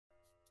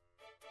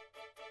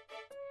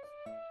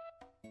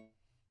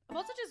I'm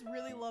also just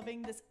really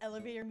loving this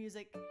elevator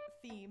music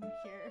theme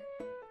here.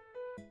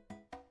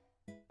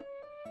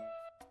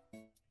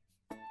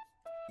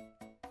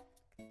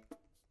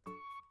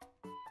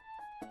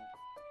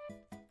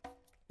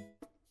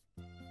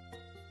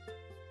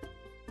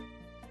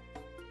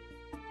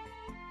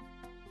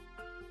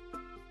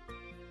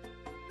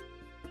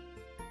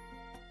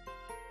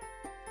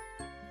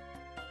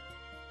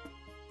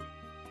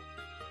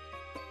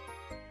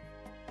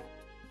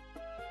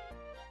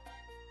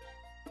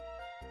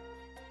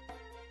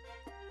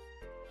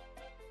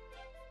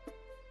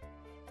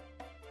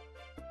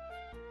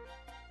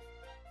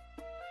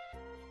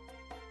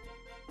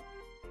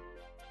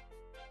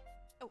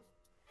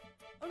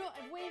 Oh no,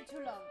 I've waited too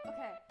long.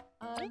 Okay.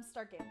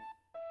 Start game.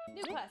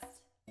 New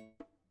quest.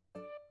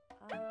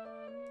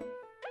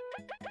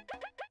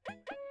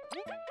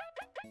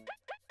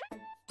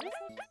 Guess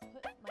I'll just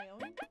put my own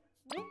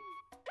name?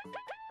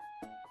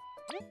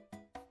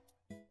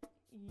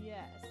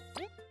 Yes.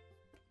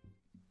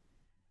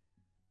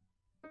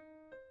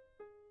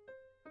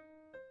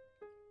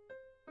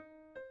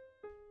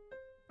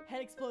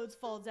 Head explodes,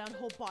 falls down,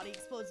 whole body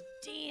explodes.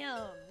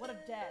 Damn, what a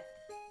death.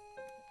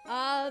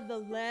 Ah, the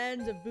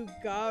land of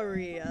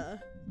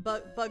Bulgaria.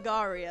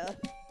 Bulgaria.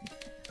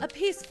 A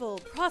peaceful,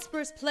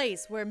 prosperous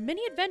place where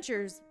many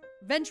adventurous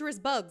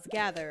bugs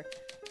gather.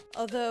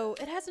 Although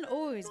it hasn't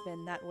always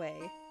been that way.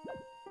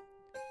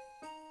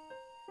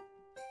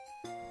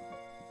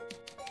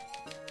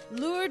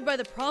 Lured by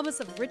the promise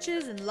of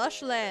riches and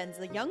lush lands,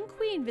 the young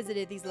queen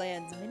visited these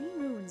lands many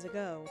moons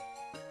ago.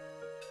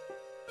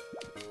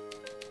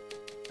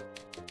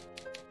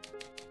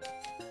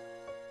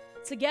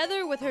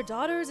 Together with her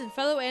daughters and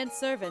fellow ant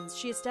servants,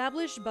 she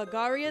established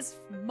Bulgaria's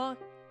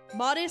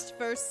modest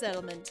first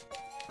settlement.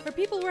 Her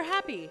people were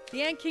happy,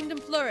 the ant kingdom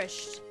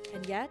flourished,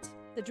 and yet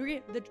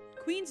the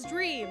queen's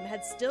dream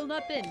had still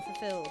not been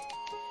fulfilled.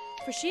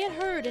 For she had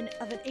heard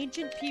of an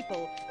ancient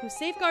people who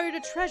safeguarded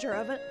a treasure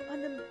of an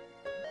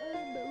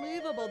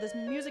unbelievable. This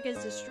music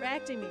is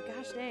distracting me.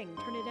 Gosh dang,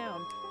 turn it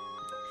down.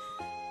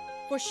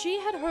 For she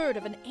had heard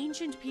of an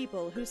ancient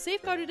people who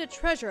safeguarded a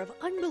treasure of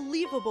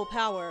unbelievable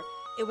power.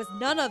 It was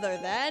none other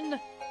than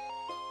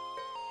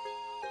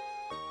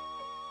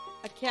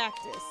a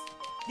cactus,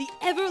 the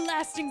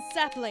everlasting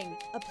sapling,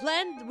 a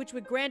plant which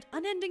would grant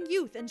unending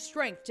youth and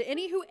strength to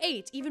any who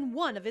ate even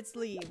one of its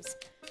leaves.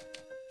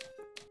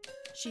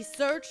 She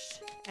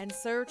searched and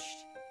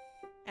searched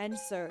and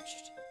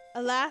searched.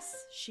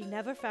 Alas, she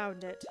never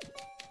found it.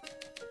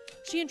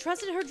 She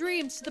entrusted her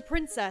dreams to the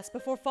princess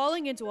before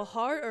falling into a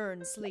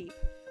hard-earned sleep.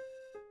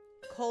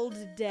 Cold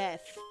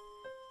death.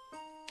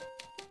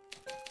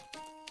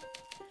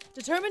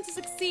 Determined to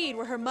succeed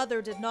where her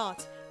mother did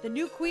not, the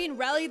new queen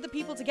rallied the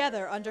people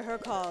together under her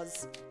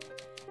cause.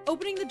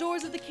 Opening the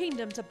doors of the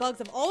kingdom to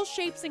bugs of all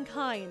shapes and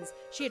kinds,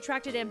 she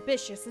attracted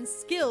ambitious and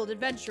skilled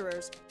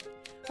adventurers.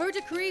 Her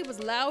decree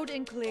was loud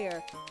and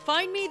clear.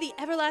 Find me the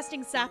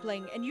everlasting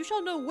sapling, and you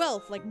shall know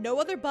wealth like no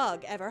other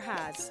bug ever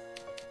has.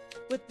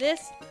 With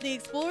this, the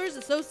Explorers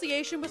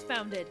Association was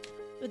founded,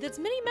 with its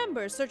many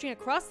members searching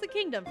across the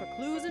kingdom for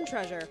clues and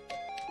treasure.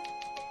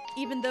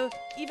 Even though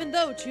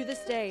to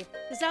this day,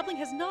 the sapling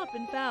has not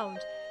been found,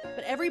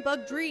 but every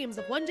bug dreams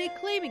of one day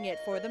claiming it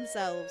for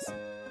themselves.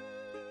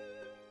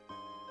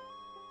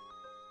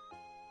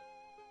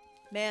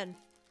 Man,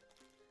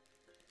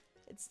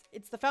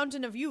 it's the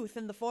fountain of youth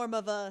in the form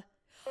of a...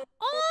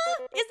 Oh,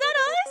 is that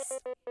us?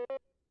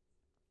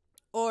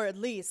 Or at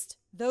least,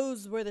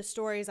 those were the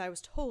stories I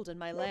was told in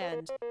my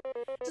land.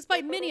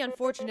 Despite many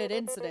unfortunate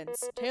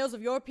incidents, tales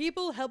of your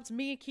people helped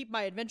me keep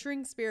my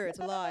adventuring spirit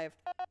alive.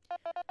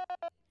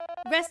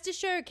 Rest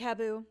assured,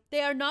 Kabu,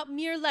 they are not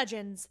mere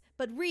legends,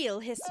 but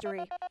real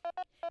history.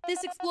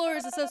 This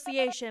Explorers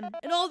Association,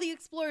 and all the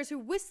explorers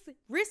who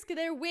risk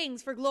their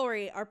wings for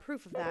glory, are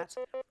proof of that.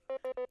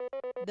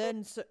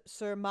 Then,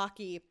 Sir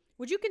Maki,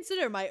 would you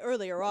consider my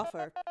earlier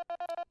offer?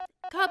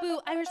 Kabu,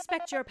 I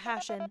respect your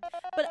passion,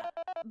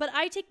 but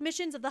I take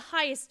missions of the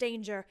highest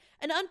danger.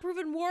 An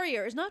unproven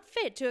warrior is not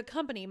fit to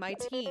accompany my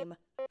team.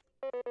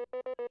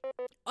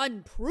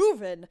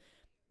 Unproven?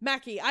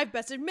 Maki, I've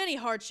bested many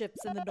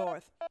hardships in the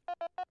north.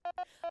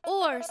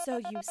 Or so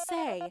you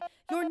say.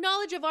 Your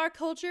knowledge of our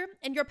culture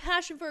and your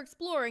passion for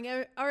exploring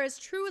are as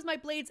true as my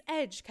blade's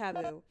edge,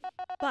 Kabu.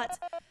 But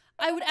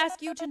I would ask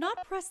you to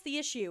not press the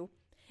issue.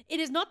 It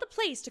is not the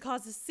place to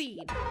cause a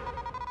scene.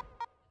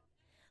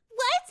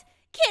 What?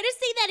 Care to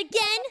say that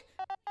again?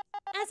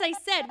 As I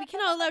said, we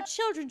cannot allow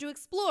children to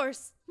explore,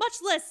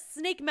 much less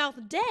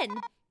snake-mouthed den.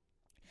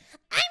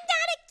 I'm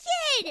not a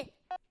kid!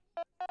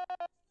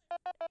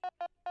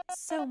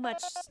 So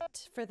much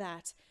for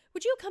that.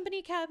 Would you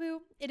accompany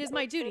Kabu? It is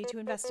my duty to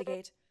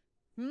investigate.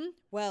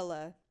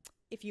 Well,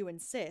 if you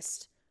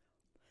insist.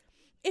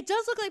 It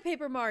does look like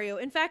Paper Mario.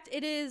 In fact,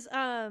 it is,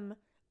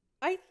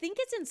 I think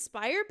it's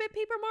inspired by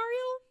Paper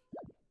Mario.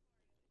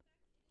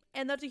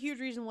 And that's a huge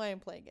reason why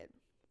I'm playing it.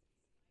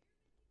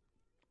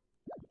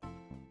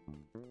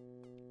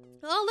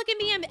 Oh, look at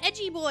me, I'm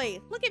edgy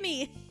boy. Look at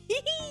me.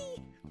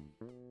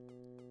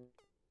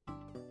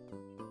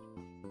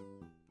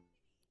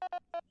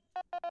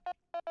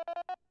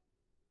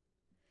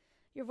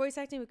 Your voice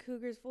acting with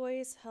Cougar's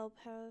voice help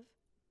have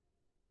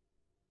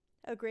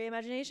a great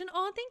imagination.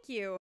 Oh, thank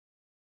you.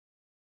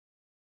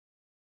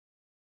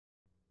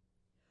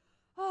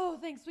 Oh,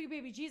 thanks, sweet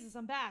baby Jesus,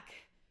 I'm back.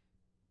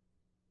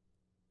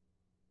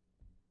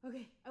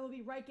 Okay, I will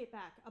be right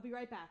back. I'll be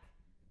right back.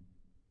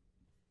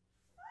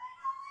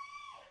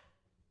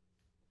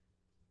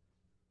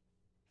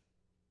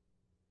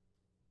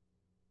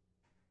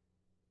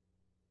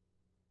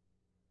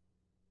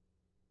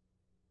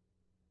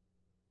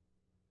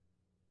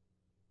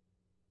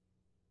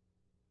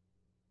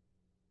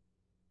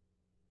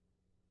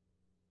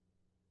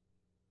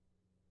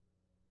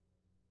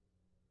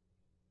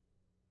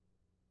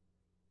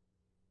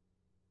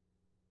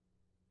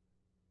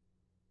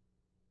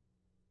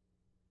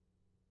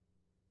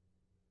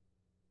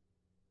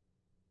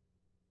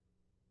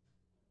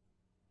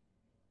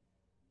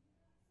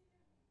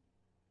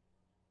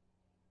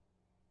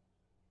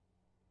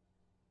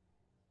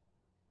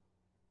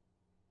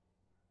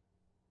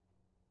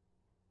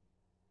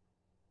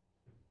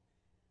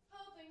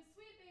 Oh, thanks,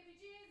 sweet baby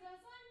Jesus, I'm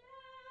back.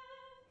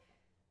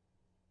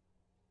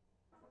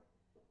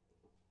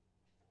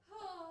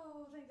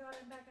 Oh, thank God,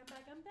 I'm back.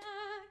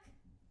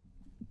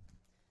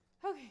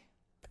 Okay.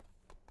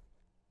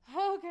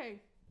 Okay.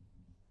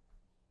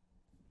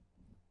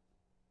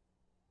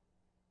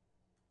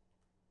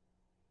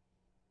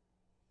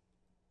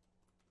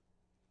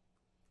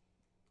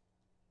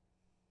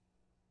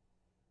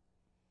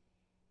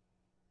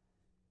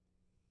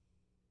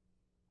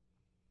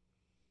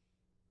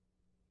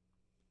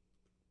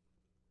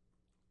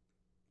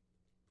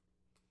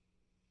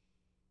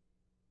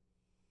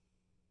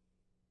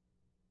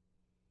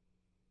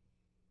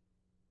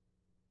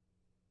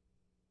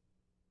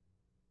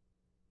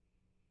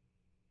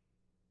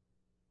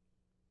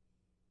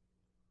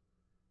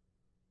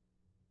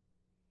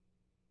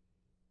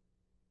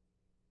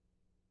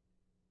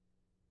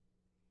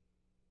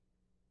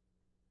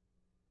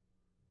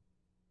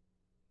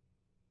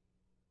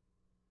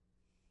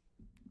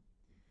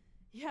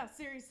 Yeah,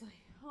 seriously.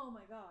 Oh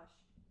my gosh.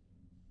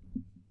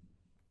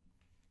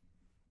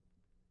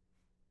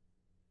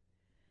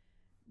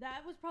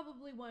 That was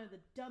probably one of the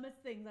dumbest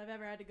things I've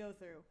ever had to go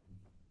through.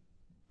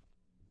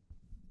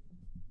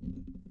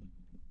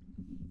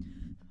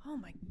 Oh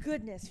my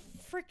goodness,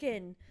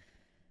 frickin'.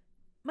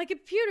 My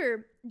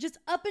computer just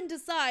up and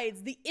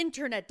decides the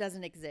internet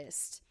doesn't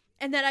exist.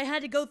 And that I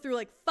had to go through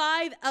like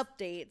 5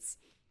 updates.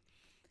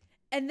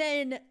 And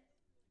then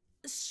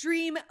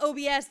Stream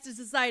OBS just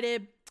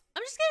decided,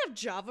 I'm just gonna have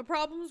Java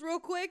problems real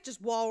quick,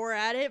 just while we're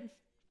at it.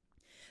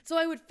 So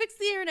I would fix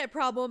the internet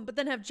problem, but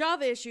then have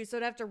Java issues, so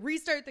I'd have to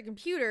restart the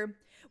computer,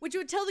 which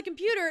would tell the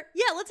computer,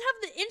 yeah, let's have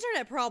the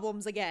internet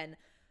problems again.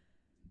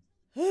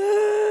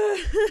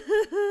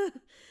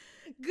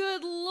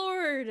 Good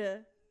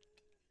Lord.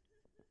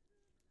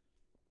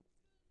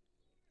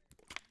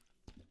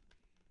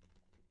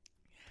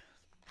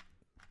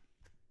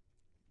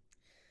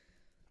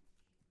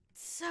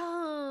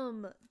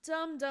 Dumb.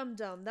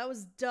 That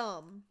was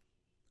dumb.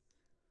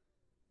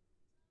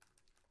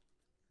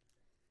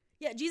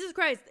 Yeah, Jesus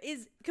Christ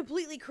is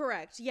completely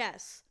correct.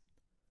 Yes.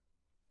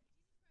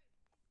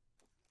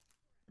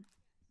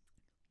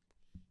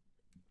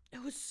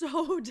 It was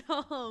so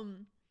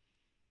dumb.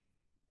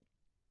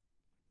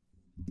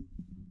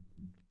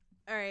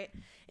 All right.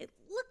 It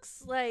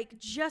looks like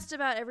just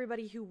about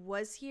everybody who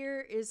was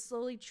here is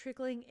slowly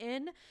trickling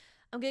in.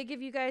 I'm going to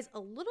give you guys a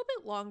little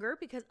bit longer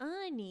because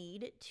I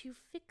need to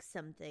fix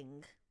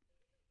something.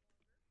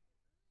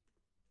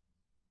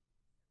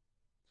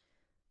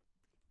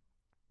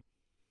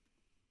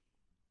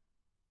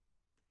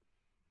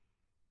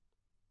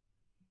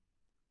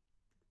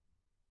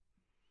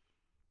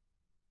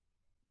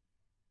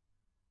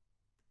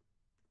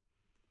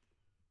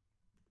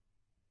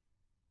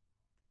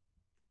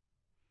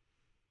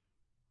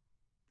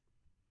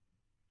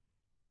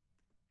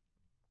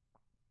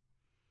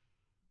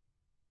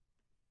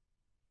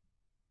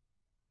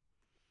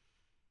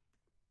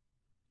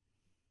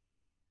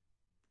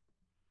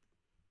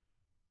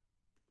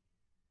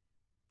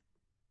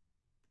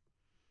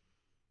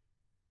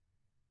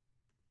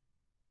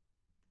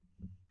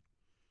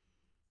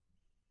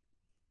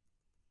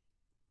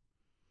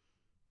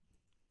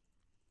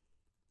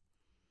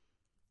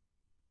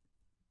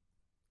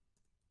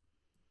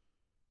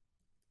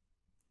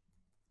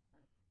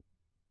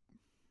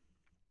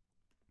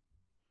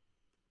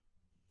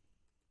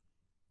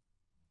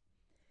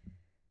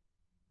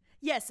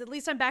 Yes, at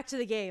least I'm back to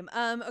the game.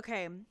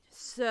 Okay.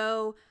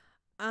 So,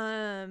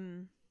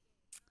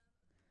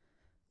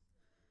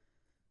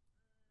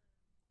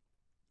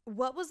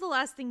 what was the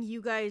last thing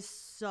you guys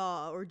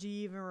saw, or do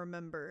you even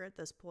remember at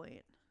this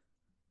point?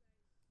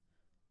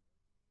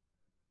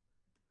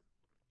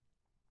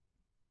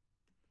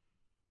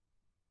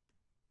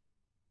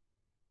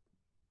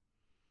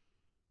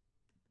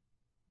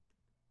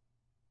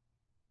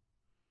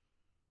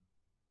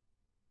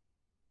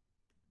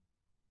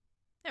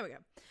 There we go.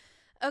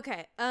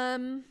 Okay.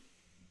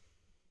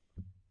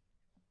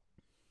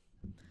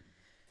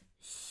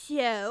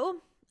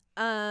 So,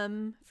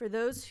 for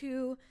those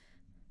who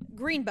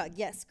Greenbug,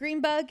 yes.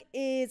 Greenbug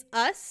is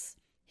us.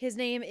 His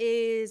name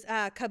is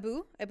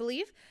Kabu, I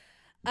believe.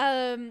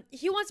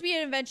 He wants to be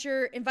an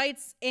adventurer,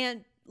 invites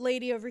Aunt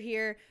Lady over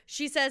here.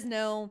 She says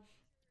no.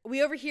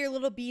 We overhear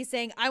Little Bee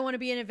saying, I want to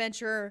be an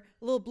adventurer.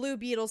 Little Blue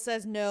Beetle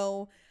says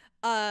no.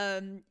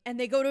 And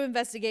they go to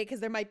investigate because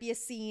there might be a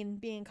scene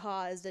being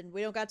caused, and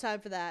we don't got time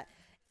for that.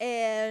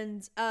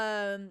 And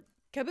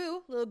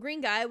Kabu, little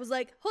green guy, was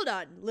like, hold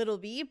on, Little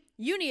Bee,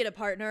 you need a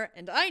partner,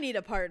 and I need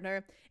a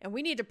partner, and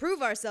we need to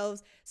prove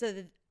ourselves so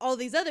that all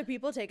these other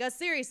people take us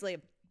seriously.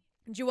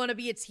 Do you want to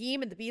be a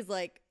team? And the Bee's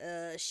like,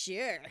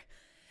 sure.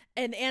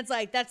 And the Ant's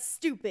like, that's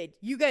stupid.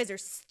 You guys are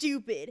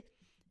stupid.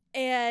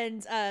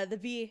 And the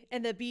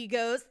Bee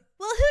goes,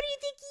 well, who do you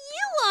think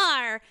you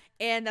are?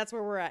 And that's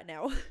where we're at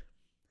now.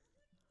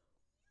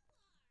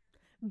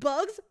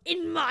 Bugs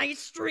in my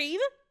stream?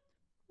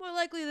 More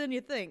likely than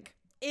you think.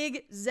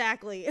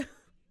 Exactly.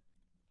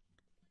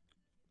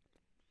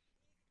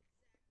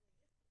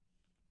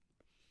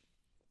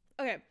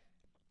 Okay,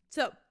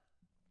 so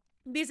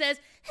Bee says,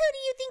 who do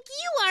you think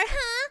you are,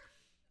 huh?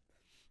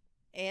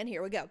 And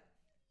here we go.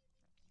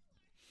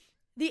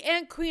 The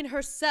Ant Queen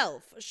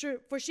herself,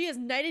 for she has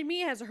knighted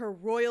me as her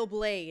royal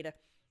blade.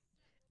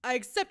 I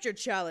accept your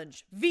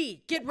challenge.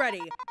 V, get ready.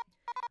 Watch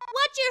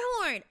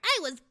your horn. I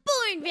was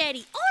born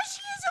ready. Oh,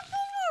 she is a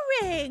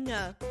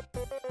boomerang.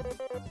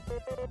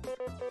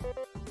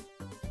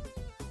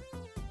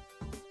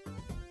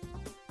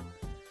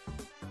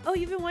 Oh,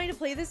 you've been wanting to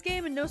play this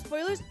game and no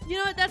spoilers? You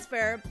know what? That's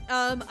fair.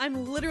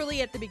 I'm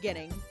literally at the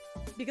beginning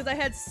because I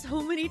had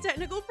so many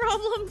technical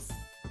problems.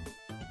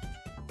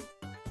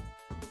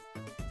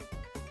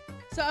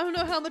 So I don't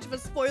know how much of a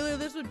spoiler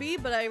this would be,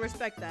 but I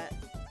respect that.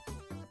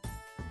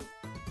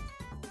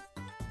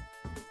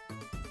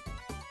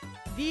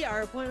 V,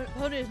 our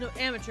opponent is no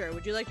amateur.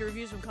 Would you like to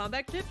review some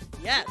combat tips?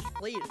 Yes,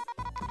 please.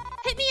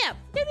 Hit me up.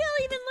 Maybe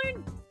I'll even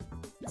learn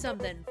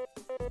something.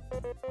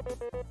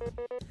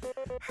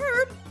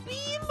 Her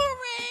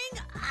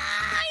beamerang!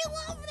 I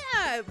love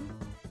that!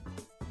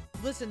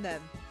 Listen then.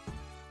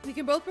 We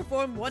can both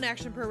perform one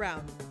action per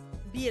round,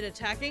 be it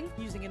attacking,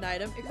 using an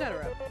item,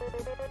 etc.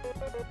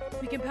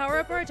 We can power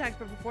up our attacks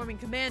by performing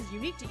commands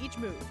unique to each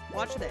move.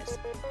 Watch this.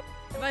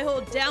 If I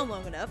hold down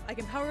long enough, I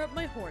can power up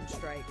my horn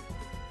strike.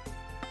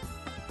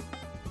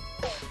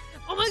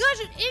 Oh my gosh,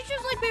 it is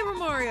just like Paper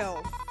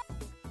Mario!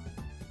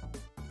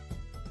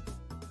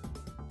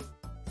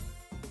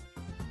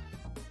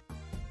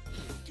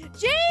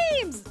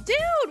 James! Dude,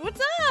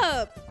 what's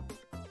up?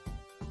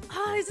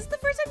 Is this the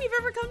first time you've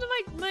ever come to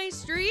my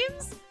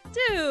streams?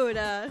 Dude,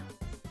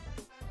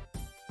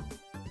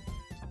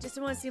 just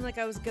didn't want to seem like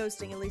I was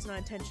ghosting, at least not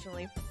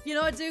intentionally. You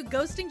know what, dude?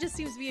 Ghosting just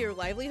seems to be your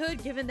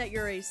livelihood, given that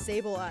you're a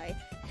Sable Eye.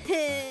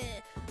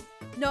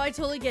 No, I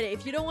totally get it.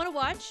 If you don't want to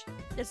watch,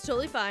 that's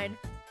totally fine.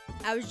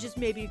 I was just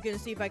maybe gonna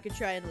see if I could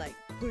try and, like,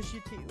 push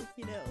you to,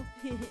 you know?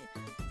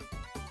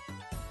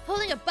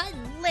 Holding a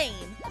button, lame.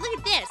 Look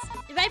at this.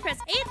 If I press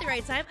A at the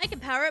right time, I can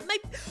power up my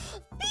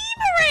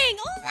beamerang!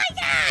 Oh my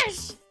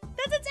gosh!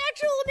 That's its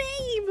actual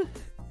name!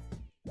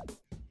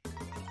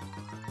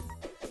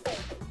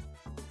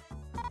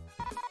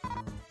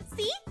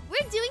 See?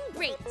 We're doing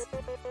great.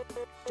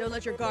 Don't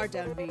let your guard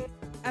down, V.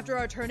 After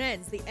our turn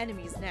ends, the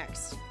enemy's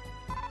next.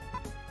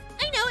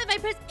 I know, if I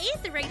press A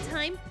at the right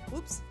time.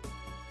 Oops.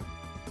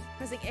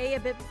 Pressing A a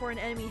bit before an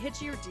enemy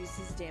hits you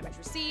reduces damage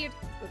received.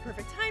 With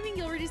perfect timing,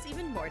 you'll reduce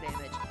even more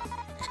damage.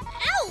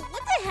 Ow!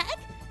 What the heck?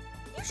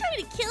 You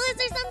trying to kill us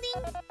or something?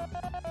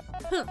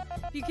 Huh.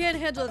 If you can't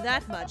handle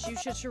that much, you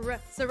should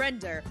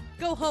surrender.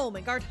 Go home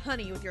and guard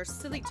Honey with your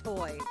silly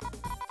toy.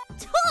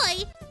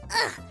 Toy?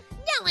 Ugh!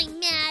 Now I'm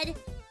mad.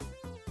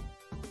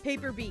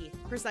 Paper B.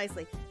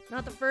 Precisely.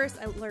 Not the first,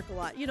 I lurk a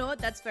lot. You know what?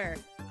 That's fair.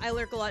 I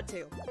lurk a lot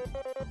too.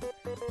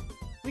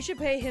 We should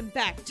pay him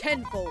back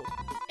tenfold.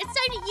 It's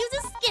time to use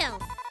a skill.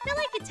 They're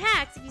like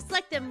attacks if you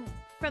select them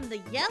from the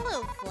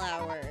yellow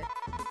flower.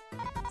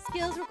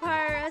 Skills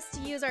require us to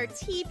use our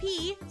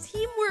TP,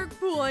 teamwork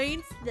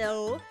points,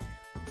 though.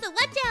 So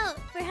watch out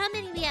for how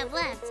many we have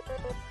left.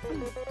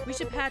 We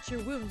should patch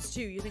your wounds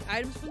too, using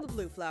items from the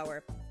blue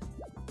flower.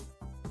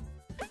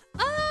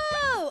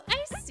 Oh,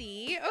 I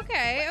see.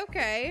 Okay,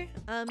 okay.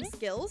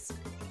 Skills.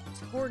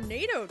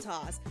 Tornado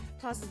Toss.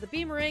 Tosses the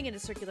beamerang in a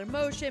circular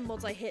motion,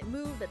 multi-hit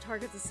move that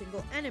targets a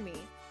single enemy.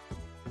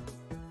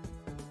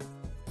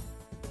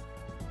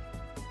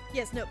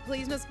 Yes, no,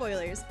 please no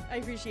spoilers. I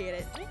appreciate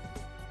it.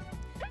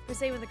 We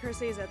say when the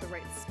cursor is at the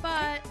right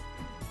spot.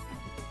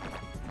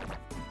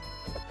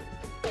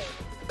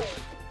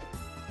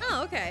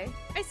 Oh, okay.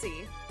 I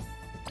see.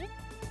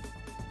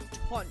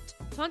 Taunt.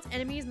 Taunts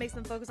enemies, makes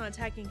them focus on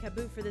attacking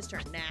Kabu for this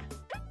turn. Nah.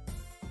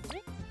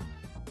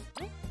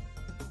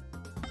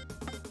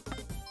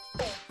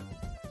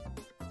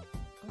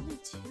 Only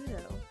 2,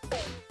 though.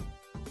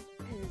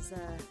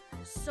 That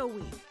is so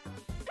weak.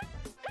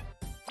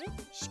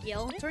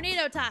 Skill.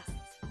 Tornado Toss.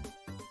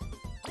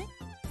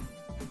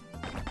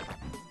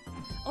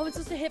 Oh, it's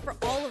supposed to hit for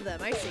all of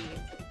them. I see.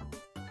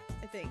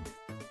 I think.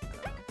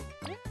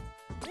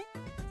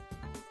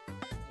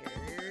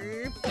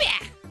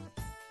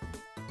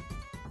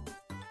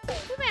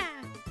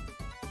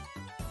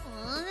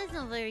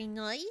 very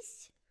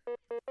nice.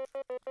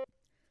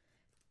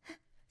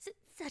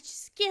 Such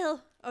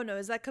skill. Oh no,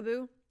 is that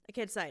Kaboo? I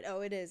can't decide.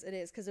 Oh, it is,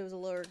 because it was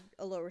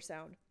a lower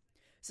sound.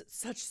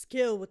 Such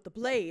skill with the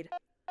blade.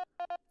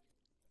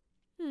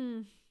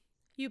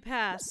 You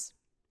pass.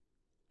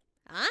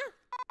 Huh?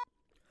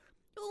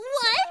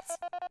 What?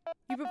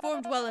 You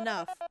performed well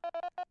enough.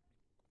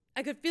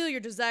 I could feel your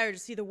desire to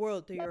see the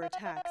world through your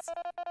attacks.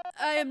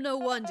 I am no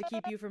one to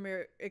keep you from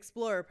your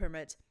explorer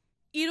permit.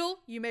 Edel,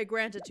 you may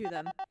grant it to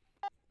them.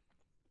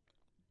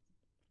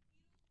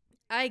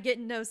 I get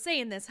no say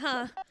in this,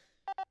 huh?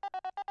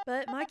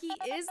 But Maki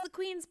is the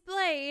queen's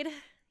blade.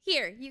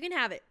 Here, you can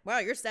have it. Wow,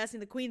 you're sassing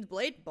the queen's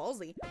blade?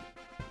 Ballsy.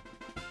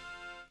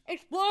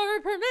 Explorer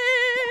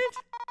permit!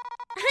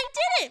 I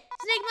did it!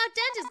 Snake Mouth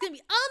Den is gonna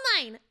be all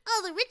mine!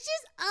 All the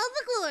riches, all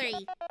the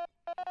glory!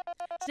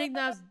 Snake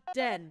Mouth's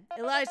Den.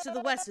 It lies to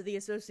the west of the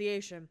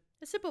association.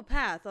 A simple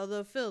path,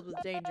 although filled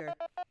with danger.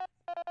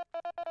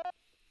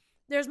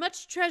 There's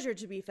much treasure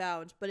to be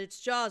found, but its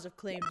jaws have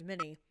claimed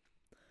many.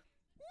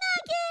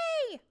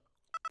 Maki!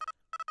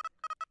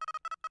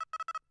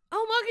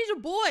 Oh, Maki's a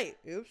boy!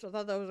 Oops, I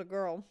thought that was a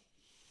girl.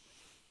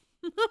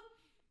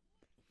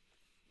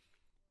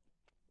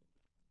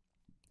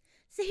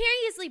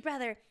 Seriously,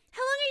 brother,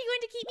 how long are you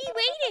going to keep me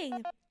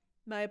waiting?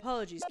 My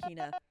apologies,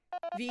 Kina.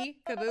 V,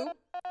 Kaboo,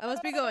 I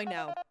must be going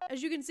now.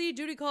 As you can see,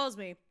 duty calls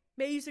me.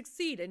 May you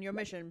succeed in your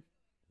mission.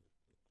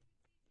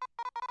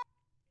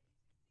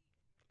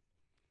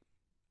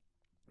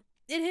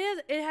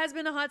 It has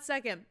been a hot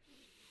second.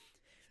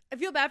 I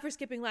feel bad for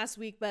skipping last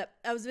week, but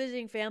I was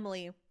visiting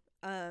family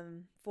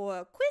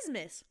for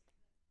Quizmas.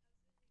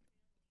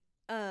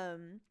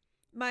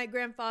 My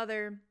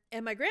grandfather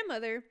and my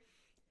grandmother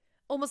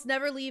almost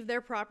never leave their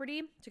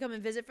property to come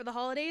and visit for the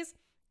holidays,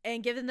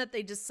 and given that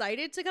they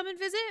decided to come and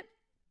visit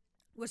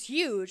was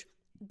huge,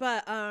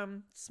 but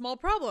small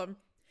problem.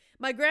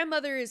 My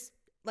grandmother is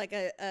like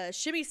a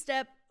shimmy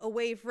step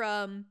away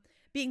from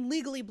being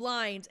legally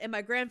blind, and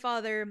my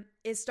grandfather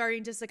is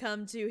starting to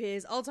succumb to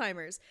his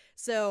Alzheimer's.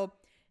 So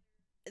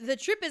the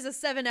trip is a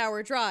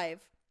 7-hour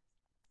drive.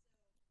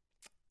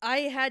 I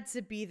had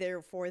to be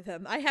there for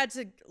them. I had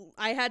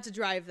to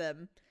drive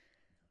them.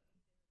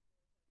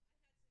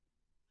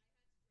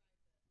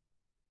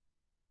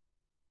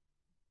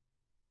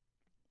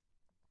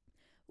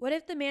 What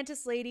if the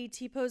mantis lady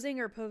T-posing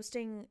or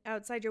posting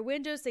outside your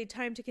window say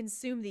time to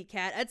consume thee,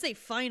 cat? I'd say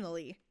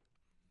finally.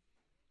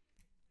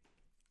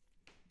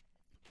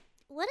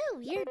 What a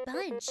weird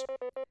bunch.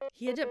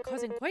 He ended up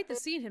causing quite the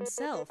scene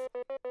himself.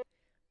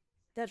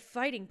 That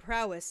fighting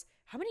prowess.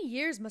 How many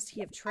years must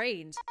he have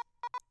trained?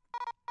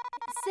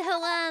 So,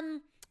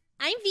 I'm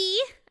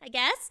V, I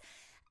guess.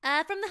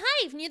 From the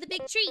hive near the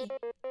big tree.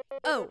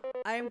 Oh,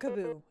 I am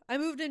Kaboo. I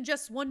moved in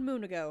just 1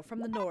 moon ago from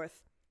the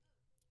north.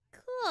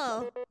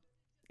 Cool.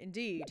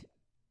 Indeed.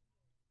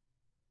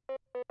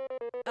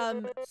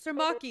 Sir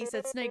Maki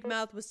said Snake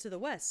Mouth was to the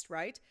west,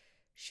 right?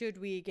 Should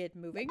we get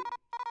moving?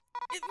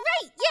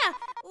 Right, yeah!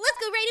 Let's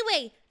go right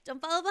away!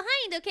 Don't follow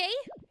behind, okay?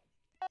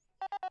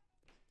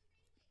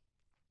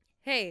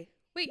 Hey,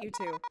 wait, you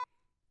two.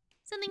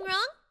 Something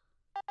wrong?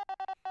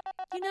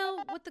 You know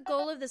what the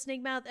goal of the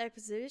Snake Mouth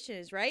exposition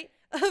is, right?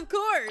 Of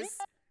course!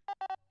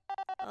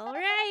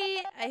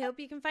 Alright, I hope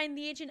you can find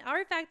the ancient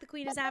artifact the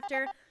queen is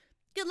after.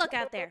 Good luck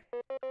out there.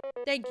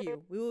 Thank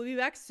you. We will be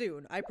back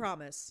soon, I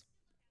promise.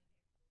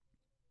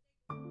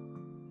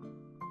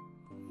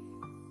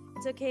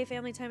 It's okay,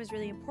 family time is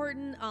really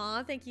important.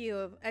 Aw, thank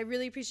you. I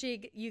really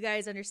appreciate you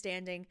guys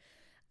understanding.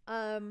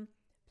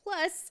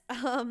 Plus,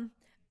 I'm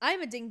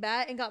a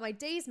dingbat and got my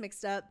days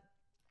mixed up.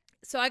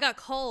 So I got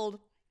called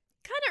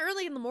kind of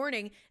early in the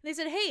morning. And they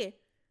said, hey,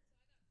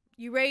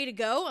 you ready to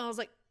go? And I was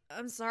like,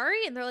 I'm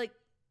sorry. And they're like,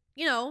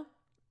 you know,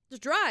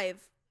 just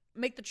drive.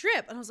 Make the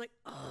trip. And I was like,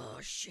 oh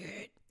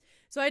shit.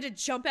 So I had to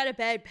jump out of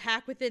bed,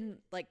 pack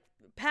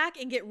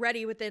and get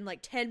ready within like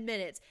 10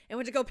 minutes and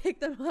went to go pick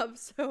them up.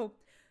 So,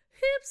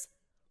 hips.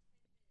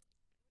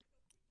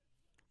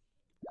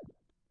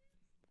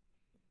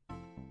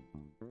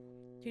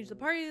 Change the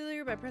party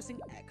leader by pressing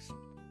X.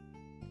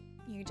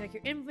 You can check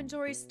your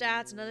inventory,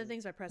 stats, and other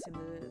things by pressing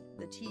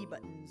the T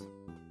buttons.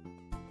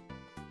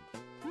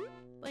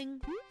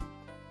 Boing.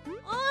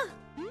 Oh!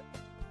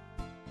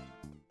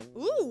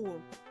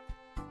 Ooh!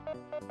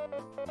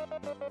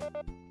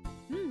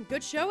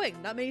 Good showing.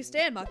 Not many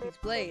stand Maki's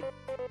blade.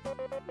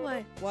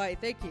 Why,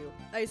 thank you.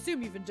 I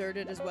assume you've endured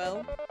it as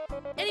well.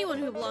 Anyone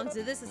who belongs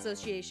to this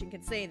association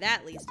can say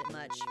that least at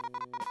much.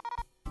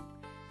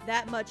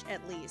 That much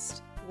at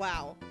least.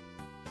 Wow.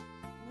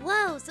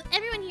 Whoa, so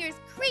everyone here is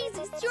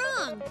crazy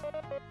strong!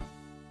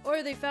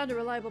 Or they found a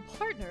reliable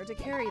partner to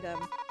carry them.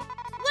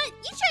 What?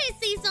 You trying to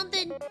say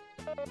something?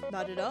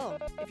 Not at all.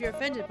 If you're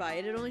offended by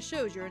it, it only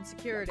shows your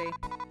insecurity.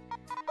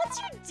 What's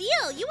your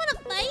deal? You wanna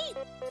fight?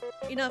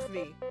 Enough,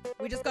 V.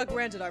 We just got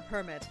granted our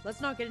permit.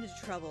 Let's not get into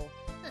trouble.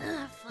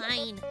 Ugh,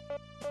 fine.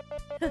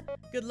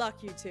 Good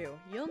luck, you two.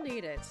 You'll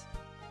need it.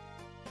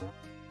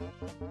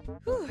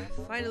 Whew,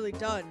 finally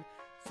done.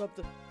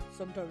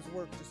 Sometimes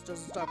work just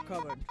doesn't stop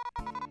coming.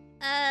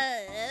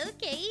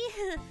 Okay.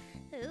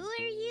 Who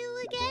are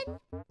you again?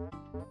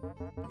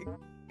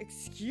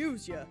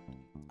 Excuse ya.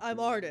 I'm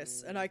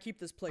Artis, and I keep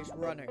this place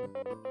running.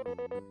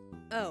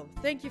 Oh,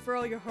 thank you for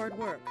all your hard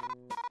work.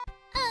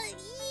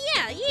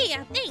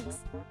 Yeah, thanks.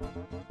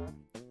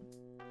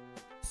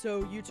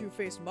 So you two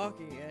faced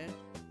Maki, eh?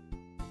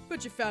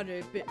 But you found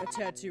it a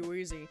tad too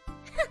easy.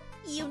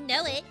 You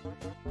know it.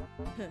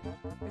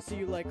 I see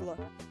you like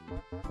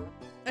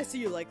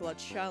la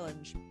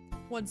challenge.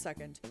 1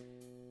 second.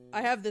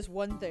 I have this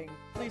one thing.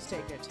 Please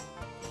take it.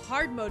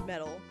 Hard mode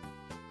medal.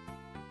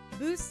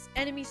 Boosts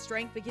enemy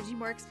strength but gives you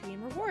more XP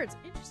and rewards.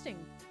 Interesting.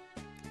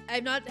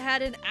 I've not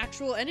had an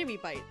actual enemy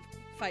fight,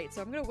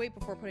 so I'm gonna wait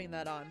before putting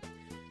that on.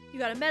 You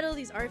got a medal.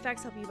 These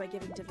artifacts help you by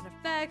giving different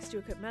effects to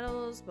equip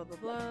medals, blah blah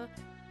blah.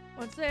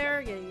 Once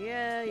there,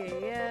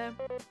 yeah.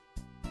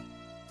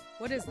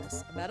 What is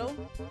this, a medal?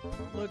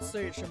 Let's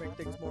say it should make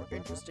things more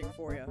interesting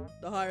for you.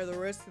 The higher the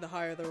risk, the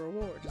higher the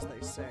reward, as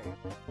they say.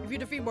 If you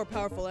defeat more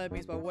powerful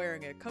enemies by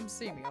wearing it, come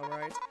see me,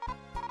 alright?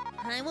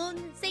 I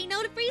won't say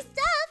no to free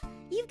stuff.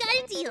 You've got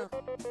a deal.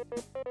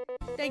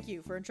 Thank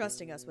you for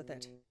entrusting us with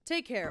it.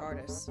 Take care,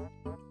 Artis.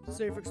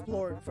 Safe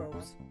exploring,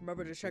 folks.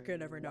 Remember to check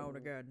in every now and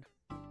again.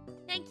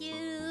 Thank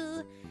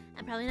you.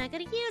 I'm probably not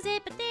gonna use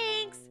it, but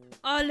thanks.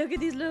 Oh, look at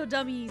these little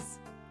dummies.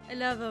 I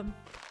love them.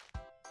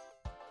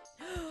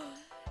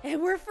 And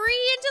we're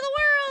free into the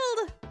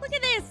world! Look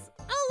at this!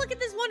 Oh, look at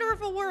this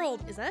wonderful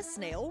world! Is that a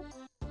snail?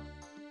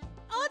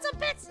 Oh, it's a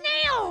pet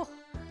snail!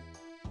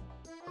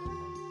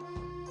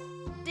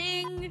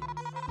 Ding!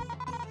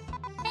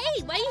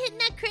 Hey, why are you hitting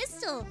that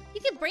crystal?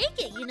 You can break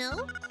it, you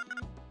know?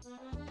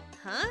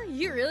 Huh?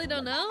 You really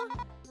don't know?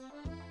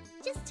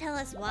 Just tell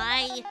us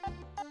why.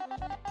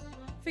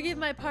 Forgive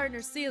my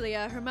partner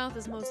Celia, her mouth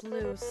is most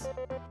loose.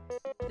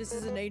 This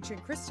is an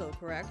ancient crystal,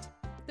 correct?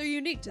 They're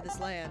unique to this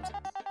land.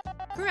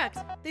 Correct.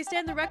 They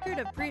store the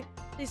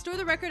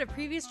record of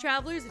previous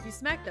travelers if you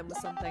smack them with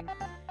something.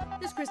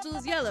 This crystal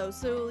is yellow,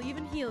 so it'll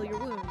even heal your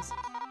wounds.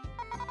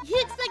 You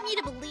expect me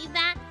to believe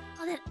that?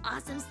 All that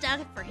awesome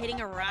stuff for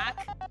hitting a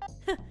rock?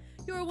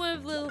 You're one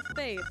of little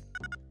faith.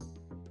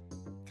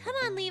 Come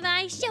on,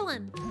 Levi, show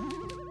him.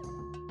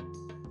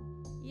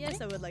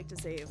 Yes, I would like to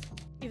save,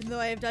 even though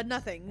I have done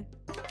nothing.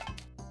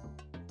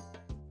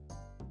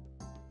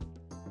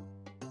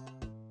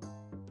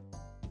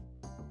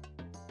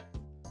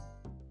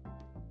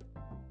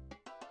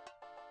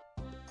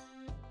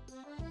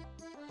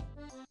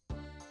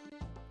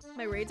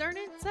 My raids aren't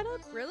set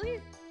up?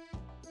 Really?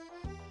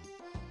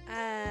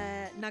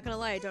 Not gonna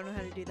lie, I don't know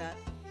how to do that.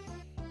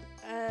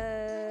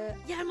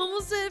 Yeah, I'm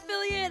almost an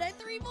affiliate! I have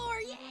 3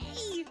 more!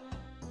 Yay!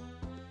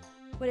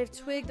 What if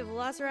Twig the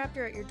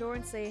Velociraptor at your door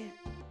and said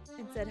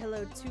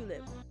hello,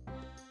 Tulip?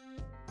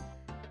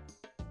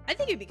 I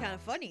think it'd be kind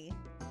of funny.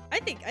 I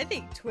think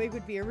Twig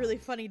would be a really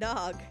funny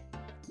dog.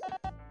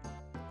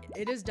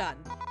 It is done.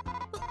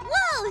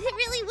 Whoa, it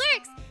really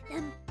works!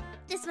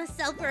 This must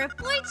sell for a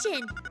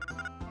fortune!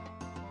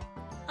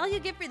 All you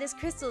get for this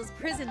crystal is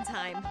prison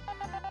time.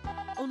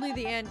 Only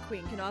the Ant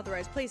Queen can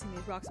authorize placing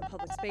these rocks in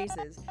public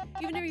spaces.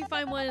 Even if you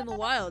find one in the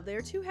wild, they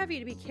are too heavy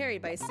to be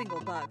carried by a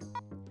single bug.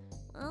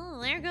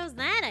 Oh, there goes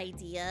that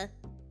idea.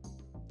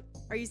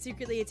 Are you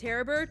secretly a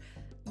terror bird?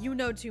 You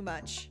know too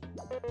much.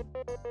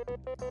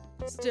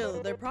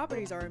 Still, their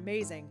properties are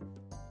amazing.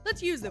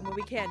 Let's use them when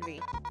we can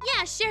be.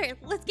 Yeah, sure.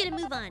 Let's get a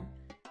move on.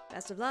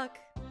 Best of luck.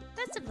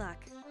 Best of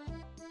luck.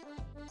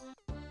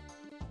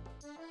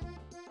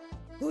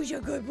 Who's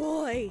your good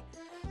boy?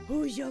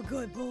 Who's your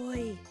good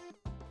boy?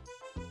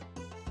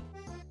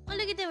 Oh,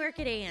 look at the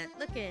orchid ant.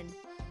 Looking.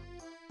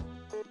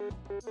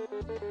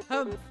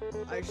 Humph.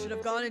 I should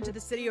have gone into the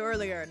city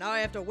earlier. Now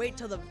I have to wait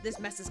till this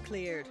mess is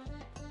cleared.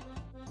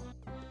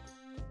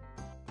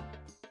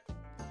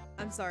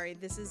 I'm sorry,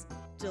 this is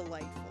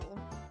delightful.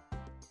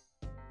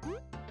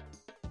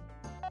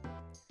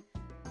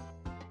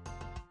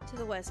 To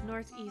the west,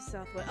 north, east,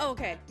 southwest. Oh,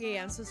 okay.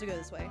 Yeah, I'm supposed to go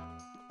this way.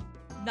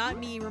 Not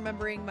me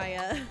remembering my,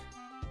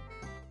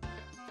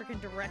 freaking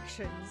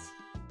directions.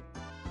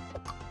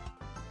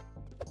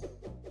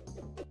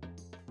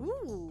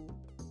 Ooh.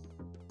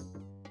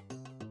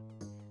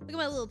 Look at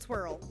my little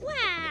twirl.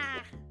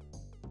 Wah!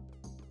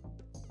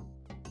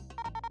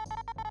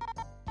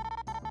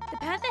 The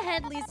path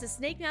ahead leads to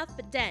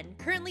Snakemouth Den.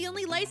 Currently,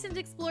 only licensed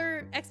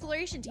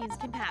exploration teams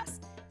can pass.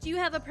 Do you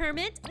have a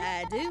permit?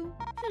 I do.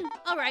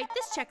 Alright,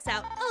 this checks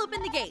out. I'll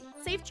open the gate.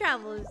 Safe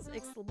travels,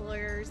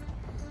 explorers.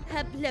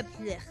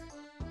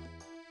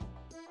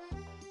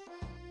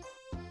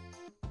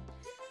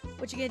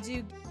 What you gonna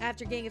do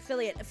after getting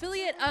affiliate?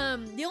 Affiliate,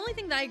 the only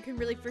thing that I can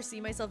really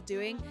foresee myself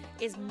doing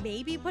is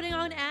maybe putting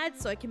on ads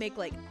so I can make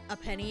like a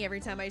penny every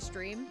time I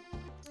stream.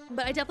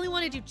 But I definitely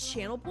want to do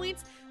channel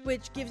points,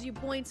 which gives you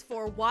points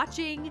for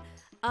watching,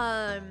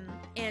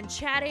 and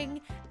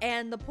chatting,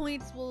 and the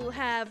points will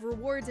have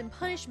rewards and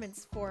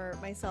punishments for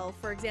myself.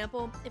 For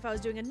example, if I was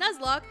doing a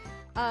Nuzlocke,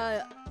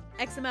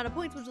 X amount of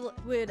points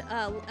would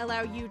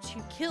allow you to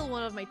kill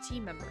one of my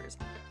team members.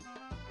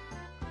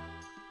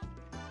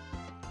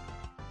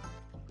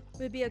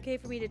 Would it be okay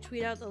for me to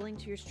tweet out the link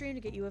to your stream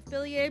to get you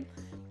affiliated?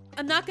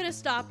 I'm not gonna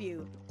stop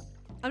you.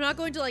 I'm not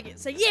going to like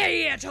say, yeah,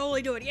 yeah,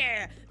 totally do it,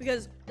 yeah,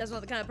 because that's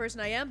not the kind of person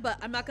I am, but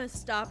I'm not going to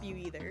stop you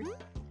either.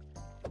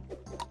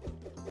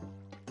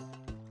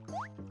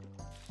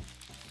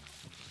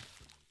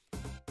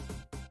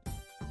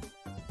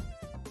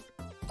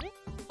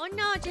 Oh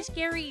no, it's a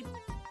scary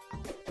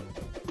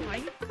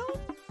Pine cone?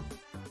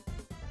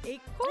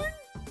 Acorn?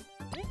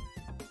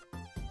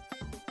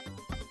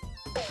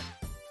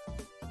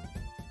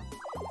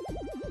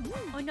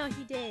 Oh no,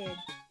 he did.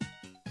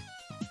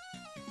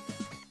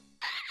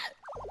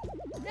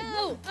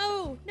 No!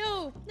 Oh,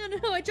 no! No, no,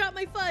 no, I dropped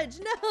my fudge!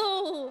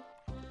 No!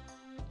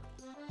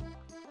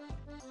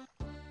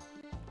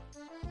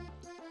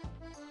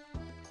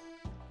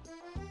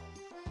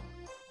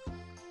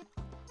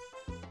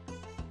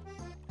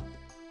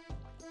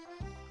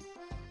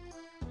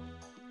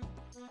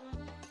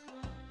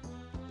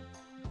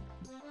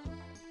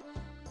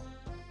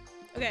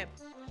 Okay.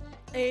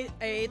 I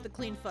ate the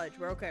clean fudge.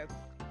 We're okay.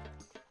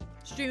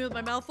 Stream with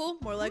my mouth full?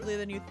 More likely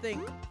than you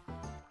think.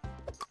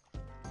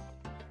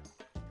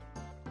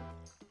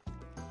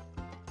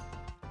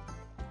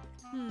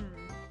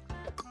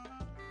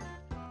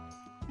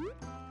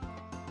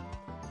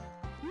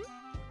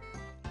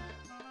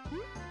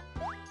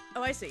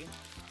 Oh, I see.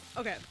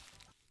 Okay.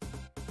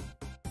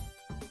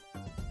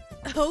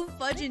 Oh,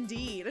 fudge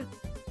indeed.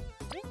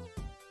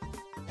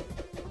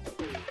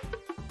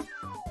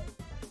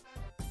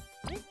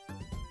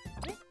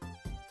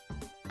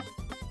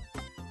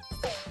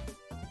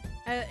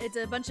 It's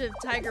a bunch of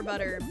tiger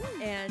butter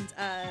and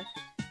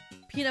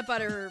peanut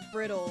butter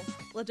brittle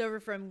left over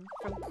from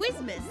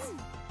Quizmas.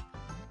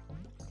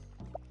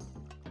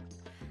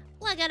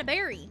 Well, I got a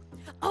berry.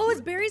 Oh,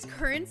 is berries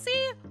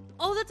currency?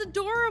 Oh, that's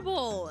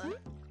adorable.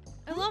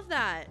 I love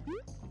that.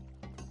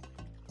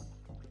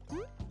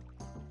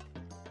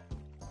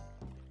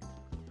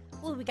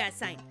 What we got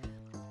signed?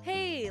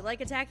 Hey,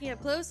 like attacking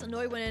up close,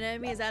 annoy when an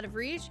enemy is out of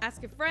reach,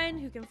 ask a friend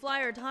who can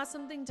fly or toss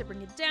something to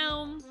bring it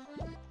down.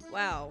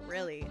 Wow,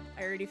 really?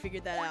 I already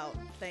figured that out.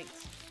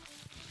 Thanks.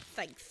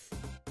 Thanks.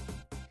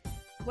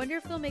 Wonder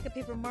if they'll make a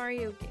Paper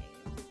Mario game.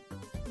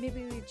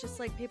 Maybe just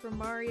like Paper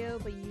Mario,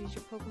 but you use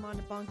your Pokemon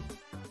to bonk.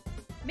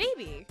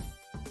 Maybe.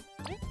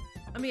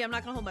 I mean, I'm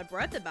not gonna hold my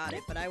breath about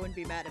it, but I wouldn't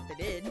be mad if they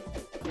did.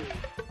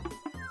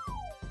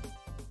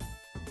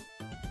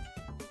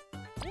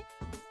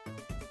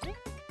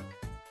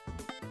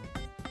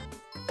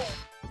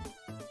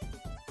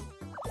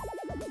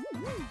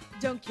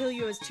 Don't kill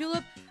you as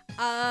Tulip.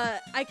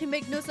 I can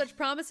make no such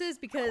promises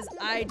because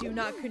I do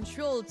not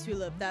control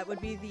Tulip. That would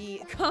be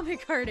the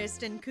comic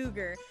artist and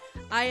Cougar.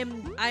 I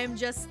am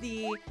just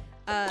the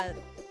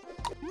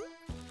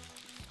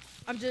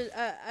I'm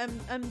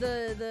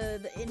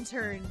the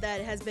intern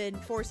that has been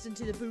forced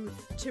into the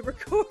booth to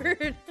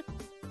record.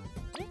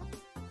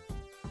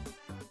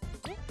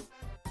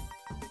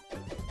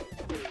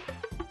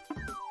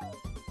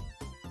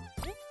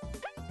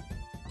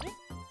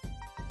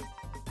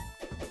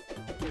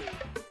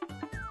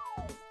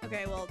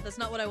 Okay, well, that's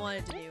not what I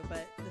wanted to do,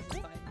 but this is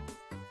fine.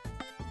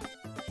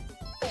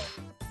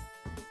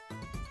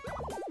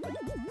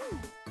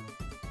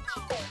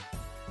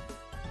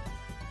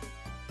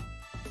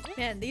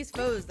 Man, these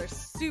foes, they're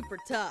super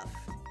tough.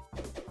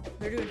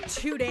 They're doing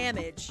 2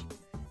 damage.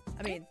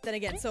 I mean, then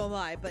again, so am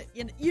I, but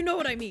you know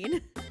what I mean.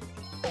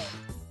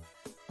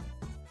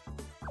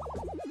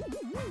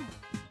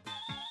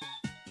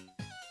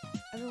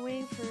 I've been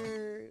waiting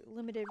for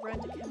Limited Run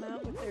to come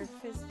out with their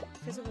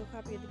physical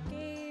copy of the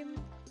game.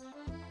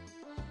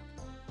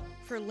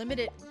 For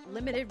limited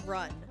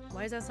run.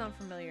 Why does that sound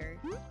familiar?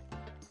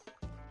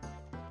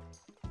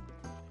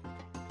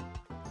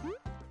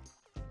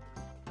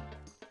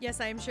 Yes,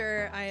 I am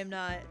sure I am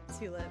not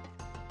Tulip.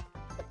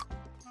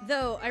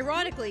 Though,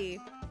 ironically,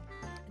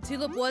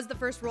 Tulip was the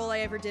first role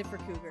I ever did for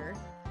Cougar.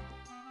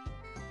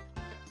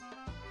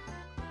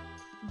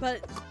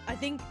 But I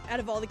think out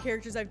of all the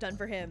characters I've done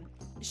for him,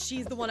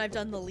 she's the one I've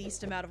done the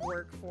least amount of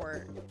work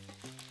for.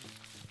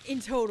 In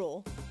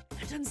total.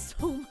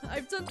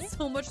 I've done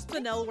so much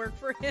Spinel work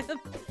for him.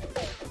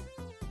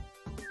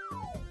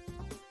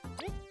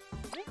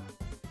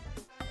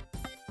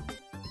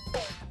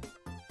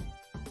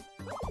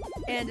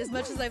 And as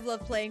much as I've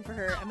loved playing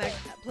her,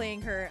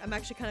 I'm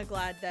actually kind of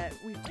glad that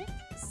we've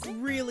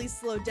really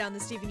slowed down the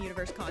Steven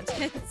Universe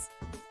content.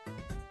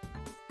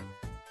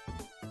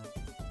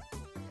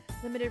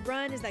 Limited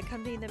Run is that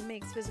company that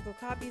makes physical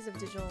copies of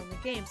digital-only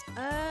games.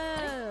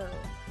 Oh.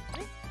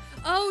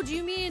 Oh, do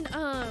you mean,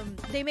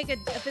 they make a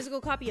physical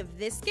copy of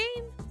this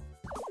game?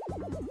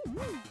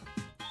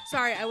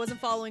 Sorry, I wasn't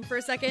following for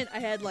a second. I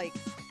had, like,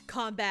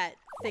 combat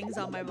things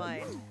on my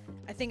mind.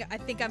 I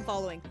think I'm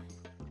following.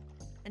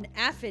 An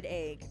aphid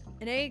egg.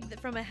 An egg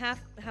from a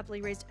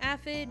happily raised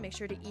aphid. Make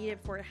sure to eat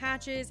it before it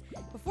hatches.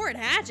 Before it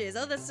hatches?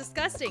 Oh, that's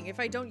disgusting. If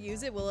I don't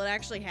use it, will it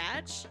actually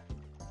hatch?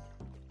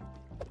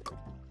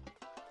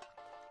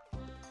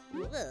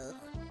 Ugh.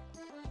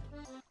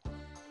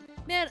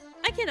 Man,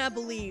 I cannot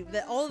believe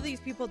that all of these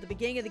people at the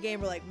beginning of the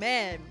game were like,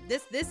 man,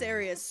 this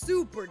area is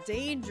super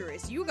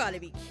dangerous. You gotta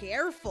be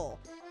careful.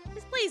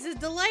 This place is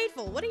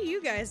delightful. What are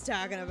you guys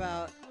talking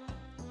about?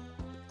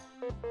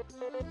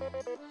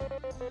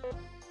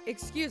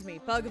 Excuse me,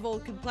 bug of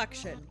old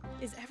complexion.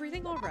 Is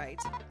everything alright?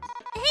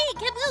 Hey,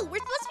 Kabu, we're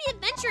supposed to be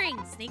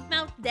adventuring! Snake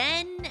Mouth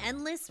Den,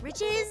 endless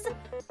riches?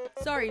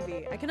 Sorry,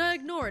 V. I cannot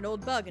ignore an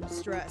old bug in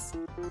distress.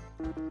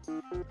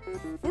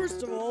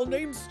 First of all,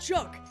 name's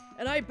Chuck,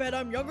 and I bet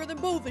I'm younger than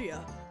both of you.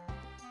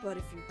 But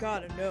if you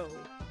gotta know,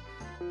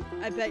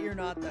 I bet you're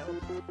not, though.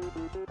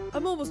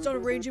 I'm almost done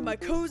arranging my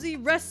cozy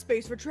rest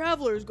space for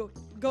travelers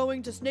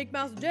going to Snake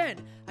Mouth Den.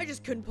 I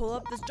just couldn't pull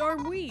up this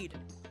darn weed.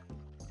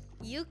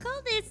 You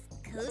call this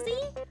cozy?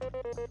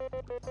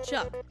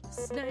 Chuck,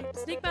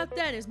 Snake Mouth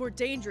Den is more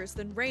dangerous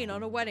than rain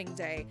on a wedding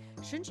day.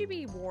 Shouldn't you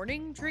be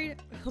warning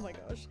oh my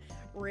gosh.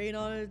 Rain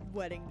on a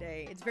wedding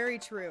day. It's very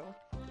true.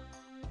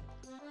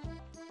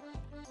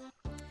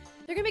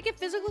 They're gonna make a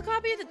physical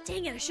copy of the—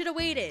 dang it, I should have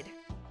waited.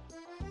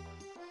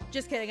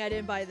 Just kidding, I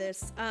didn't buy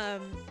this.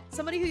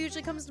 Somebody who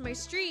usually comes to my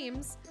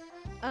streams,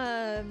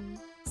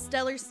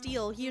 Stellar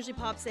Steel, he usually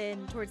pops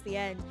in towards the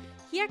end.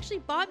 He actually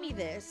bought me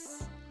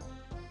this.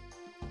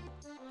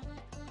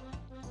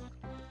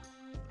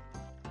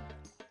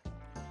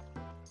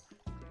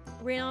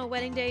 Rain on a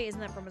Wedding Day, isn't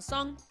that from a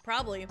song?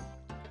 Probably.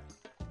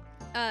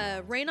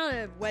 Rain on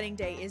a Wedding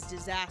Day is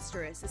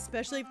disastrous,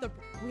 especially if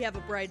we have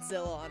a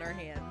bridezilla on our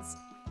hands.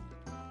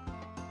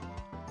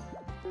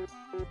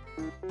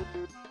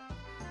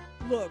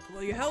 Look,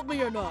 will you help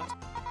me or not?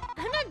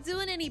 I'm not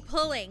doing any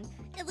pulling.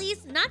 At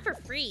least, not for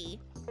free.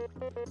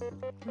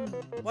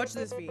 Watch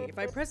this, V. If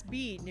I press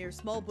B near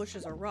small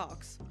bushes or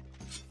rocks.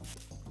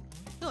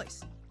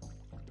 Nice.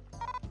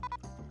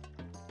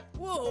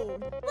 Whoa!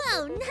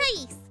 Whoa,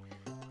 nice!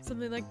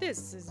 Something like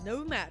this is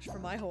no match for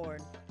my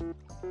horn.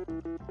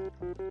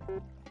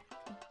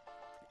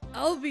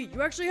 Oh, V,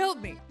 you actually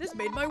helped me. This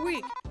made my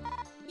week.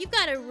 You've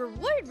got a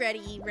reward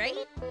ready,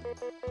 right?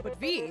 But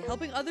V,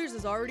 helping others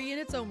is already in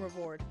its own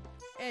reward.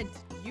 And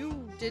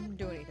you didn't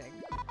do anything.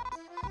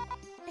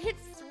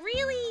 It's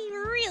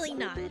really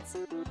not.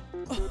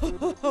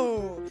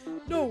 Oh,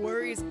 no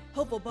worries.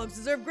 Helpful bugs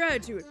deserve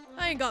gratitude.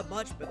 I ain't got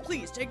much, but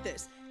please take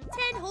this.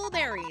 10 whole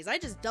berries. I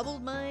just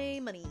doubled my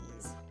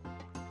monies.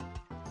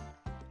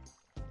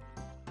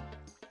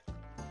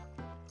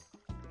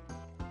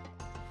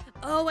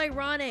 Oh,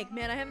 ironic.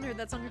 Man, I haven't heard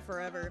that song in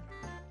forever.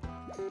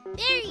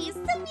 Berries!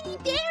 So many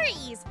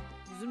berries!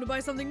 Use them to buy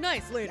something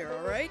nice later,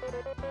 alright?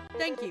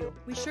 Thank you.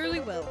 We surely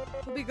will.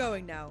 We'll be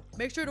going now.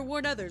 Make sure to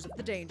warn others of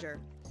the danger.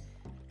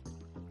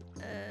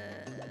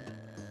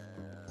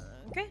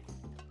 Okay.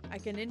 I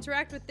can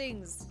interact with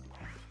things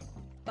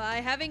by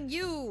having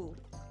you.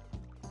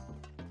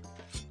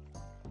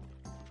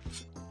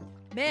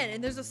 Man,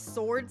 and there's a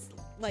sword,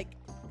 like,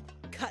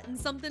 cutting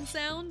something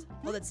sound.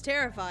 Oh, that's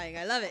terrifying.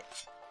 I love it.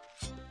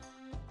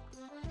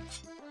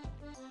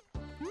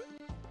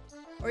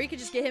 Or you could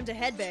just get him to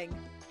headbang.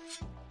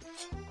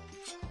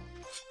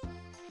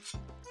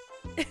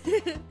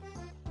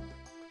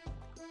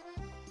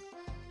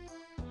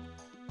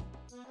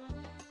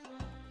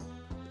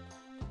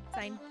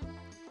 Fine.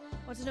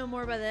 Want to know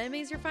more about the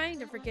enemies you're fighting?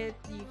 Don't forget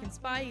you can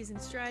spy using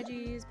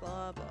strategies,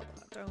 blah, blah,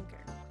 blah. Don't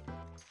care.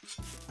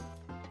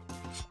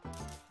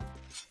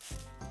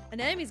 An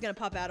enemy's gonna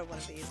pop out of one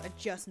of these. I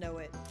just know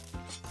it.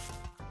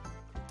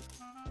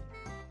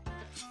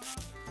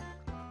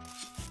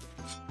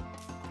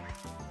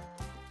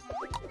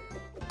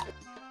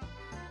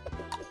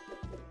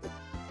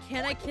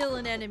 Can I kill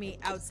an enemy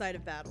outside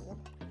of battle?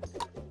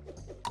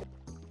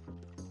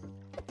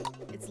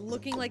 It's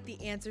looking like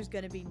the answer's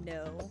gonna be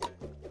no.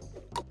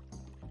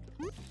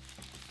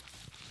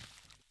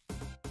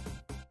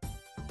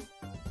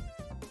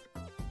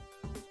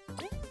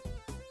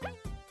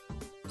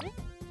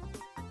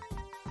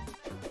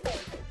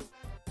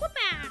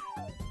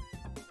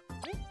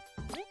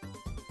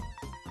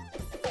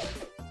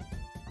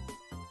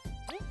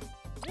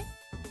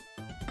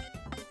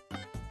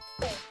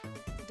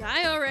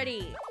 Die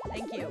already!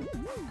 Thank you.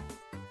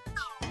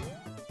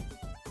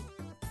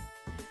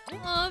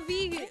 Aw,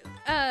 V,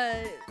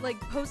 like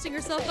posting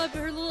herself up,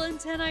 her little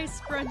antennae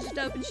scrunched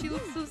up and she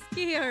looks so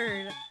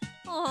scared.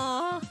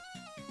 Aw.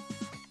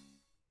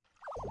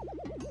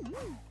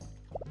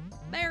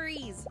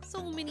 Berries!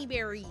 So many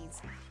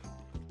berries.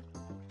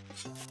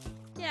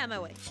 Get out of my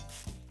way.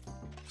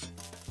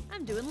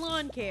 I'm doing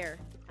lawn care.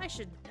 I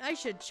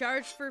should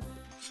charge for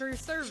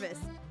service.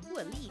 Ooh,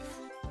 a leaf.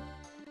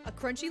 A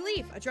crunchy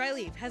leaf, a dry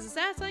leaf, has a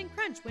satisfying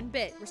crunch when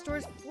bit,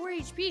 restores 4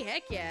 HP,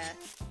 heck yeah.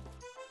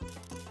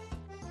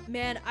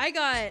 Man, I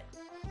got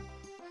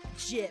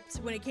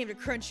gypped when it came to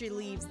crunchy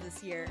leaves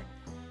this year.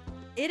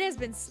 It has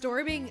been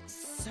storming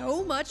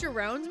so much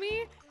around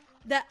me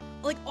that,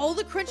 like, all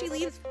the crunchy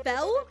leaves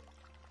fell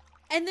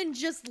and then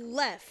just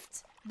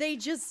left. They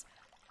just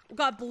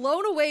got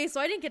blown away, so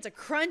I didn't get to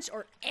crunch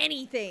or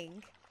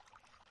anything.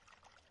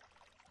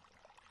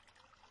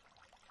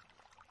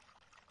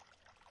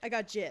 I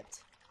got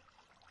gypped.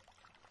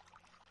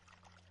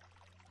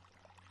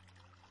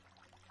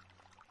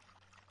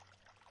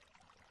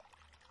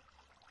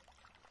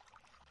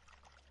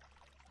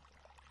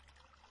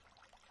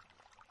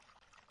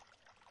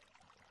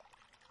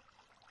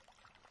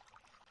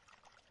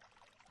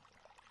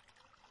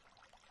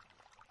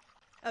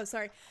 Oh,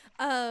 sorry.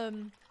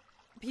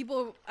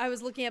 People, I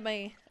was looking at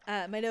my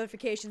my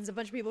notifications. A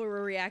bunch of people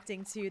were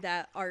reacting to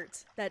that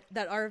art, that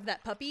art of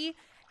that puppy,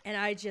 and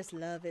I just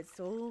love it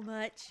so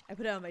much. I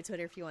put it on my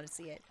Twitter if you want to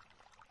see it.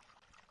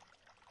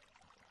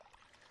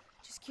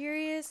 Just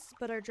curious,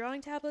 but are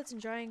drawing tablets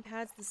and drawing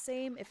pads the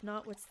same? If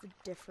not, what's the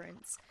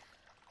difference?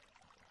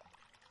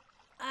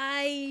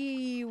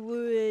 I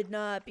would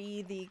not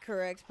be the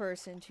correct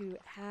person to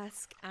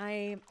ask.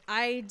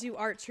 I do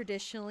art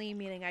traditionally,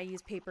 meaning I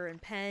use paper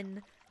and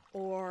pen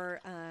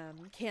or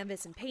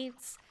canvas and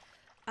paints.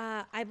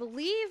 I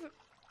believe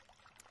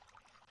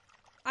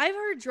I've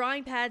heard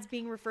drawing pads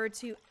being referred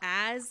to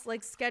as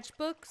like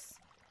sketchbooks.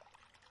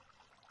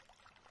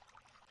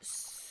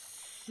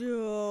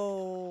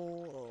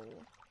 So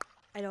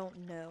I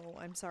don't know.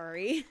 I'm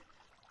sorry.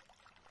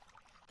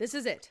 This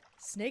is it.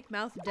 Snake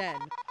Mouth Den.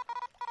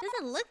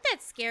 Doesn't look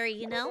that scary,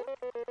 you know?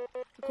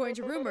 According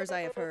to rumors I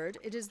have heard,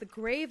 it is the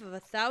grave of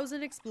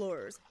 1,000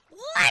 explorers.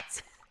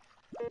 What?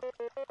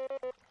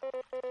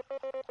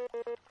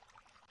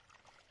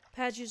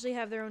 Pads usually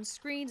have their own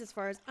screens, as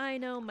far as I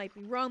know. Might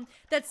be wrong.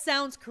 That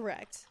sounds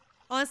correct.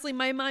 Honestly,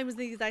 my mind was in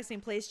the exact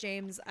same place,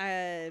 James.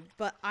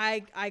 But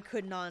I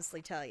couldn't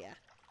honestly tell you.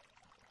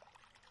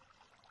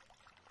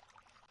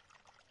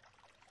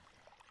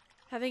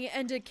 Having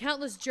ended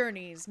countless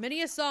journeys,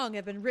 many a song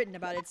have been written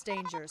about its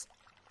dangers.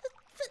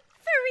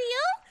 For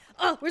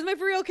real? Oh, where's my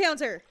for real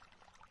counter?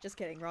 Just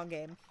kidding, wrong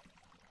game.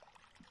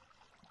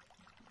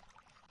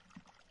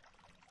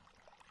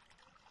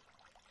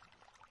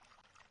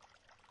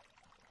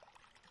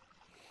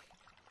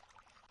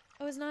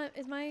 Oh, is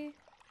my...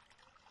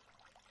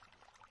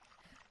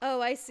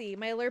 Oh, I see.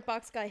 My alert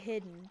box got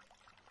hidden.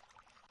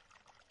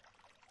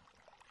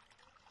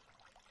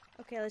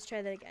 Okay, let's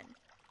try that again.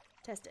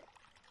 Test it.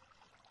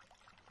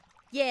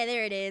 Yeah,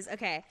 there it is.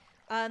 Okay.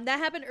 That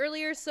happened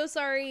earlier. So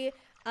sorry.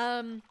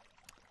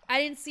 I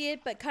didn't see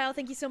it, but Kyle,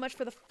 thank you so much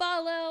for the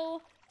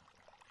follow.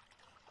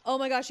 Oh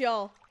my gosh,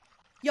 y'all.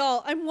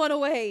 Y'all, I'm one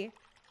away.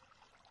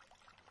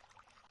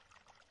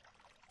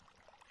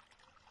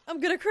 I'm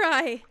gonna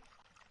cry.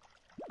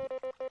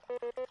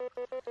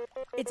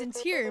 Its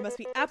interior must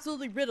be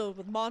absolutely riddled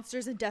with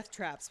monsters and death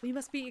traps. We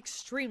must be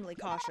extremely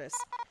cautious.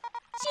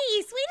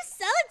 Jeez, way to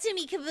sell it to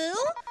me, Kaboo.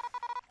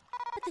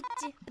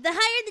 But the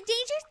higher the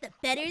dangers, the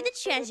better the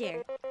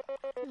treasure.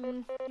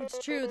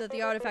 It's true that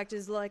the artifact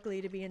is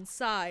likely to be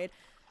inside,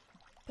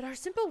 but are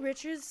simple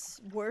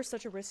riches worth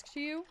such a risk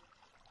to you?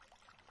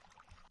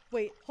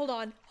 Wait, hold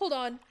on, hold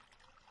on.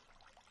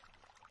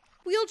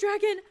 Wheel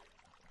Dragon!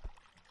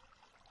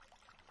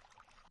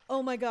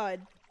 Oh my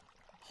god.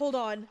 Hold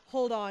on,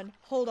 hold on,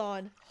 hold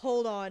on,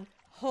 hold on,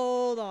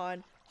 hold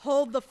on.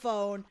 Hold the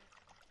phone.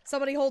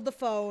 Somebody hold the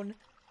phone.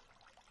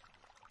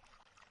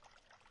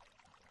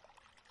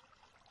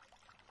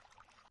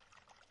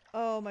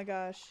 Oh my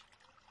gosh.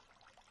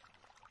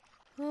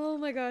 Oh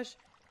my gosh.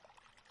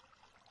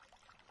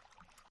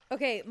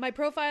 Okay, my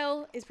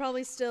profile is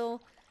probably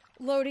still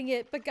loading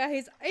it, but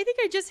guys, I think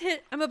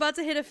I'm about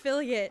to hit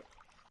affiliate.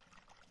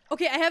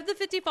 Okay, I have the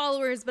 50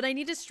 followers, but I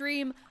need to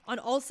stream on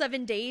all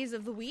 7 days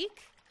of the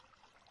week.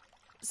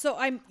 So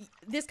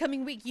this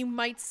coming week, you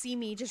might see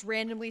me just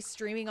randomly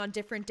streaming on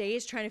different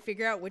days, trying to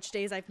figure out which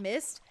days I've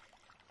missed.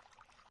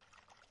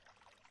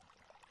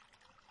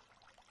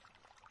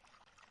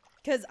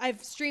 Because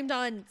I've streamed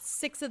on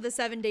 6 of the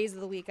 7 days of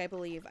the week, I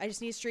believe. I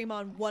just need to stream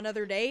on one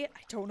other day.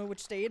 I don't know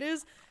which day it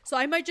is. So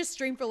I might just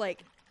stream for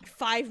like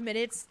 5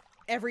 minutes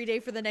every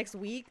day for the next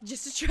week.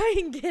 Just to try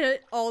and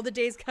get all the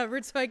days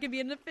covered so I can be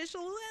an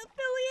official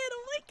affiliate.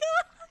 Oh my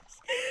gosh.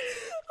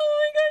 Oh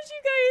my gosh,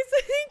 you guys.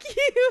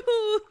 Thank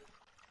you.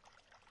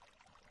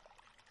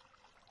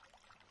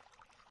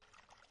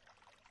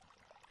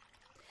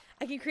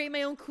 I can create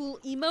my own cool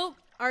emote.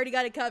 Already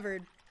got it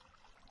covered.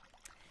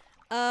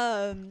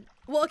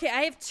 Well, okay,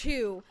 I have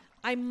 2.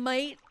 I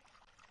might...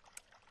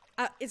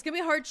 it's gonna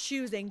be hard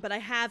choosing, but I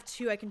have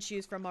 2 I can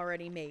choose from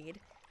already made.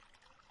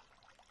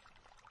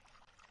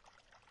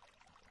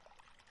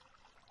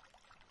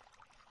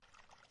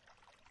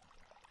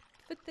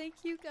 But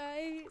thank you,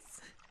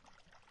 guys.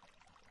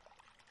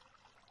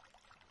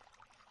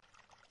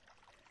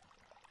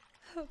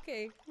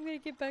 Okay, I'm gonna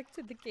get back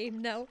to the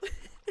game now.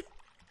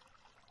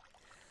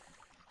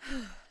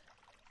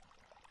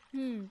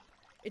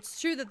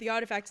 It's true that the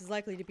artifact is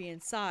likely to be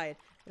inside,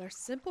 but are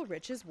simple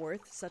riches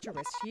worth such a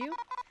risk to you?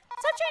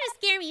 Stop trying to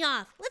scare me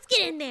off. Let's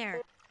get in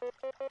there.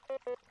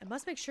 I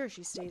must make sure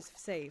she stays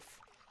safe.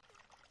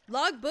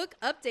 Logbook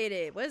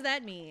updated. What does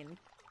that mean?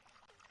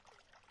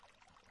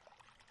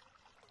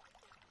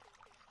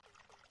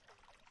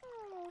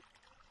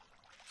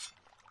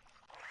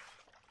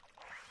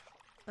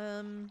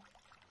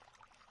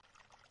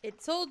 It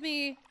told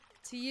me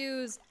to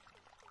use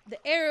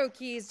the arrow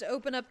keys to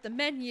open up the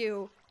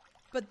menu,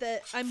 but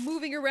that I'm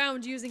moving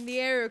around using the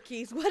arrow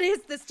keys. What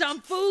is this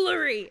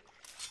tomfoolery?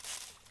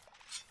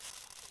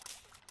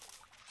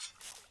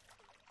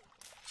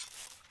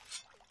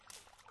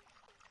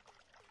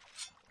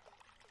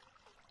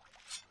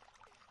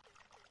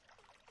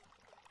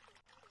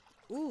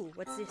 Ooh,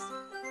 what's this?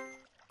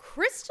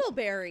 crystal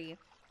berry.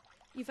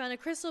 You found a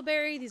crystal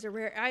berry. These are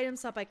rare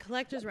items sought by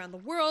collectors around the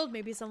world.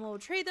 Maybe someone will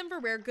trade them for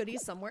rare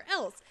goodies somewhere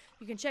else.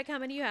 You can check how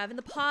many you have in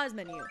the pause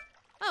menu.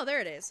 Oh, there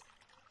it is.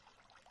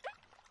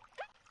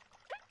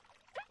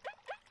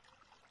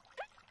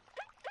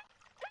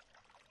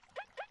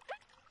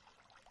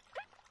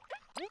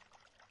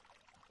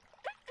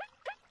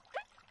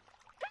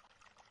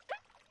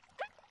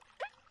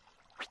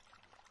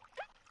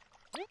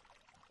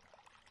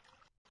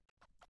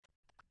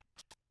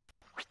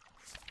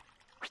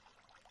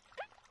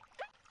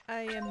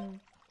 I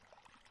am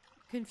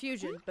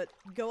confusion, but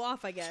go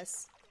off, I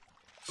guess.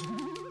 Would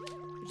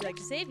you like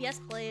to save? Yes,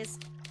 please.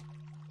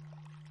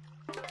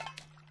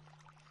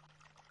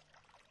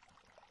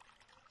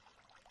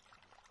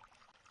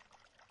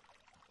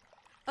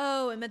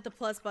 Oh, I meant the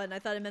plus button. I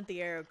thought it meant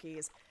the arrow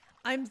keys.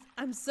 I'm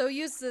so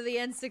used to the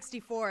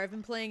N64. I've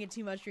been playing it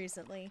too much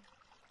recently.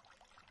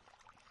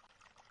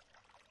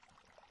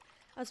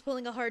 I was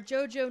pulling a hard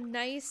JoJo.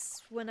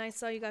 Nice. When I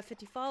saw you got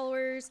 50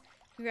 followers.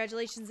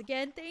 Congratulations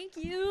again. Thank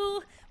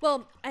you.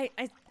 Well, I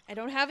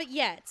don't have it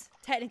yet,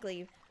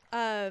 technically.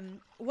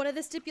 One of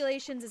the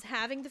stipulations is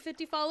having the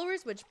 50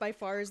 followers, which by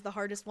far is the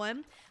hardest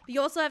one. But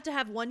you also have to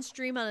have one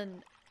stream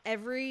on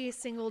every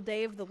single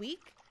day of the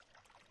week.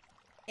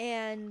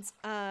 And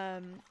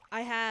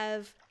I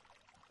have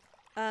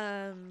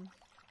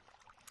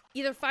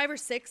either 5 or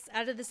 6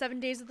 out of the 7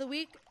 days of the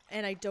week,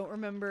 and I don't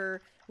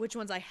remember which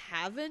ones I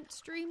haven't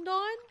streamed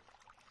on.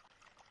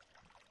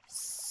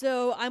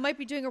 So I might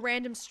be doing a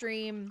random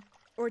stream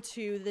or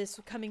two this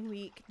coming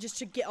week just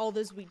to get all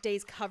those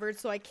weekdays covered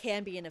so I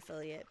can be an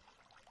affiliate.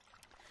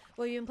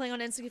 Well, you've been playing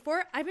on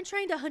N64? I've been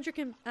trying to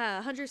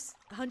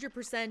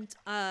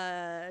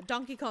 100%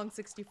 Donkey Kong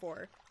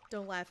 64.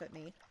 Don't laugh at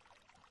me.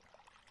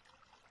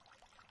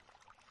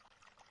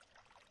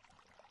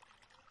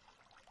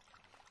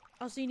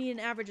 Also, you need an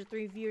average of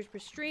 3 viewers per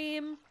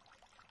stream.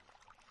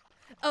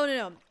 Oh,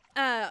 no.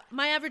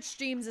 My average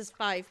streams is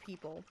 5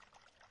 people.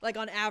 Like,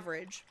 on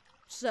average.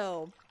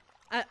 So,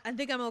 I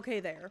think I'm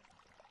okay there.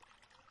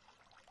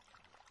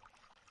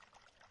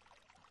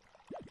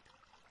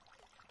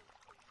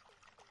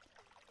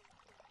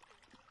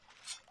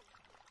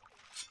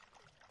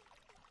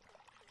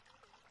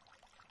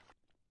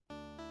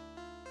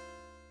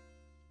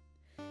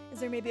 Is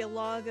there maybe a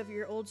log of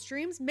your old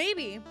streams?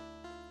 Maybe.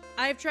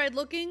 I've tried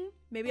looking.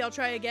 Maybe I'll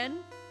try again.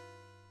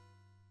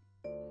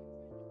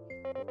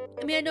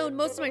 I mean, I know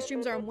most of my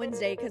streams are on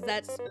Wednesday because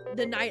that's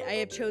the night I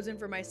have chosen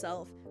for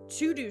myself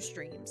to do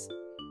streams.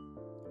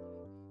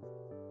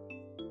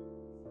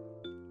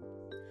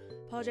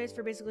 Apologize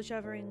for basically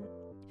shovering.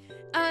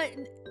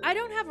 I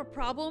don't have a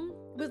problem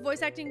with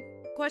voice acting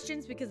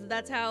questions because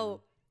that's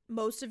how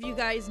most of you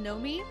guys know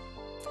me.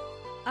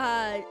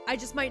 I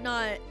just might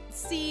not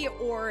see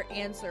or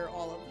answer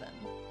all of them.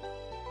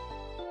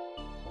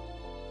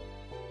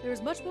 There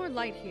is much more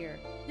light here.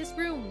 This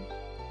room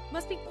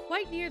must be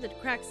quite near the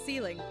cracked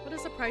ceiling. What a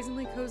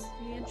surprisingly cozy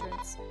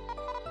entrance.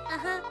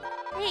 Uh-huh.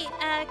 Hey,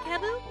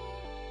 Kabu?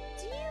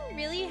 Do you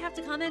really have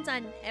to comment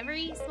on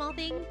every small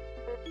thing?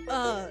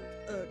 I'm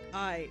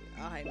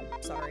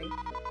sorry.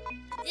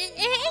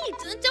 Hey,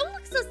 don't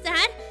look so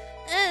sad.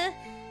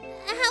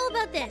 How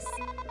about this?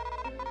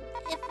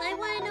 If I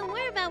want to know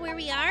more about where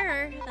we are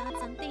or about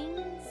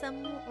something,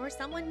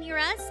 someone near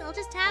us, I'll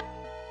just tap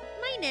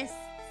minus.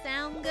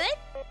 Sound good?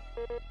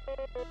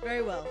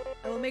 Very well.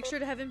 I will make sure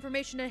to have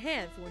information at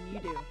hand for when you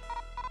do.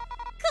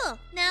 Cool.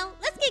 Now,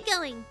 let's get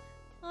going.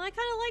 Oh, I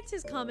kind of liked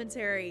his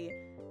commentary.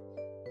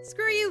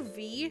 Screw you,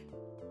 V.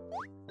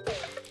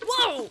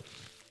 Whoa!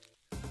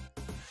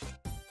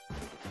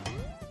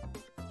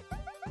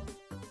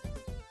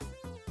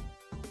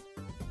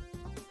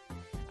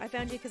 I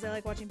found you because I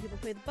like watching people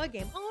play the bug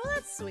game. Oh,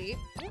 that's sweet.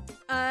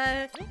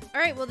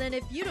 Alright, well then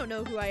if you don't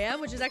know who I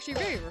am, which is actually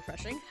very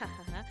refreshing,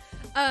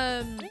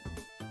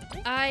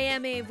 I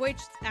am a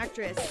voice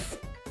actress.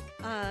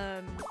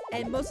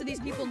 And most of these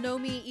people know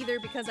me either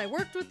because I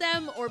worked with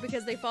them or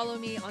because they follow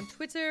me on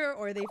Twitter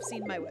or they've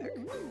seen my work.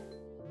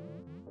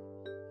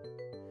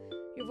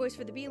 Your voice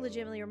for the bee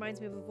legitimately reminds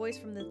me of a voice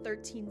from the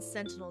 13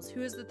 Sentinels.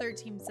 Who is the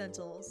 13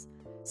 Sentinels?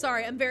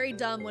 Sorry, I'm very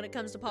dumb when it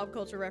comes to pop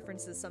culture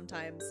references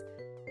sometimes.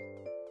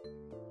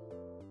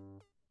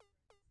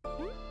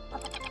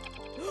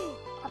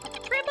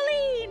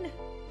 Trampoline!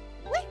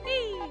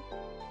 Whee!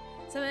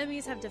 Some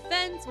enemies have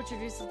defense, which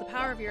reduces the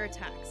power of your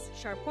attacks.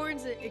 Sharp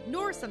horns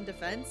ignore some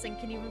defense and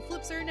can even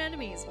flip certain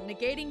enemies,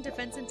 negating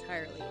defense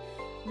entirely.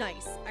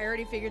 Nice. I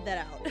already figured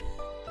that out.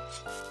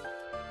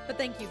 But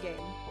thank you, game.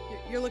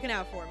 You're looking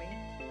out for me.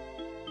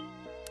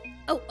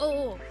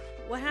 Oh.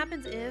 What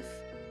happens if...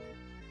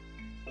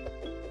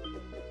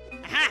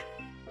 Aha!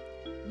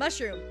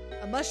 Mushroom.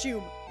 A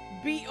mushroom.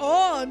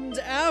 Beyond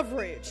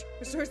average.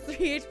 Restores 3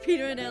 HP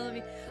to an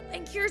enemy.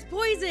 And cures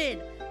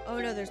poison! Oh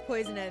no, there's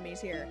poison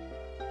enemies here.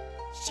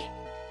 Shit.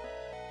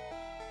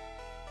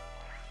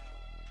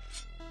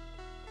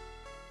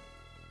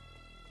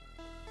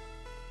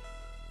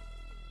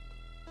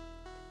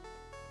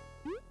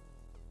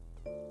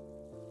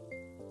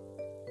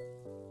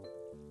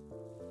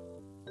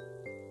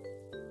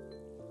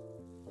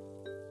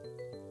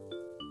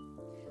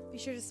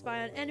 sure to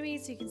spy on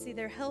enemies so you can see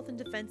their health and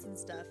defense and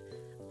stuff.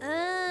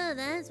 Oh,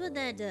 that's what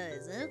that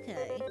does.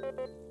 Okay.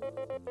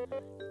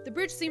 The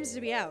bridge seems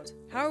to be out.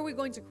 How are we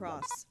going to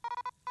cross?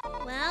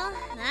 Well,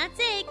 that's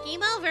it.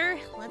 Game over.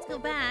 Let's go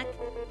back.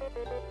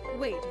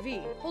 Wait,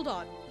 V, hold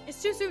on.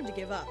 It's too soon to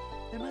give up.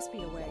 There must be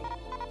a way.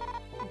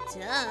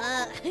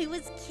 Duh. I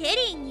was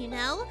kidding, you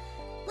know?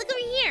 Look over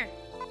here.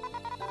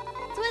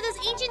 It's one of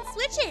those ancient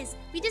switches.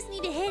 We just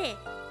need to hit it.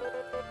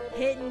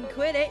 Hit and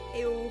quit it.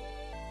 Ew.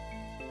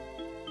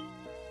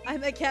 I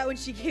met Kat when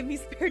she gave me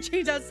spare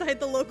change outside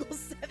the local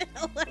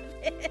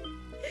 7-Eleven.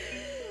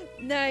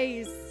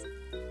 Nice.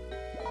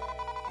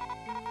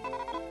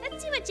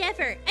 That's too much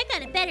effort. I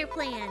got a better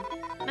plan.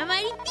 My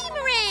mighty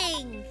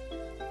boomerang.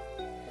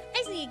 I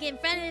just need to get in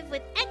front of it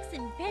with X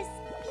and press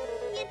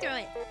B and throw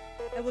it.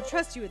 I will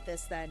trust you with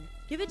this then.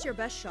 Give it your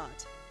best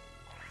shot.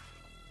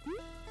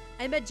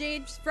 I met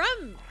James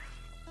from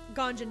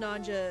Ganja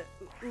Nanja.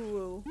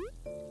 Ooh.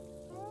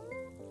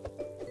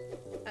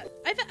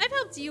 I've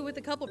helped you with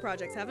a couple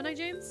projects, haven't I,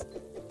 James?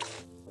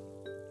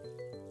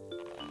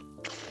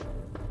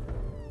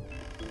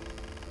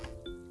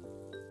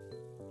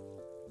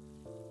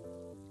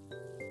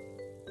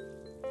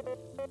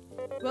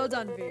 Well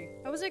done, V.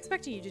 I wasn't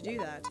expecting you to do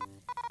that.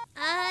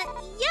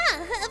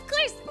 Yeah, of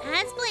course,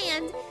 as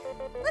planned.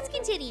 Let's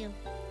continue.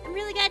 I'm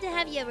really glad to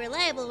have you a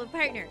reliable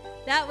partner.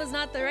 That was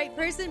not the right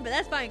person, but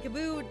that's fine.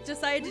 Kaboo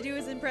decided to do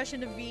his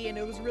impression of V, and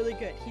it was really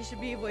good. He should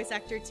be a voice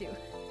actor, too.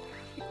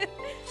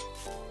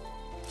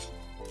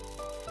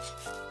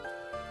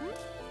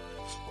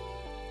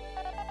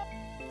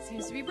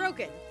 Seems to be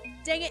broken.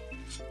 Dang it.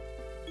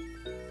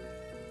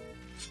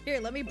 Here,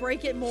 let me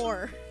break it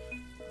more.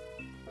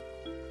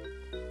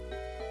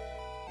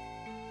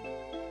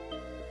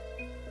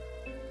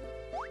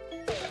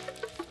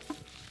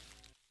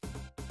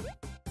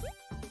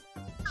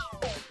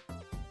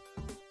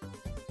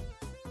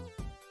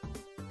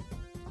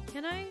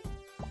 Can I?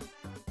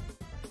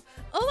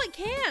 Oh, I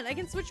can! I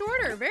can switch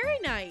order. Very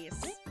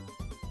nice.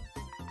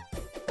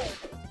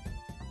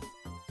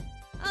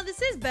 Oh,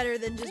 this is better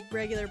than just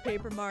regular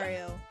Paper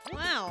Mario.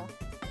 Wow.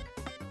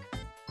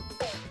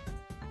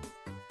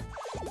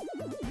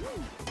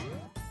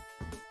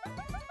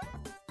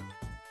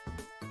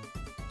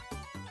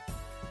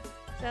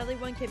 Sadly,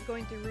 one kept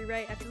going through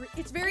rewrite after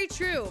it's very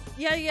true.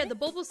 Yeah, the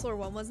Bulbasaur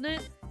one, wasn't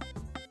it?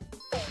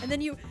 And then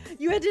you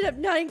ended up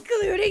not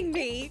including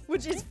me,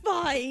 which is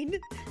fine.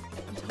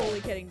 I'm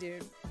totally kidding,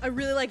 dude. I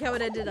really like how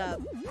it ended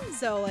up.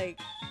 So, like,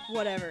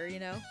 whatever, you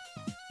know?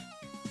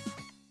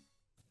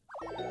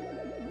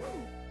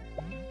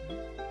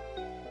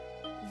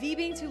 V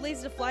being too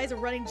lazy to fly is a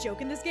running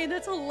joke in this game?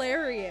 That's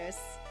hilarious.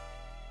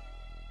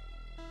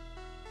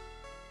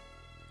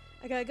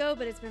 I gotta go,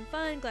 but it's been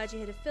fun. Glad you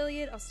hit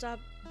affiliate. I'll stop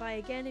by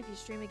again if you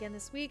stream again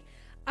this week.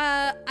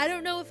 I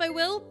don't know if I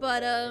will,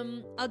 but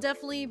I'll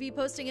definitely be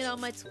posting it on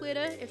my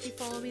Twitter if you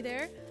follow me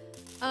there.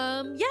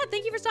 Yeah,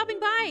 thank you for stopping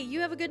by. You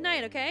have a good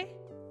night, okay?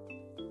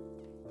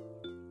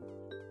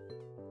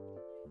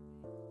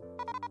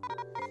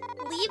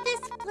 Leave this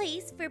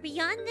place, for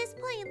beyond this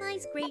plane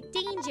lies great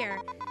danger.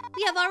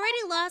 We have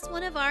already lost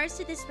one of ours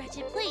to this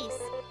wretched place.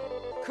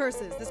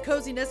 Curses, this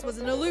coziness was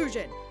an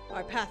illusion.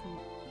 Our path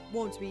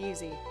won't be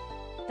easy.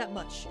 That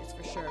much is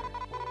for sure.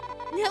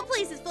 No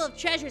place is full of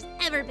treasures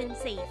ever been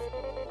safe.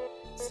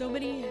 So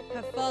many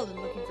have fallen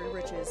looking for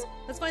riches.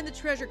 Let's find the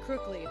treasure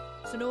quickly,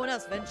 so no one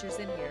else ventures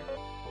in here.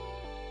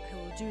 I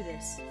will do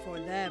this for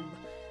them.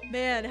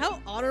 Man,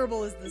 how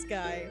honorable is this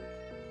guy?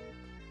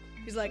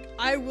 He's like,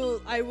 I will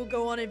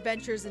go on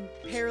adventures in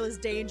perilous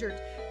danger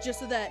just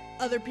so that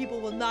other people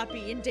will not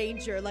be in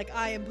danger like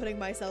I am putting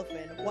myself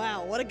in.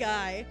 Wow, what a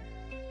guy.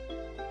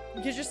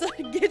 Get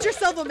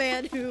yourself a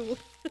man who...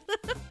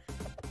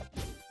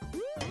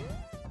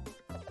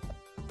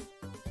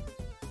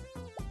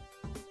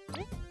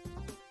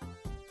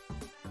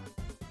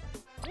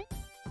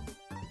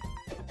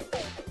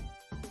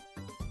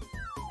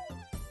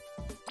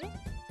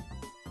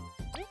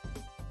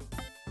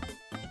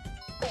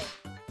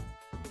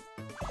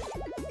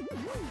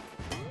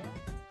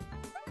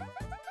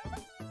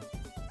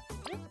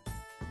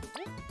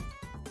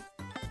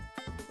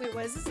 Wait,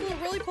 what is this little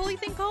roly-poly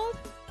thing called?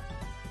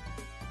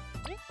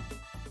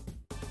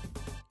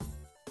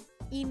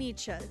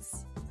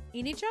 Inichas.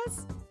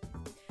 Inichas?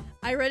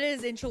 I read it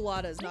as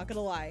enchiladas, not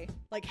gonna lie.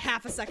 Like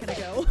half a second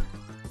ago.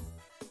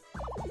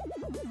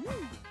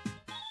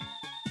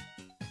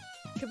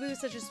 Kaboo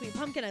is such a sweet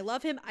pumpkin. I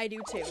love him. I do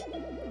too.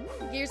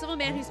 Get yourself a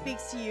man who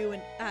speaks to you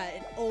in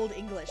Old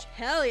English.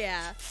 Hell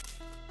yeah.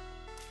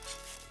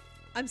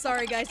 I'm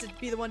sorry, guys, to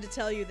be the one to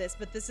tell you this,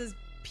 but this is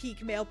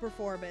peak male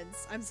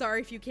performance. I'm sorry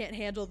if you can't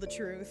handle the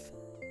truth.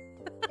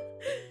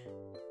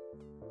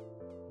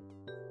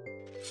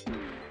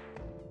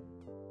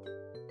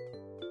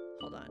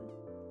 Hold on.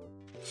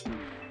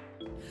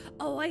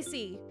 Oh, I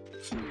see.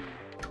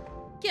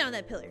 Get on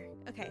that pillar.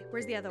 Okay,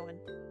 where's the other one?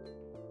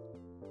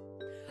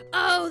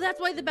 Oh,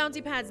 that's why the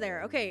bouncy pad's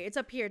there. Okay, it's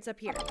up here. It's up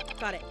here.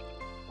 Got it.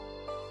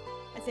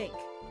 I think.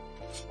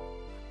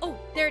 Oh,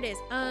 there it is.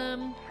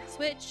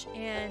 Switch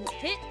and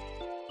hit.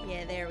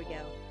 Yeah, there we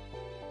go.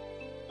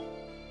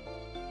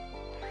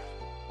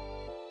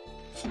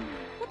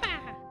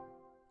 Whoopah!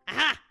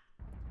 Aha!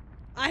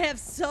 I have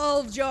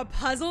solved your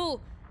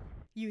puzzle.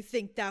 You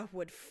think that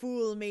would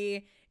fool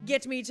me?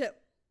 Get me to...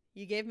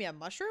 You gave me a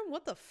mushroom?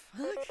 What the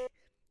fuck?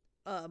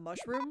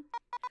 Mushroom?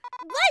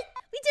 What?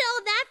 We did all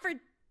of that for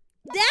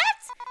that?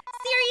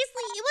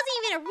 Seriously, it wasn't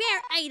even a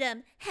rare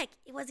item. Heck,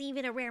 it wasn't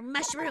even a rare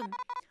mushroom.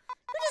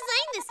 Who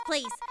designed this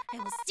place? I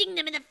will sting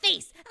them in the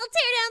face. I'll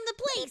tear down the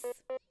place.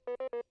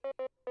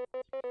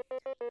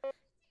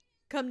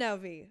 Come now,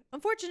 V.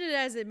 Unfortunate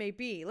as it may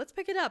be, let's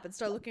pick it up and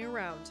start looking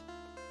around.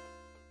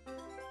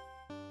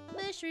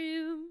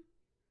 Mushroom.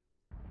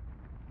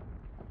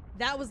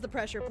 That was the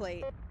pressure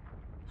plate.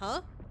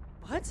 Huh?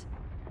 What?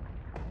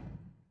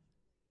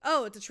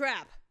 Oh, it's a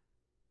trap.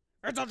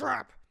 It's a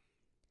trap.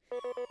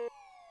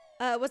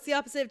 What's the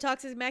opposite of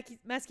toxic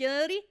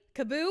masculinity?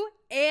 Kaboo.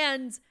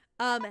 And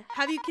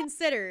have you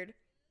considered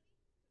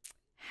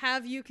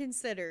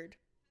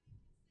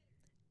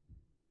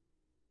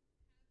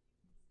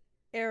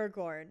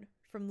Aragorn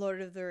from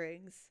Lord of the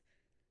Rings?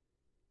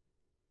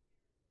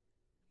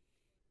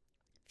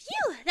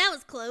 Phew, that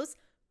was close.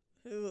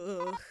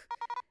 Ugh.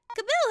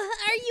 Kaboo,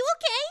 are you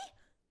okay?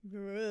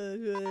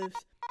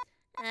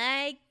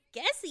 I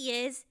guess he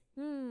is.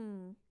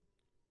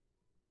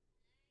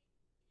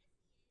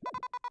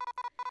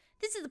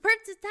 This is the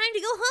perfect time to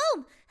go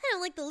home. I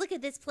don't like the look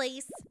of this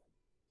place.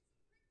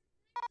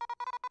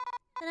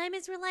 And I'm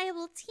his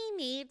reliable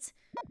teammate.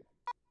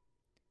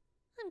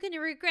 I'm gonna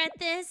regret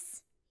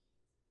this.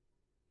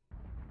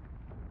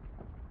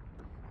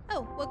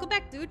 Oh, welcome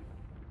back, dude.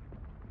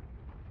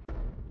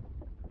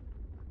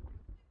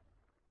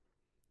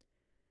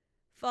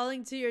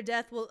 Falling to your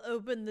death will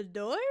open the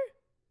door?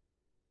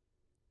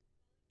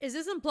 Is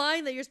this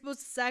implying that you're supposed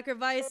to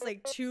sacrifice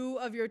like 2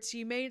 of your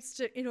teammates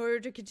in order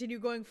to continue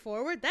going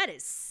forward? That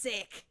is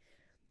sick.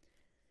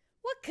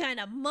 What kind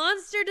of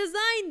monster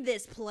designed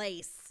this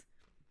place?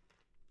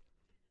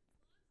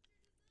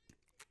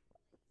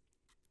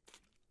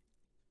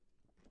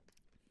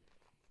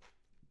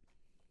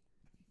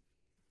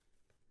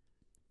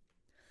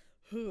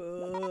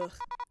 Ugh.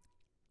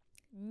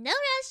 No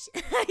rush.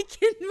 I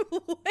can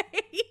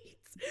wait.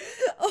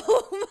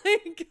 Oh my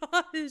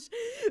gosh.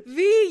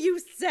 V, you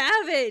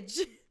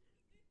savage.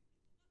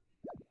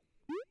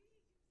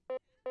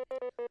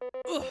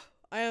 Ugh,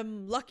 I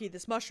am lucky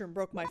this mushroom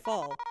broke my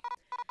fall.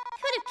 I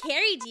could have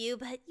carried you,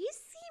 but you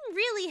seem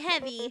really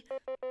heavy.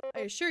 I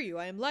assure you,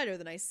 I am lighter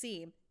than I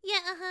seem. Yeah,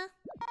 uh-huh.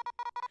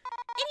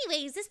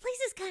 Anyways, this place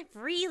is kind of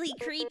really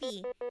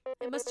creepy.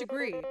 I must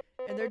agree,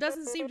 and there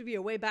doesn't seem to be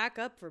a way back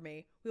up for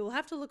me. We will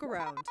have to look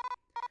around.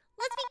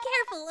 Let's be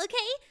careful,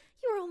 okay?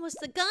 You were almost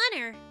a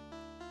goner.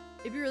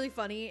 It'd be really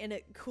funny and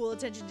a cool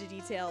attention to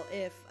detail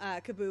if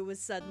Kaboo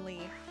was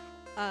suddenly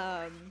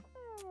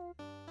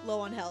low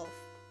on health.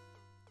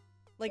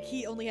 Like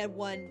he only had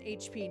 1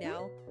 HP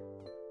now.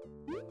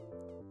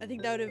 I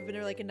think that would have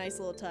been like a nice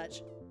little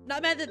touch.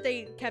 Not bad that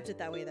they kept it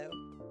that way though.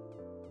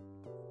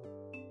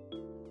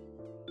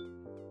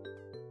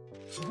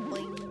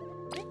 Boing.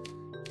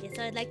 Yes,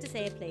 I'd like to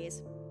say it,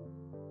 please.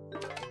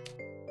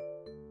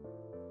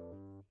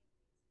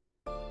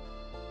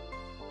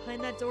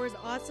 Behind that door's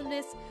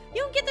awesomeness.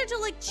 You don't get there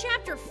till like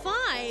chapter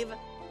 5.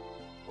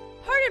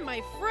 Pardon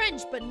my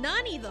French, but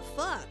nani the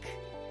fuck?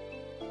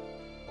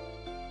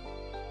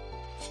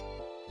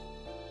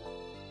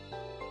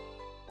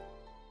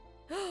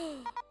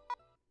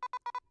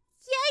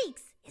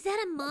 Yikes! Is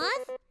that a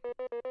moth?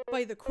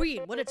 By the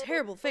Queen, what a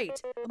terrible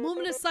fate. A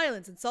moment of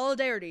silence and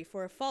solidarity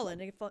for a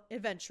fallen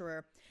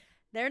adventurer.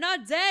 They're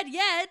not dead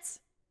yet!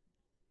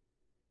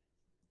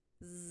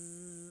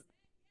 Zzz.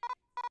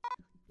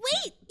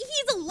 Wait!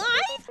 He's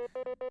alive?!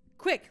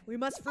 Quick, we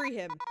must free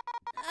him.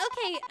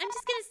 Okay, I'm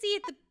just gonna see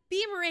if the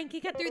boomerang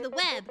can cut through the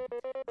web.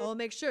 I'll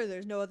make sure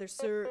there's no other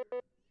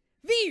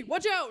V,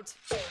 watch out!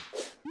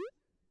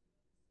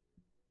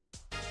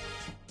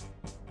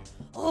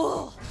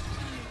 Oh!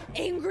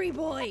 Angry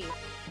boy!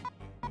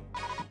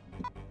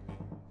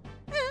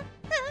 A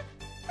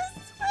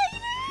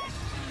spider!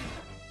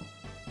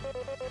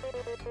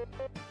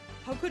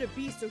 How could a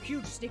beast so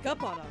huge sneak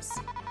up on us?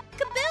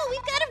 Kaboo,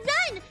 we've gotta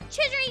run!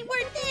 Treasure ain't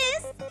worth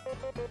this!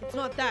 It's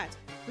not that.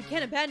 We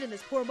can't abandon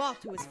this poor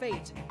moth to his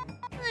fate.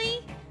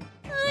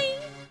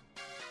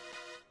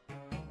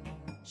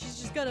 She's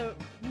just gonna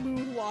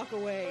moonwalk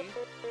away.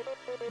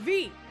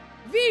 V,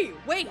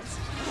 wait!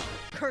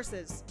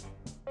 Curses.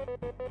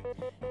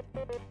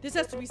 This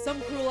has to be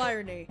some cruel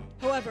irony.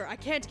 However, I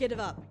can't give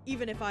up,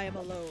 even if I am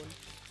alone.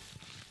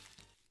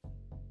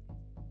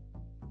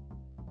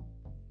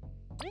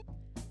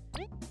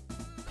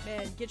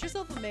 Man, get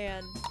yourself a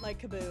man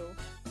like Kaboo.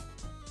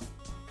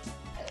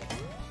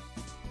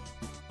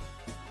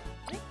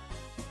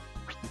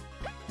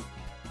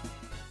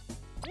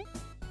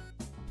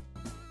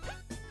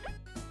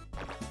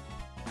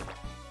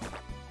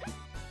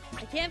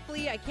 I can't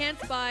flee, I can't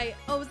spy.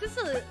 Oh, is this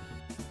a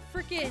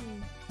freaking...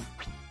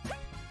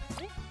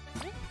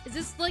 Is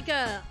this like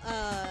a,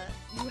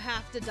 you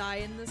have to die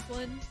in this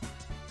one?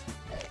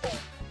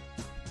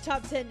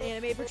 Top 10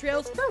 anime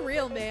portrayals for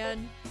real,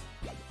 man.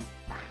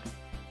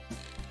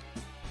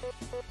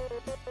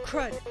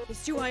 Crud,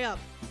 it's too high up.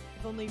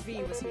 If only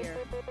V was here.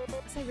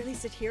 Must I really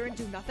sit here and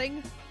do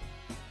nothing?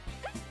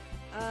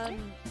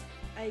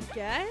 I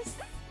guess?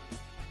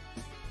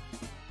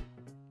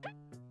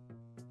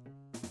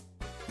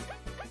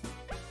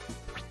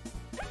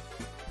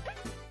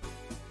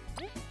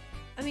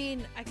 I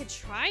mean, I could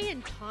try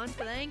and taunt,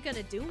 but I ain't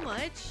gonna do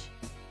much.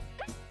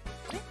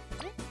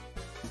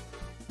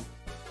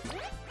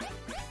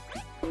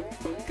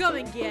 Come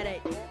and get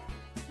it!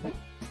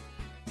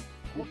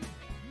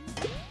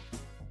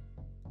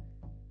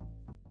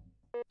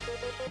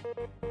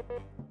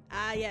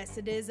 Ah, yes,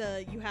 it is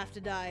a you have to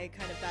die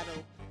kind of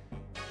battle.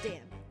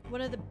 Damn.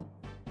 One of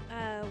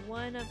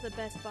the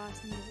best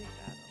boss music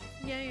battles.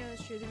 Yeah,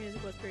 that's true. The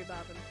music was pretty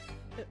boppin'.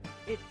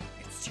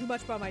 It's too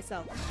much by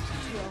myself.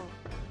 Too long.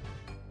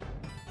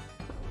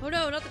 Oh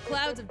no, not the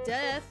clouds of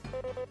death.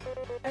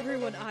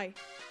 Everyone, I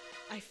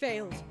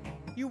failed.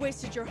 You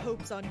wasted your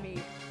hopes on me.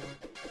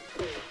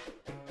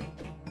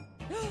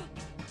 Look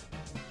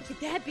at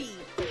that bee.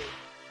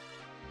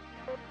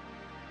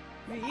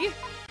 V?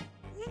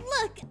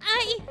 Look,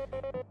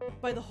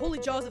 By the holy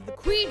jaws of the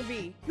Queen,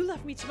 V! You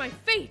left me to my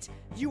fate!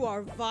 You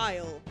are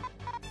vile!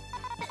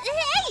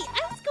 Hey!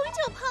 I was going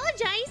to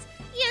apologize,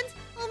 and,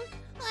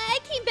 I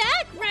came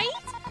back, right?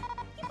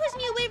 You pushed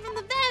me away from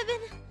the web,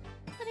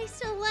 but I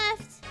still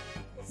left.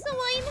 So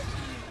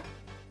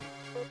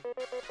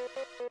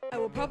I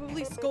will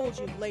probably scold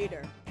you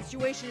later. The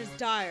situation is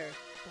dire,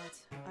 but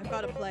I've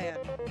got a plan.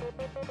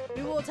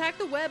 We will attack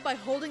the web by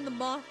holding the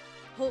moth.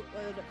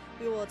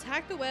 We will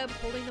attack the web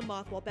holding the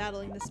moth while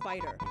battling the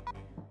spider.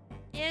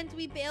 And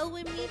we bail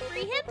when we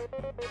free him?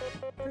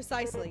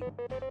 Precisely.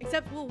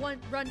 Except we'll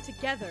run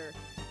together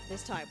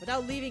this time,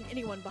 without leaving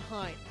anyone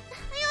behind.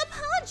 I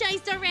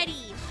apologized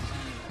already!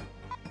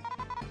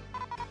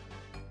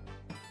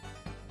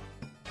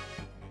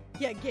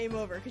 Yeah, game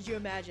over, could you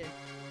imagine?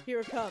 Here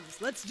it comes.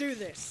 Let's do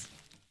this.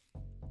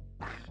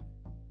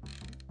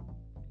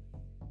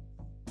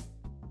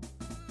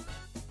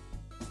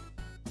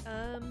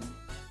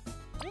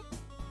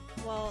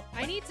 Well,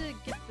 I need to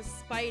get the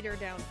spider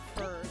down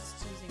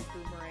first using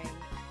Boomerang,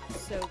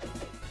 so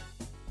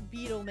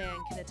Beetle Man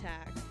can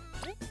attack.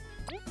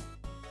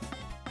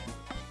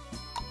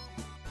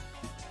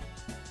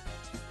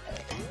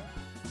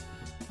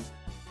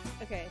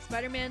 Okay,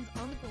 Spider-Man's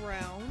on the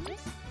ground.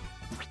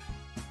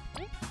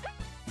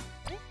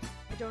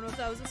 I don't know if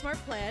that was a smart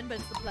plan, but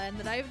it's the plan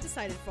that I have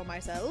decided for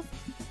myself.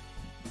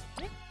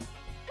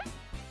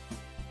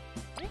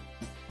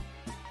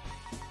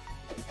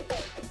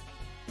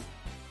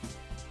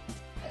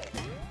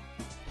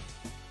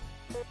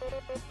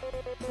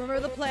 Remember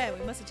the plan.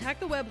 We must attack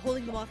the web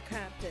holding the moth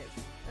captive.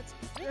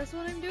 That's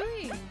what I'm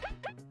doing.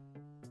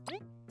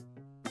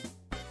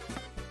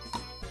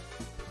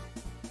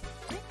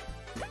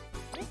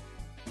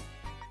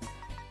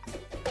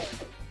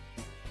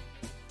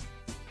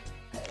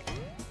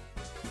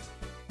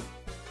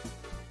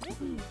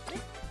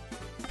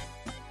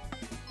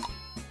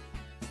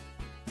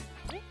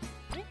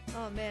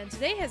 Oh man,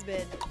 today has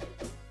been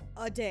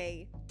a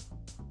day.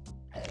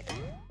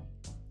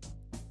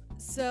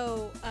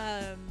 So,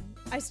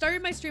 I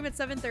started my stream at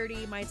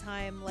 7:30 my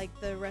time, like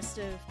the rest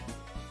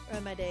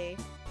of my day.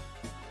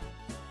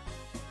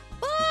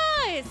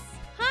 Boss!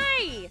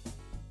 Hi!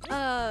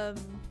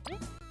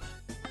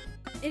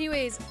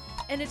 Anyways,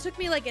 and it took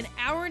me like an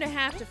hour and a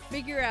half to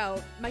figure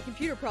out my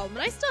computer problem,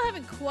 and I still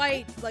haven't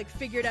quite, like,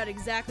 figured out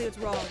exactly what's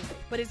wrong,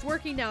 but it's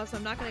working now, so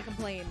I'm not gonna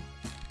complain.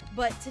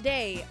 But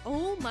today,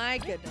 oh my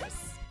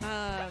goodness,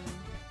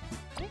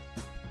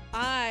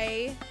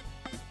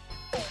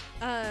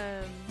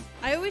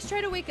 I always try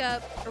to wake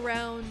up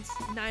around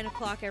 9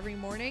 o'clock every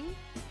morning.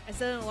 I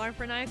set an alarm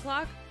for 9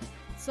 o'clock,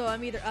 so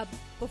I'm either up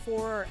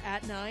before or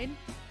at 9.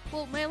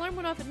 Well, my alarm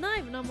went off at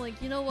 9, and I'm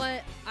like, you know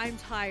what? I'm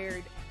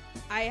tired.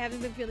 I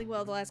haven't been feeling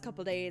well the last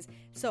couple days,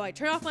 so I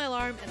turned off my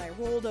alarm, and I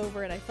rolled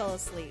over, and I fell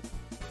asleep.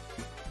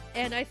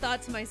 And I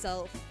thought to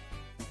myself,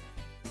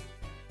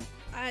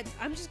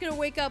 I'm just gonna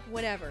wake up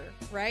whenever,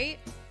 right?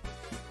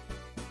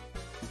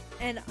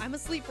 And I'm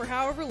asleep for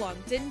however long,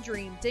 didn't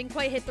dream, didn't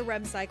quite hit the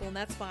REM cycle, and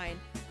that's fine.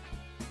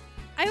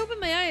 I open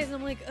my eyes and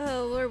I'm like,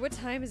 oh Lord, what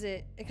time is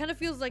it? It kind of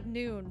feels like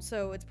noon,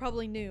 so it's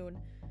probably noon.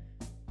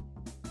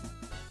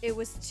 It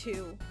was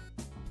 2.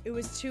 It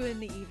was 2 in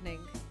the evening.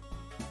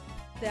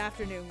 The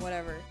afternoon,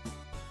 whatever.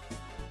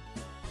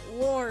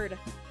 Lord.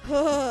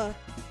 The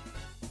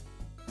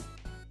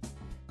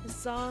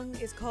song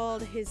is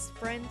called His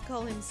Friends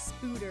Call Him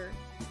Spooter.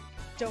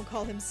 Don't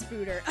call him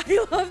Spooter.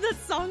 I love that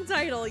song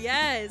title,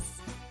 yes!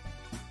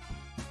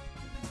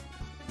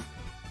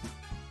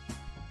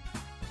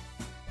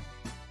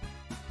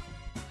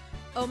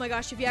 Oh my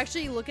gosh, if you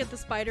actually look at the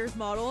spider's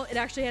model, it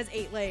actually has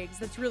 8 legs.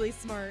 That's really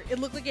smart. It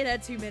looked like it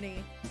had too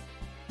many.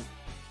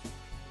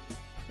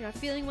 You're not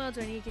feeling well.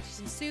 Do I need to get you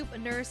some soup, a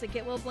nurse, a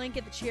get well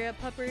blanket, the cheer up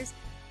puppers?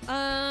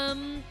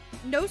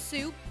 No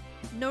soup,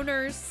 no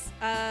nurse.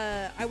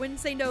 I wouldn't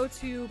say no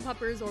to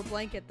puppers or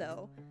blanket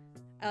though.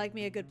 I like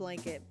me a good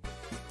blanket.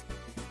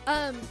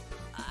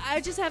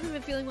 I just haven't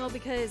been feeling well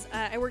because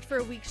I worked for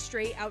a week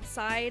straight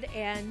outside,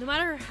 and no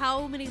matter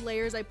how many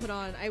layers I put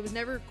on, I was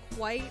never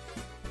quite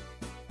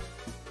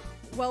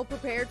well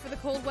prepared for the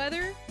cold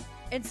weather.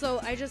 And so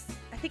I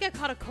think I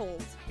caught a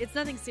cold. It's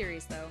nothing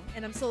serious though,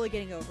 and I'm slowly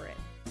getting over it.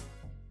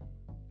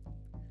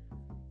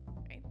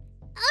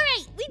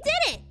 Alright, we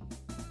did it!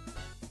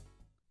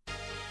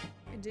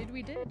 Indeed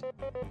we did.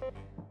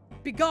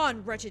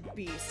 Begone, wretched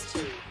beast.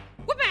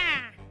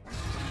 Whoopah!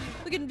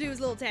 Look at him do his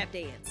little tap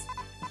dance.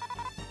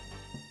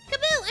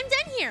 Kaboo, I'm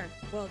done here!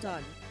 Well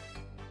done.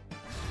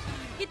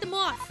 Get them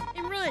off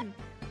and run.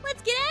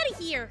 Let's get out of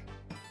here.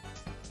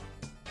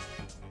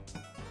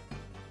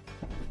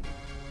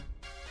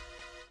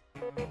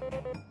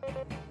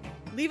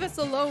 Leave us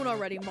alone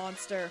already,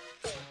 monster.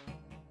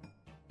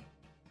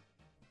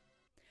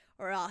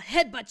 Or I'll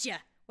headbutt you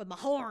with my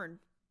horn.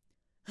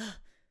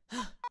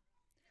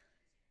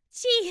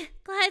 Gee,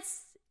 glad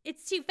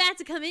it's too fat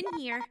to come in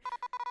here.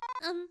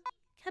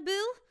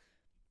 Kaboo?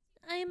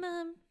 I'm,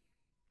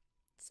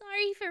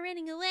 sorry for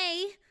running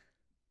away.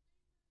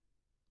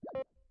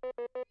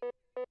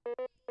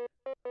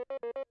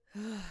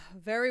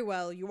 Very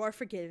well, you are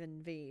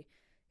forgiven, V.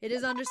 It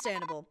is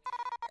understandable.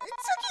 It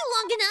took you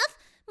long enough.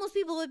 Most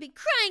people would be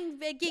crying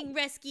getting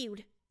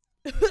rescued.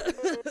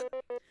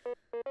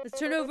 Let's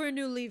turn over a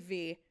new leaf,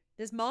 V.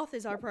 This moth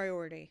is our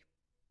priority.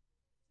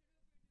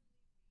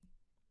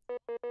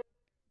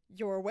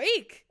 You're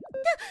awake!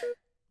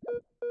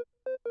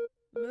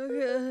 What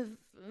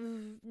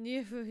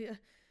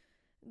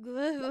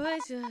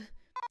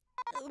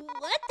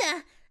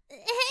the?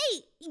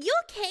 Hey, you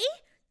okay?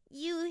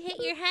 You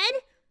hit your head?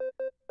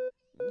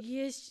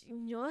 Yes,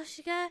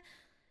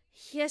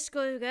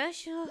 could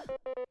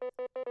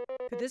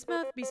this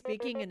moth be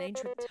speaking an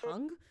ancient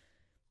tongue?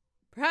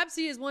 Perhaps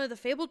he is one of the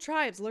fabled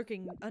tribes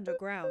lurking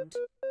underground.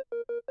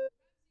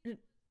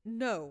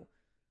 No.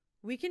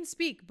 We can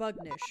speak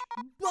Bugnish.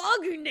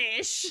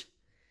 Bugnish?!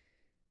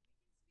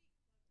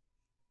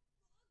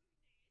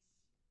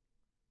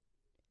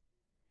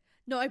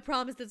 No, I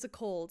promise it's a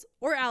cold.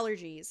 Or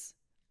allergies.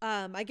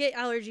 I get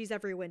allergies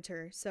every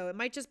winter, so it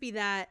might just be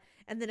that.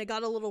 And then it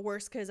got a little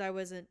worse because I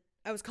was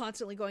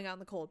constantly going out in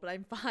the cold, but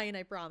I'm fine,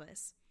 I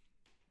promise.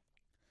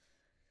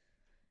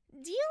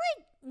 Do you,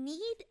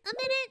 need a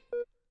minute?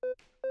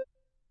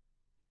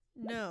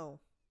 No.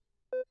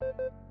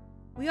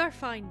 We are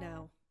fine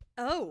now.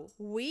 Oh,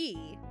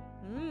 we?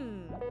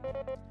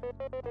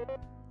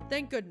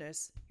 Thank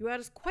goodness. You had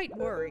us quite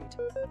worried.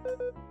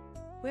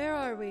 Where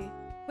are we?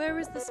 Where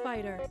is the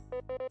spider?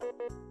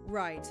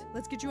 Right.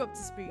 Let's get you up to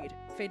speed.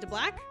 Fade to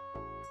black?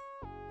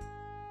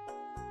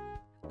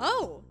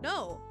 Oh,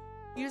 no.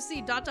 You just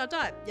see ...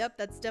 Yep,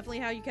 that's definitely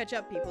how you catch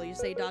up people. You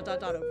say ...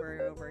 over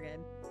and over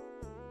again.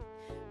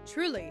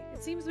 Truly,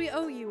 it seems we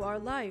owe you our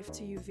life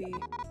to you, V.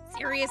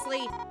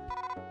 Seriously?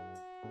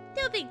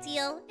 No big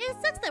deal. It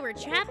sucks that we're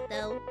trapped,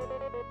 though.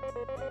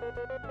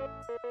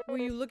 Were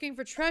you looking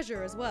for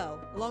treasure as well,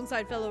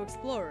 alongside fellow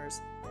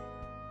explorers?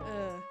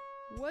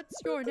 What's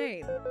your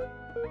name?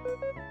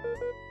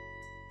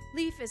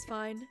 Leaf is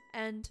fine,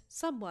 and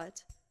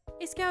somewhat.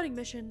 A scouting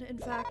mission, in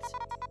fact.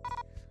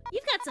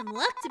 You've got some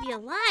luck to be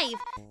alive.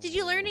 Did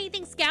you learn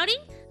anything scouting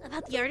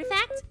about the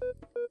artifact?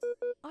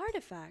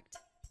 Artifact?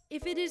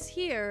 If it is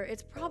here,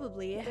 it's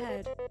probably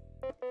ahead.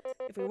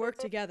 If we work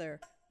together,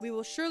 we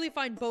will surely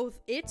find both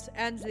it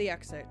and the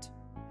exit.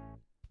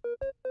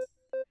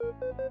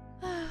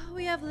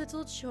 We have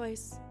little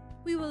choice.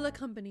 We will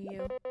accompany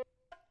you.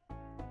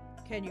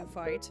 Can you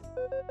fight?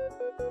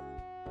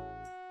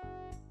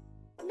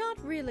 Not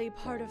really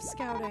part of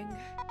scouting.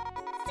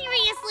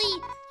 Seriously?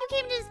 You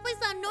came to this place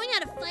without knowing how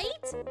to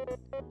fight?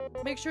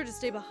 Make sure to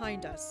stay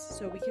behind us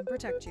so we can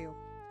protect you.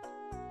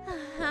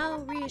 How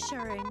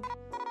reassuring.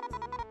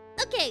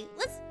 Okay,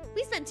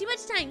 we spent too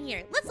much time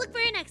here. Let's look for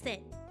an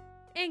exit.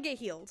 And get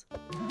healed.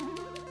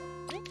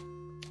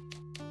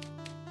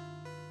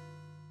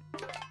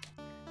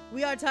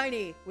 We are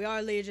tiny. We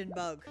are Legion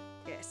Bug.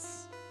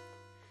 Yes.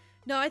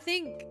 No, I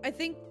think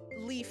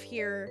Leaf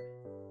here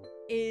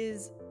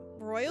is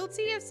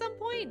royalty at some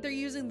point. They're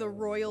using the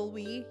royal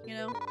we, you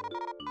know?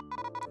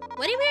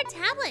 What a weird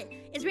tablet.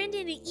 It's written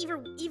in an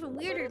even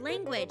weirder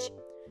language.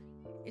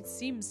 It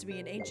seems to be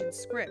an ancient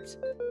script.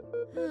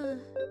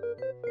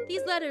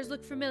 These letters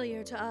look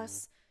familiar to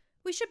us.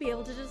 We should be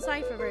able to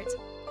decipher it.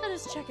 Let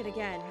us check it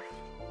again.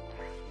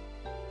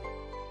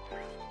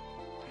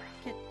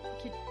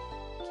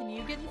 Can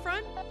you get in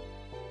front?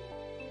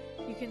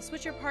 You can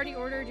switch your party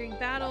order during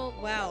battle.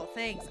 Wow,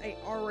 thanks. I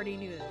already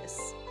knew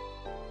this.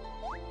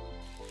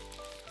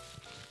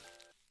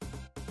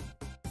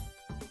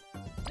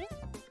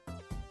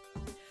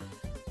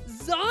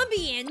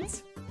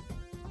 Zombians?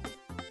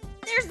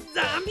 There's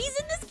zombies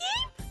in this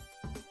game?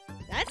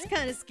 That's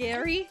kind of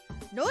scary.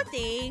 No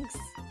thanks.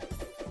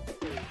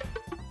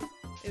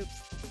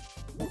 Oops.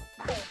 Oops.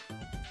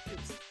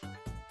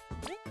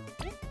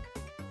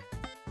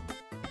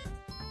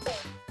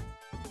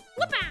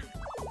 Whoopah!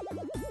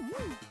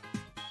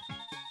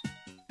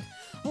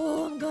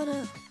 Oh, I'm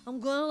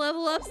gonna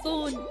level up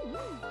soon.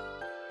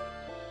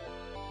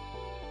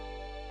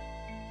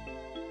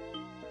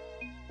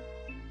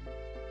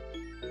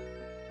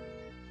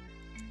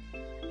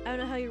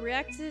 you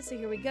react to this, so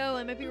here we go.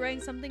 I might be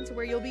writing something to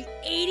where you'll be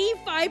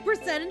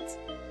 85%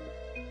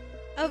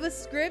 of a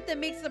script that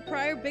makes the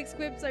prior big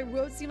scripts I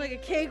wrote seem like a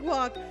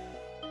cakewalk.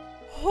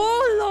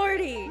 Oh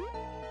lordy!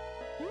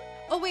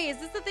 Oh wait, is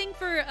this the thing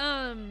for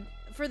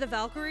the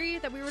Valkyrie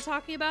that we were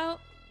talking about?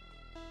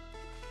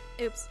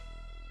 Oops.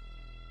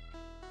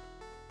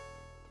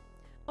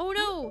 Oh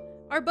no!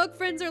 Our bug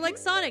friends are like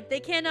Sonic. They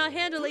cannot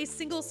handle a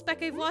single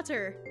speck of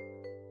water.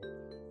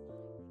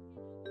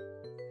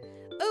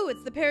 Oh,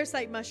 it's the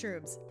parasite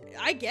mushrooms.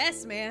 I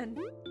guess, man.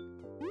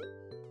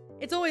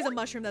 It's always a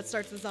mushroom that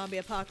starts the zombie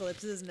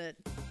apocalypse, isn't it?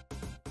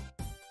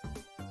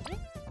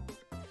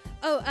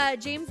 Oh,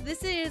 James,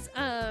 this is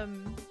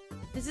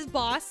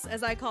Boss,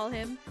 as I call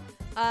him.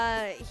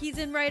 He's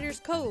in Writer's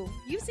Cove.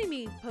 You've seen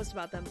me post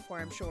about them before,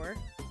 I'm sure.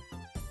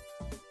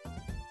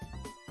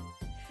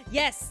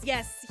 Yes,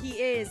 he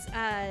is.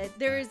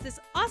 There is this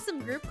awesome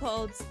group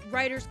called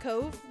Writer's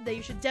Cove that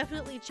you should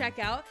definitely check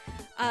out.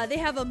 They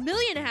have 1.5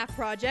 million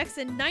projects,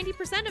 and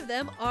 90% of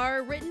them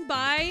are written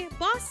by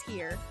Boss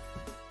here.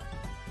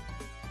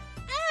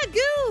 Ah,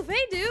 Goof!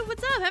 Hey, dude,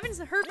 what's up? Haven't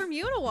heard from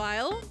you in a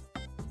while.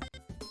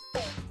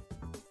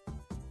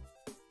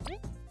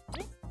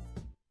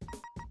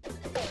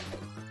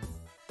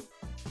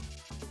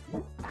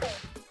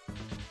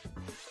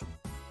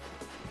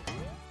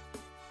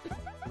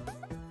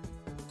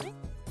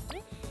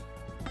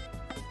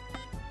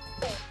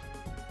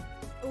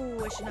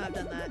 Oh, I should not have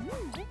done that.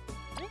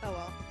 Oh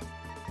well.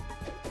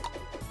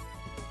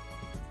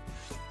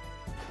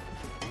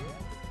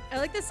 I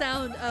like the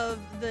sound of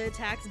the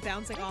attacks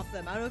bouncing off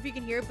them. I don't know if you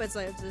can hear it, but it's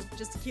like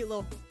just a cute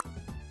little...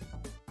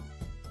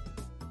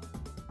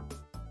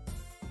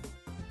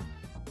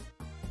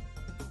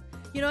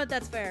 You know what?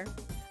 That's fair.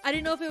 I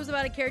didn't know if it was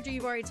about a character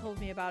you've already told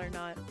me about or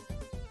not.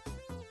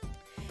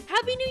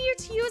 Happy New Year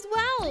to you as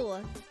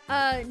well!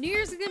 New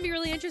Year's is gonna be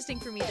really interesting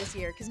for me this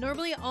year, because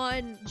normally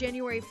on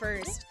January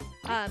 1st,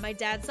 my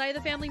dad's side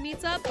of the family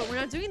meets up, but we're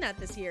not doing that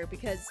this year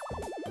because,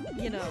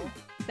 you know,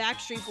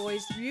 Backstreet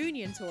Boys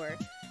reunion tour.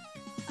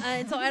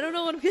 And so I don't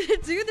know what I'm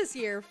gonna do this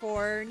year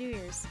for New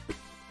Year's.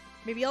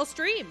 Maybe I'll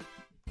stream.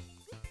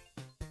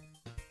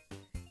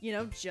 You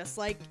know, just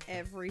like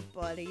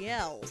everybody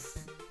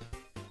else.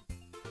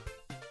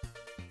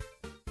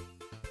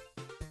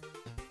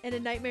 And a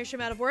nightmarish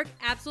amount of work?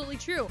 Absolutely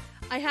true.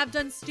 I have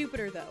done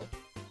stupider though.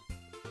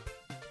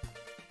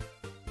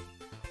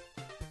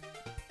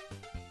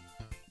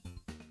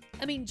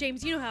 I mean,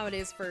 James, you know how it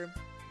is for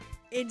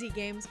indie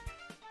games.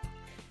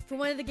 For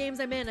one of the games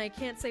I'm in, I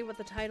can't say what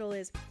the title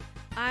is.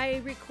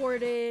 I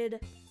recorded,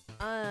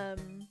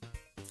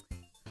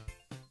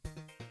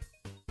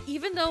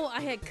 even though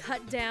I had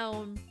cut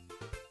down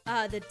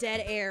the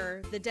dead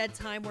air, the dead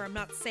time where I'm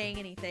not saying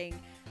anything,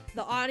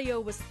 the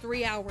audio was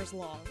 3 hours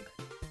long.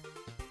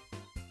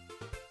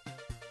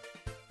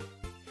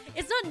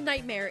 It's not a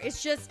nightmare,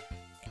 it's just,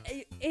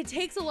 it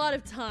takes a lot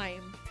of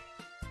time.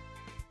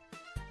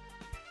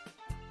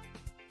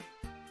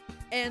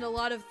 And a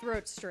lot of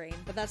throat strain,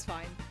 but that's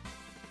fine.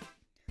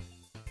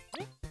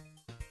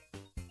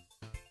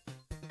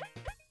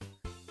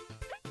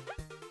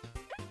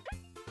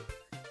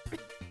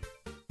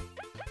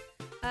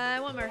 I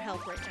want more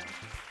health right now.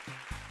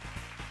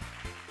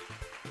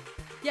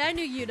 Yeah, I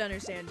knew you'd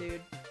understand,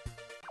 dude.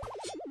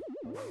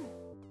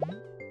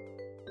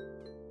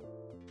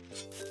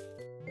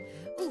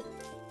 Ooh,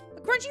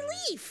 a crunchy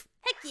leaf!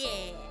 Heck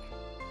yeah!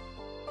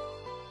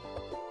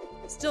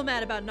 Still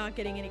mad about not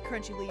getting any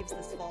crunchy leaves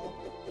this fall.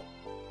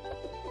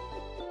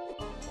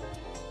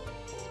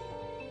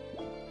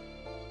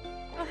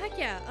 Oh, heck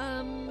yeah.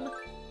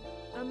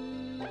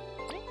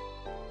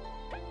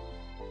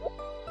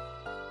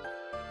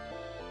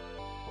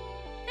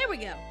 There we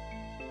go.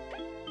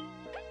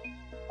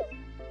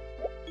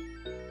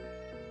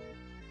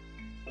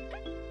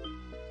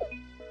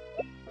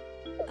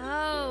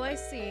 Oh, I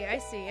see,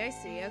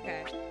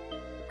 okay.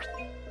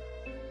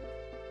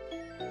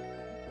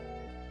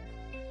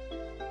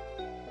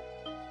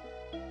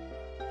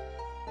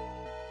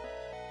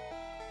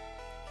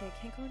 Okay,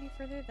 can't go any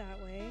further that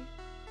way.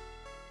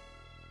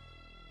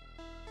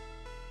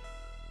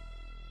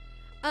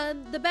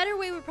 The better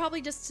way would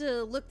probably just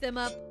to look them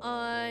up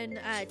on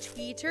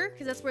Twitter,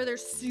 because that's where they're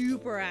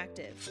super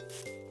active.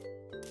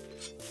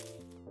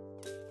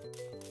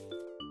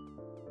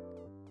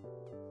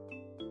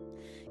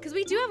 Because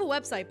we do have a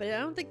website, but I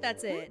don't think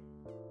that's it.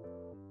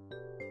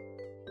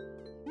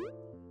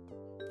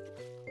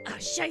 Ah,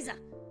 Shiza!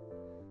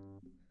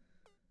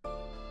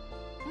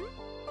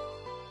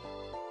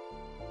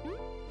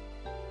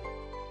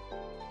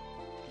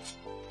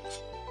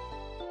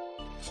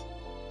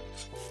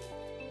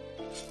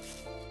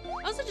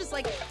 I also just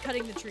like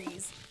cutting the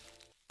trees.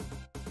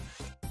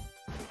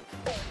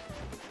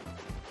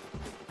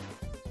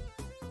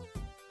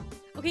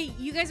 Okay,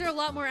 you guys are a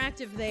lot more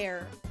active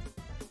there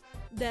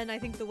than I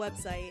think the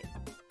website.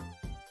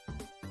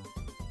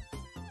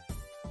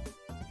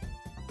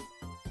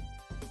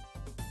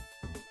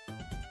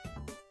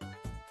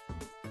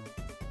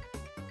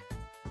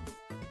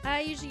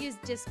 I usually use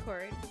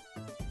Discord.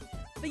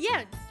 But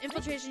yeah,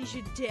 Infiltration, you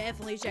should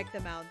definitely check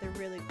them out. They're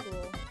really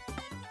cool.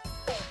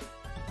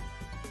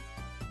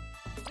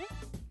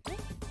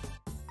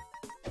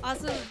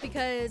 Also,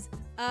 because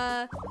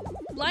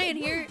Lion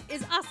here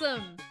is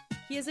awesome.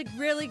 He is a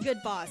really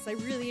good boss. I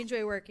really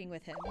enjoy working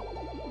with him.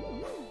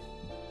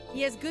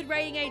 He has good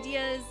writing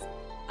ideas.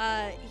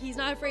 He's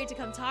not afraid to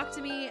come talk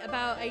to me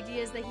about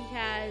ideas that he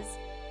has.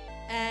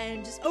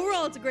 And just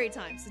overall, it's a great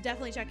time. So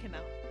definitely check him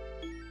out.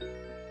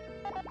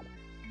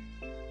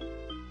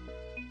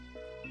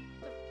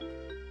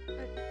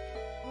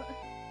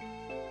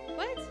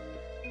 What?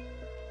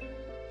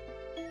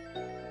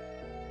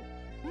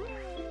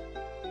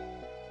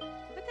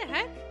 What the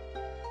heck?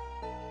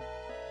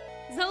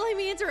 It's not letting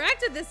me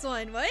interact with this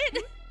one. What?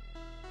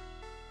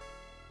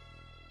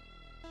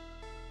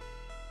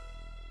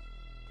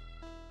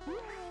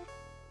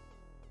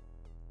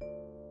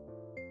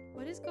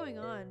 What is going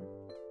on?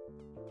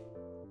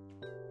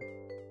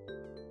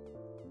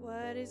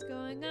 What is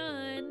going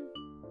on?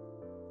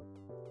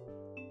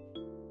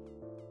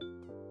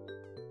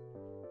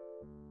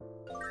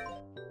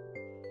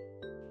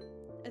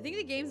 I think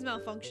the game's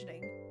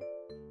malfunctioning.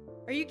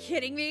 Are you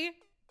kidding me?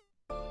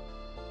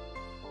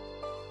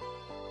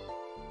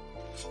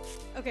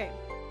 Okay.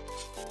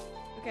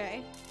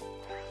 Okay.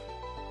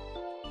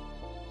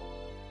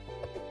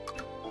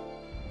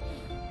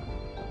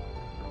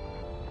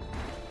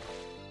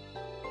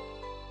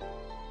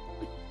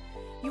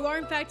 You are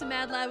in fact a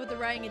mad lad with a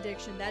writing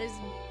addiction. That is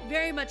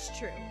very much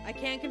true. I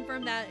can't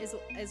confirm that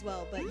as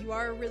well, but you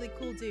are a really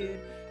cool dude,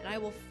 and I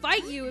will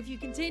fight you if you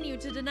continue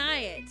to deny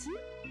it.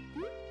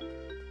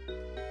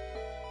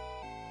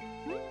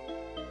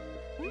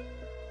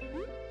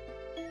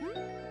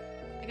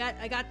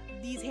 I got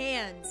these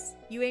hands.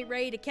 You ain't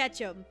ready to catch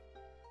them.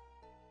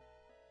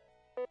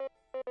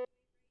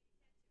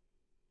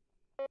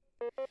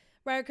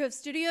 Rider Cove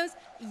Studios?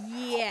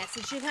 Yes,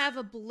 it should have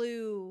a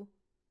blue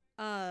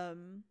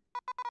and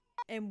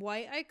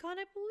white icon,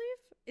 I believe.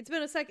 It's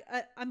been a sec.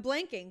 I'm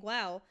blanking.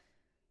 Wow.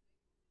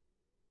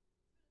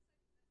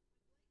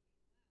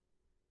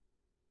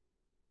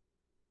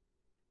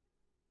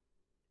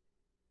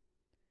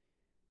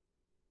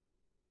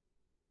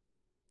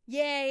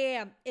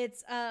 Yeah.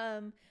 It's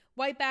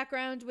white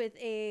background with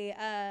a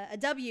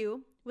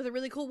W with a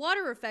really cool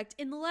water effect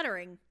in the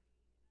lettering.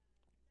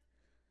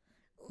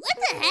 What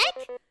the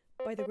heck?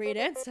 By the great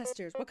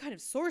ancestors, what kind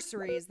of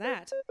sorcery is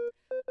that?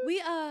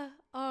 We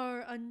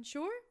are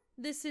unsure.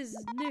 This is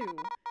new.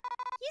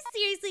 You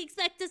seriously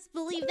expect us to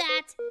believe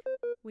that?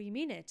 We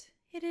mean it.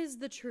 It is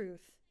the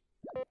truth.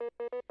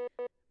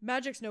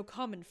 Magic's no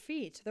common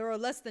feat. There are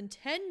less than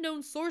 10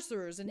 known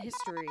sorcerers in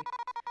history.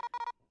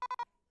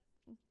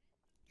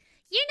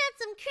 You're not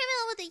some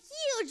criminal with a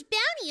huge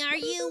bounty, are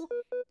you?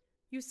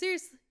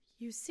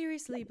 You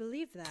seriously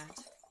believe that?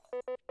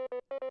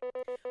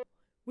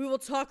 We will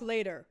talk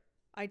later.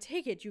 I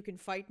take it you can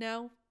fight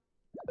now?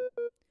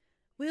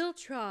 We'll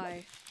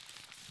try.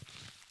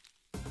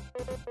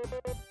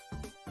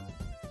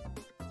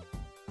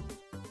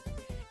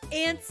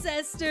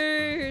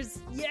 Ancestors!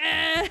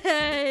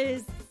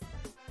 Yes!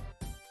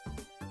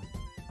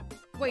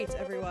 Wait,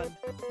 everyone.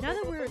 Now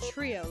that we're a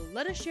trio,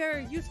 let us share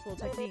a useful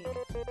technique.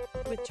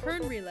 With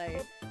Turn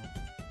Relay,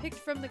 picked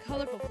from the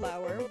colorful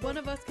flower, one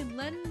of us can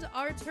lend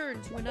our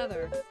turn to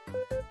another.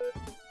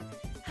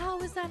 How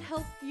is that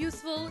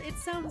useful? It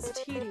sounds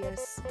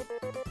tedious.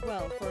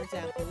 Well, for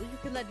example, you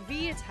can let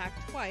V attack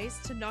twice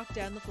to knock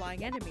down the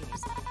flying enemies.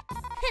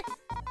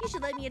 You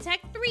should let me attack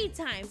 3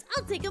 times.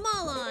 I'll take them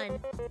all on.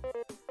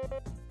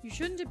 You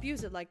shouldn't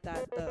abuse it like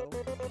that, though.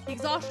 The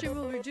exhaustion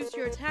will reduce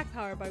your attack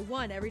power by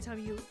 1 every time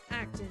you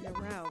act in a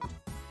round.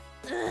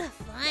 Ugh,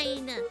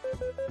 fine.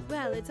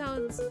 Well, it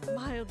sounds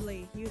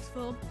mildly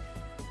useful.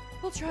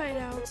 We'll try it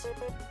out.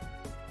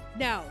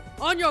 Now,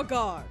 on your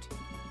guard!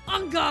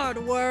 On guard,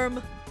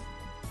 worm!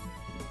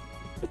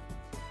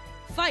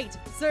 Fight!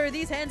 Sir,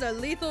 these hands are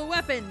lethal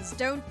weapons!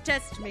 Don't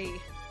test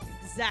me!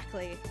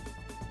 Exactly.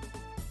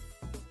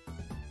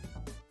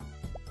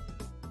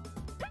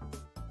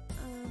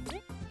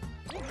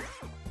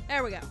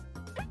 There we go.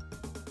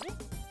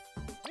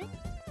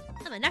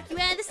 I'm gonna knock you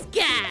out of the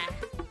sky!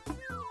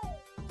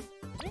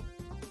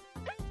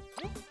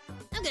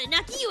 I'm gonna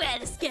knock you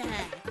out of the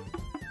sky!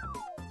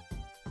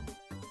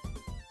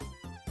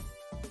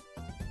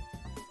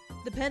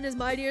 The pen is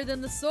mightier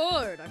than the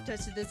sword. I've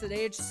tested this at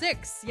age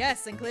 6.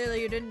 Yes, and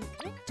clearly you didn't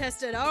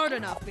test it hard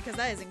enough because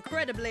that is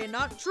incredibly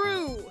not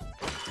true.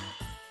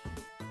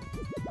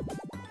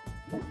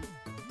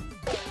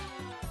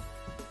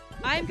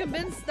 I am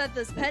convinced that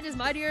this pen is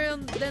mightier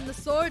than the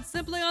sword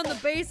simply on the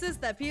basis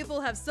that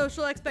people have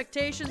social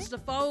expectations to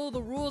follow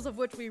the rules of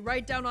which we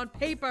write down on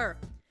paper.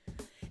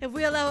 If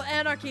we allow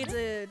anarchy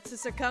to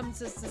succumb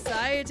to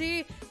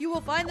society, you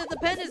will find that the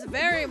pen is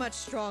very much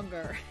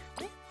stronger.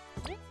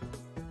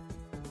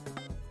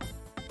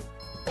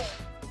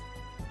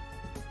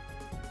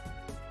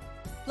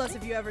 Plus,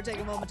 if you ever take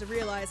a moment to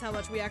realize how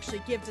much we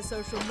actually give to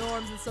social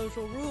norms and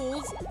social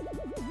rules.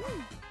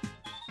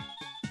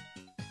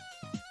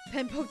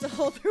 Pen poked a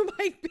hole through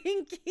my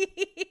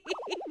pinky.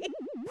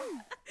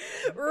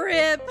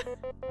 Rip!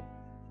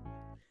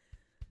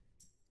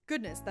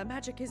 Goodness, that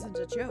magic isn't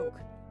a joke.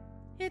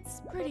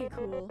 It's pretty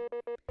cool.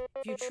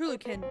 If you truly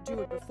can do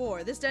it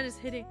before, this den is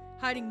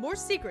hiding more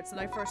secrets than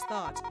I first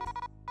thought.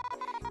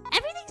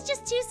 Everything's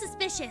just too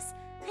suspicious.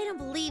 I don't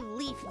believe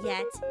Leaf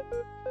yet.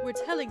 We're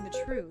telling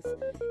the truth.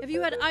 If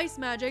you had ice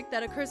magic,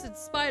 that accursed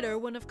spider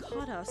wouldn't have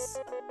caught us.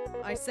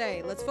 I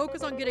say, let's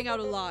focus on getting out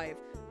alive.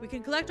 We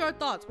can collect our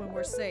thoughts when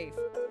we're safe.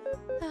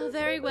 Oh,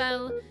 very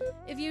well.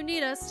 If you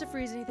need us to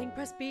freeze anything,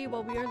 press B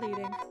while we are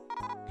leading.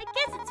 I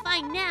guess it's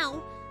fine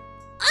now.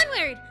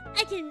 Onward!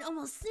 I can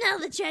almost smell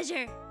the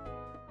treasure.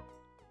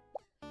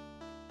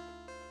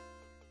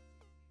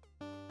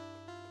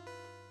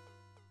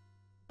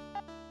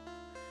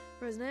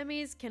 Frozen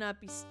enemies cannot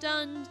be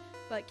stunned,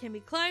 but can be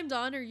climbed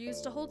on or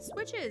used to hold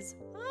switches.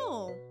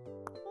 Oh,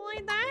 well,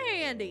 ain't that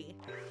handy?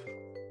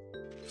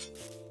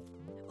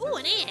 Ooh,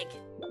 an egg!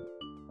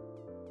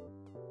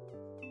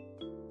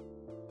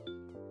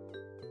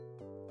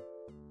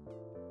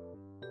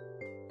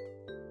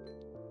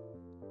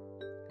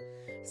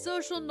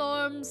 Social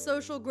norms,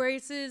 social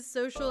graces,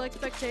 social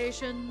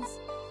expectations.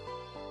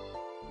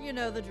 You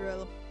know the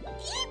drill.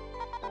 Eep.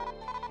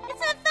 It's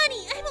not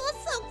funny. I'm all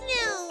soaked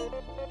now.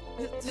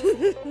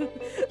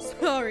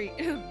 Sorry,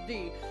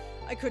 D.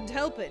 I couldn't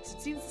help it.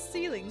 It seems the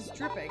ceiling's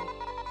dripping.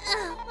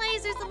 Ugh, why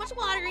is there so much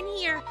water in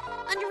here?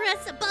 Under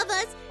us, above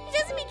us? It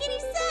doesn't make any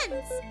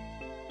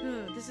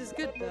sense. This is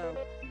good, though.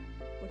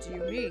 What do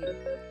you mean?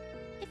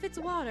 If it's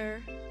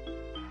water,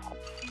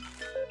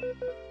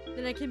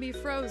 then it can be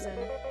frozen.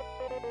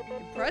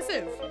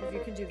 Impressive. If you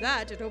can do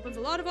that, it opens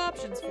a lot of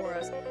options for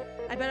us.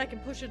 I bet I can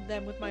push at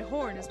them with my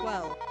horn as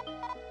well.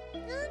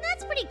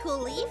 That's pretty cool,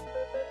 Leaf.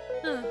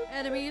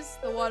 Enemies,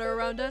 the water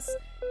around us.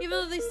 Even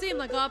though they seem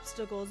like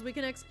obstacles, we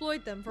can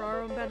exploit them for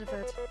our own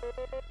benefit.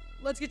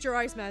 Let's get your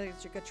ice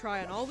magic a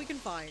try on all we can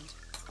find.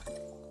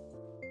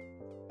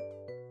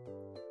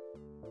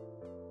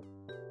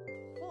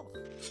 Oh.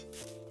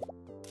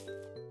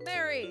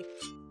 Mary!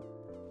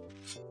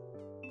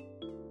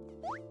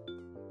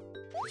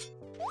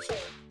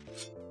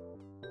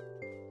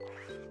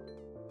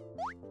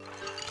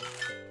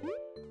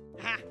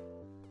 Ha!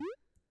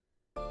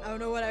 I don't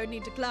know what I would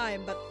need to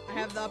climb, but I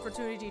have the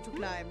opportunity to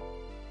climb.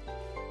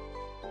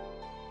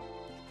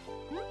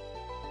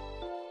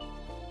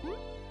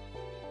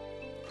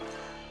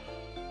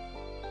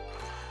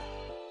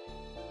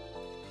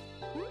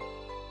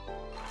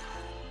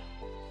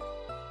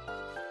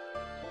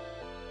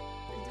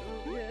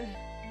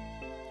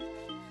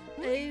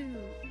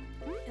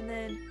 Oh, and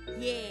then,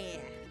 yeah.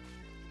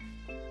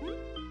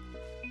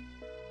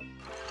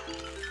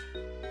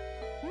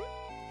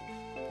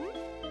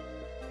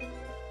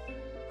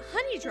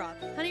 Honey drop.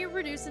 Honey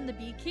produced in the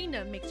bee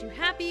kingdom makes you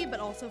happy, but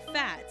also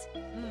fat.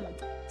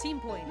 Team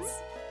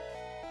points.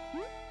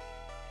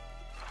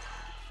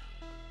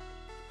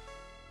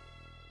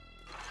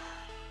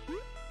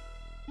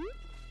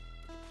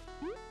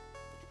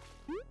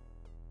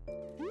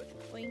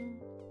 Boing.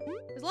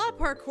 There's a lot of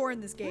parkour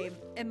in this game,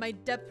 and my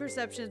depth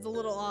perception is a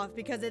little off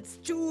because it's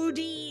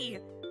 2D.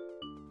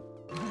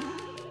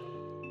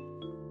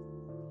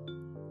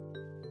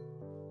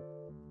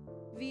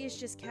 V is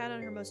just Cat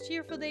on her most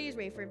cheerful days,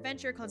 ready for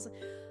adventure,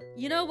 constantly.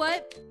 You know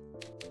what?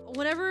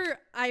 Whenever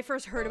I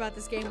first heard about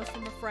this game was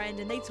from a friend,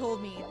 and they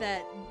told me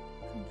that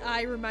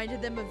I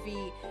reminded them of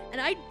V, and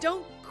I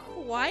don't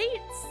quite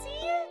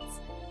see it,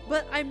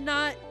 but I'm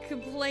not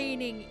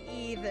complaining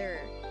either.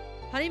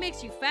 Honey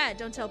makes you fat,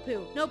 don't tell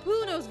Pooh. No,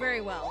 Pooh knows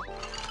very well.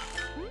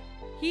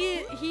 He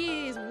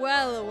is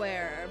well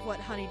aware of what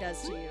honey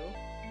does to you.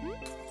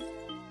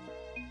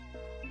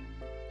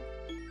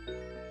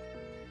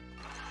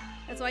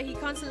 That's why he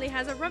constantly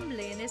has a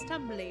rumbly in his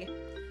tumbly.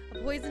 A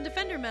poison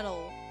defender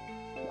medal.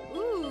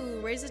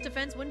 Ooh, raises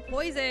defense when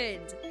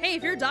poisoned. Hey,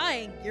 if you're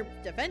dying, your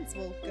defense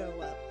will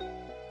go up.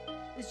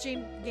 This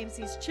game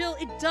seems chill.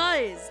 It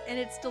does, and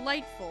it's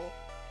delightful.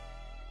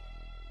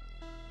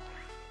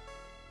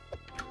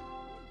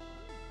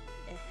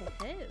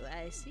 Oh,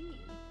 I see.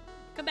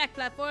 Come back,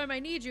 platform. I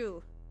need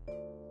you.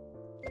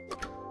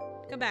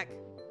 Come back.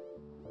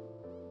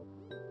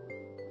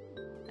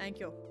 Thank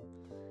you.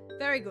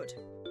 Very good.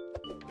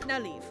 Now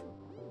leave.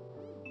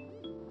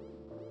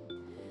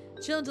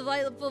 Chill and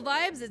delightful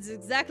vibes. It's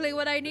exactly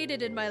what I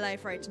needed in my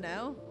life right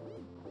now.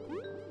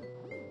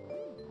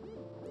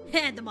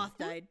 And the moth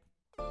died.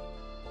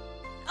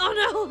 Oh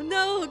no,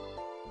 no!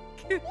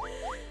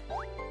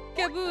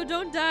 Kaboo,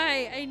 don't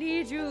die. I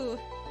need you.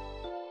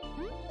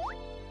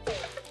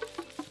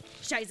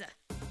 Scheiße.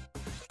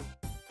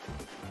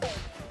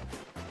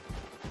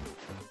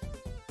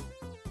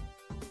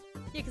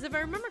 Yeah, because if I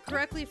remember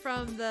correctly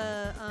from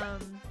the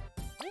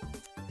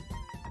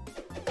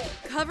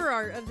cover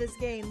art of this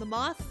game, the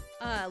moth,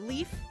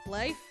 Leaf,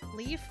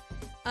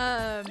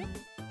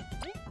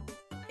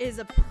 is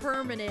a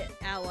permanent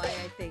ally,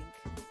 I think.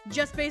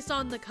 Just based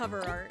on the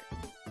cover art.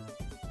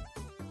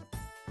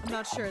 I'm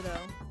not sure though.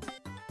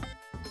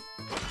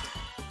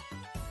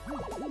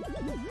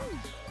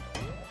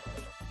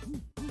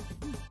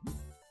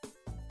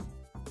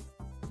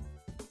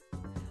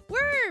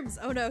 Worms!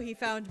 Worms. Oh no, he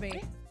found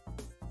me.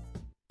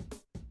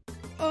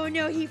 Oh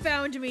no, he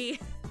found me.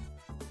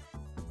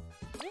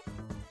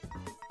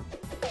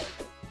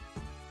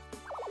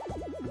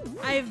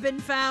 I have been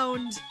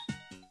found.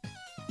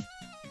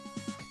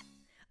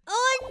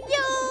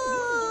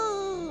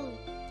 Oh no!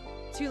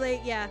 Too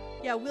late, yeah.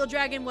 Yeah, Wheel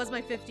Dragon was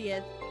my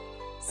 50th.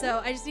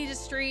 So I just need to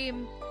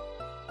stream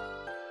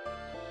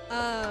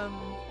on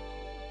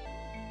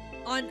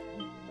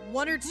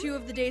 1 or 2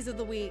 of the days of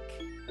the week.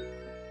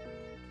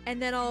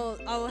 And then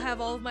I'll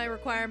have all of my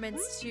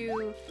requirements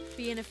to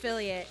be an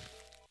affiliate.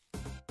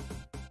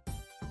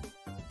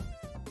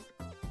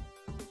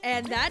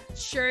 And that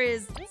sure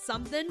is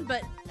something,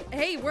 but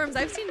hey, Worms,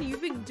 I've seen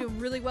you've been doing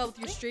really well with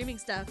your streaming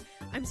stuff.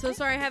 I'm so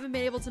sorry I haven't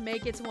been able to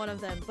make it to one of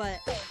them, but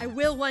I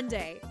will one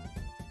day.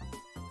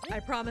 I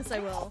promise I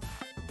will.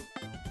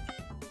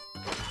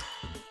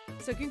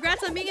 So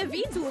congrats on being a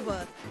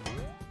VTuber.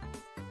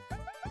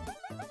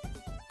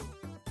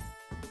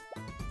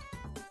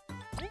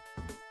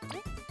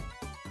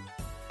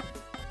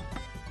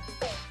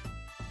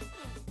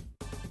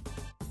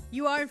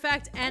 You are in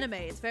fact anime,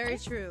 it's very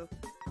true.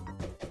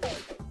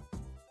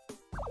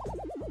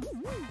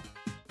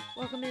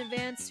 Welcome in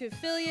advance to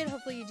affiliate.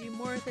 Hopefully you do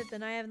more with it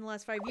than I have in the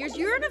last 5 years.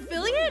 You're an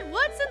affiliate?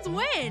 What? Since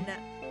when?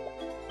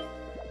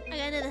 I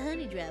got another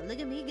honey drop. Look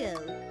at me go.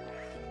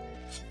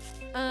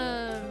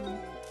 A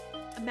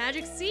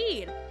magic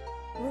seed.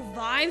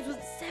 Revived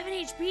with 7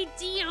 HP.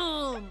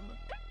 Damn.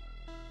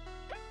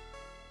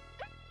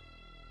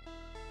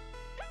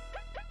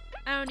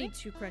 I don't need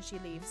 2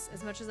 crunchy leaves,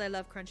 as much as I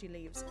love crunchy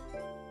leaves.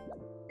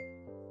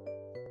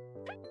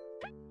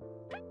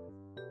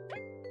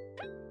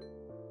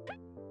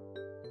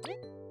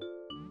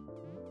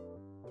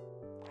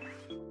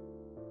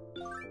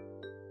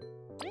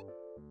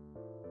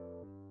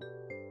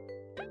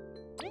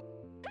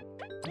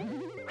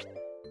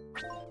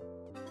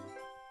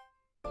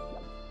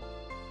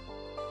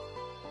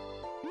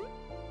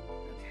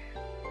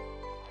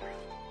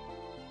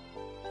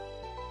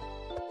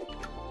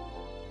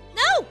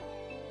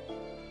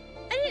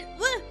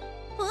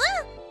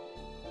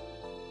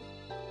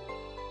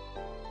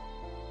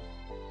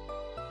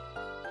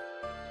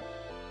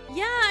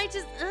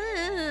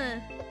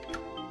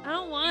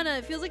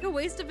 It feels like a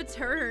waste of a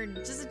turn.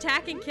 Just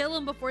attack and kill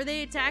them before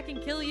they attack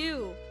and kill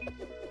you.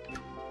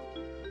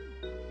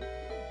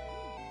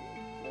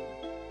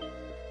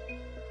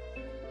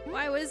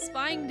 Why? What does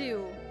spying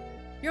do?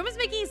 You're almost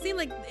making it seem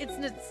like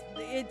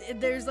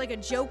there's like a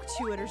joke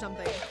to it or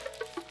something.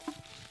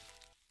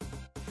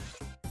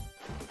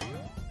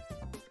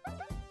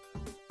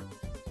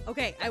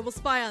 Okay, I will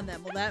spy on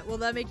them. Will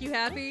that make you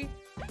happy?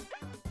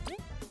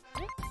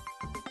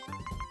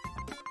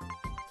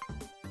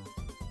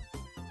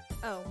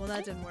 Oh, well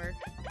that didn't work.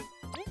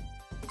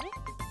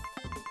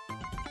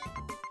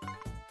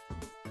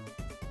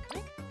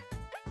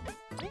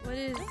 What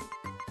is...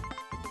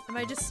 Am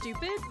I just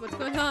stupid? What's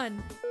going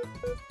on?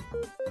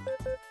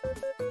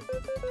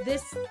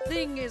 This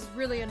thing is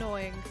really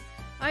annoying.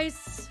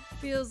 Ice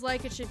feels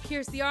like it should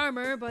pierce the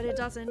armor, but it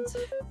doesn't.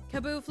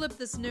 Kaboo, flip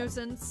this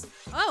nuisance.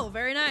 Oh,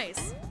 very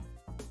nice.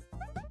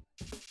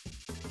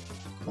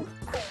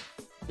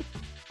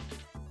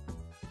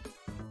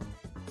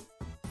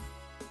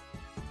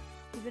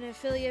 Been an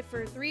affiliate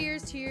for 3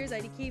 years, 2 years,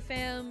 IDK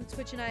fam.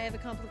 Twitch and I have a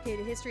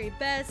complicated history at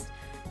best.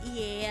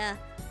 Yeah,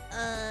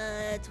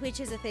 Twitch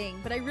is a thing.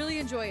 But I really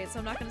enjoy it, so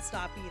I'm not gonna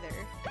stop either.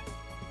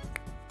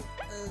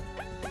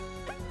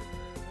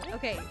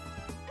 Okay,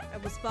 I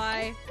will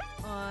spy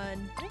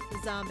on the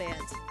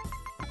Zombant.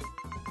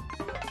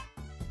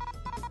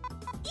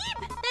 Eep!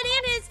 That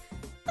ant is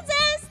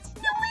possessed!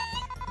 No way!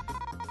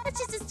 That's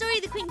just a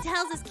story the queen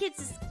tells us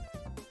kids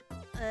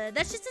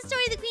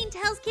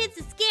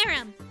to scare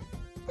him.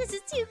 This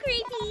is too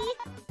creepy.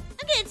 I'm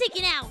gonna take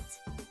it out.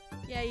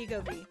 Yeah, you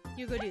go, V.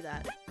 You go do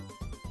that.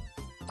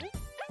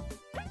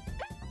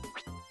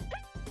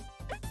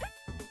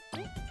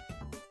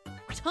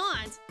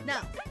 Taunt? No.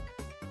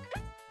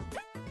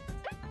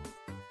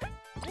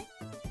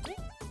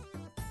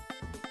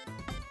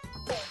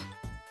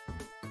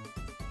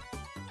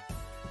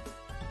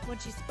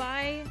 Once you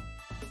spy...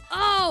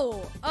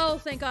 Oh! Oh,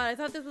 thank God. I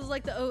thought this was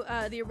like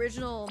the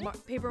original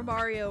Paper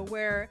Mario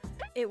where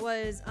it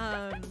was,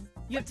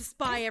 you have to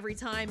spy every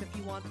time if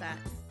you want that.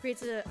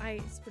 Creates an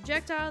ice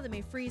projectile that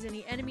may freeze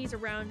any enemies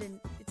around in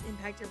its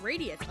impacted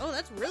radius. Oh,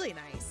 that's really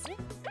nice.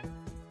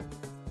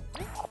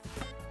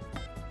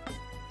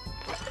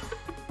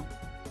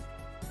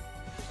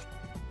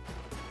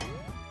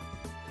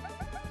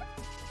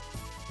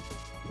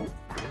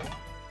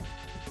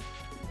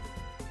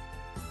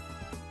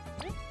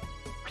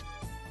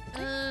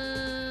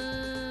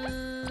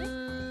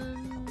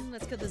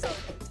 Let's kill the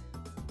Zombant.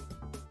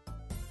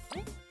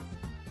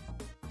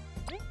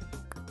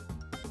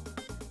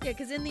 Yeah,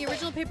 because in the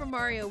original Paper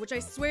Mario, which I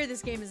swear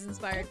this game is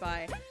inspired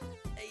by,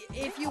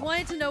 if you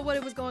wanted to know what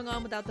it was going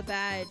on without the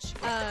badge,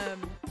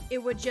 it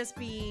would just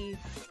be,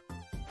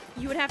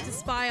 you would have to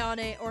spy on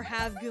it or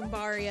have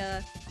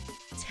Goombaria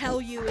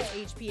tell you its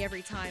HP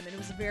every time, and it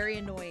was very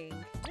annoying.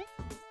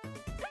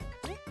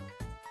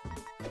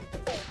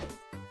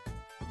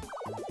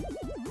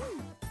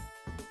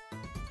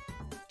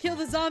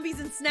 kill the zombies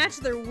and snatch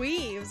their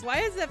weaves. Why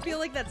does that feel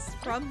like that's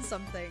from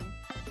something?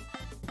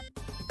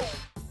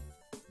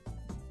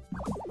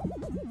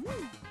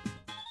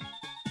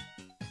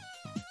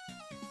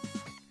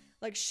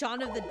 Like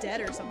Shaun of the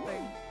Dead or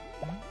something.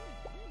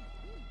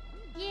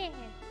 Yeah.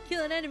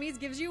 Killing enemies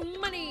gives you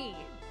money.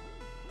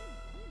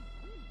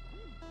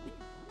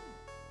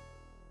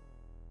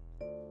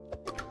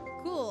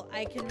 Cool,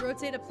 I can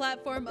rotate a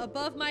platform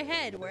above my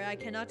head where I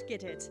cannot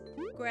get it.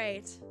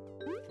 Great.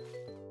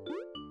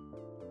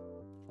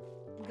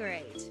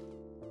 Great.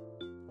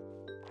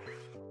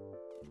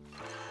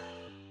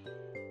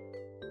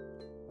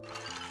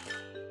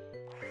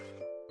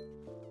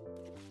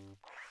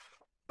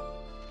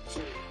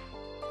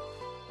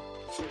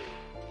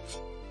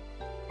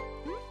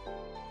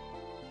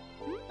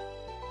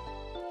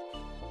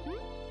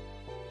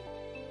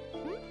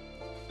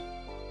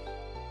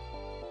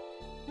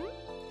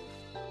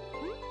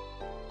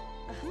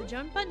 The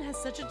jump button has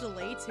such a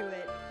delay to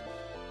it.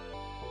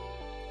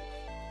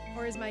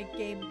 Or is my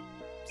game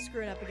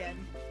screwing up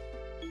again?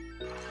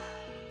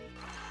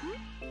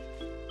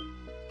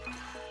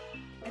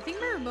 I think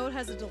my remote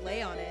has a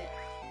delay on it.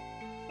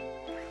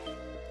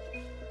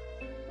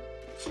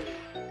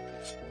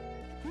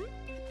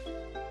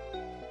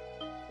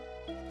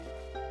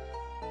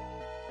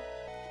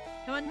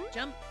 Come on,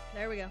 jump.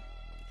 There we go.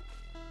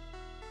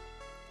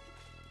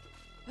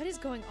 What is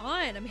going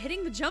on? I'm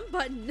hitting the jump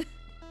button.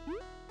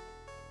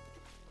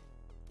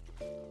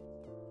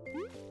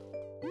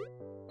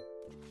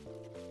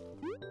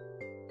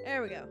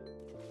 There we go.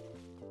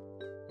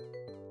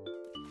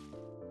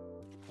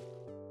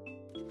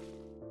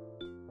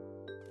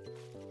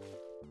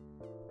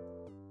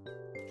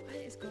 What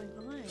is going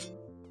on?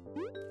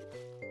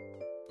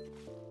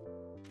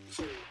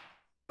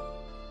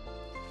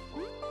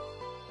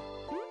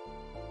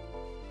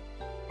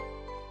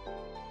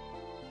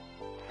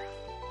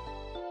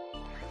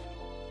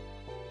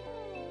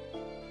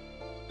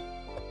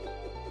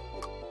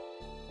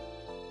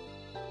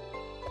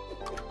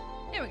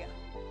 There we go.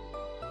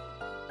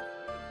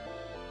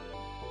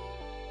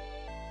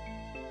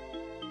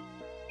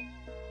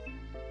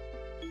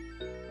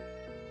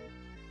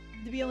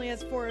 The bee only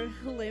has 4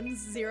 limbs,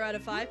 0 out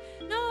of 5.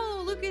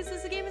 No, Lucas,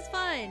 this game is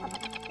fun.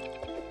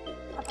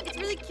 It's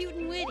really cute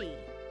and witty.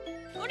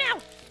 Oh no!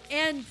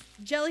 And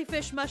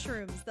jellyfish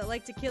mushrooms that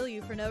like to kill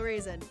you for no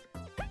reason.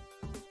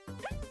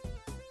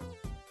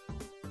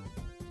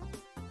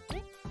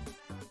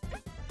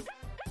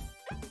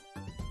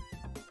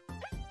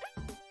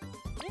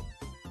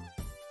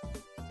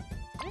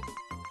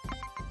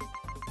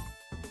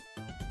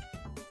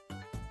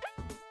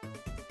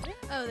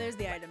 Oh, there's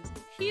the items.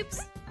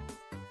 Heaps.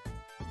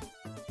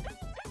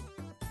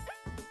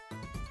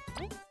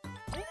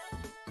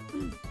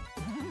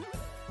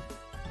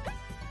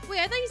 Wait,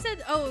 I thought you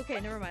said... Oh,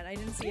 okay, never mind. I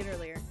didn't see it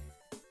earlier.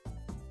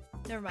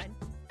 Never mind.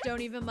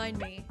 Don't even mind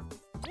me.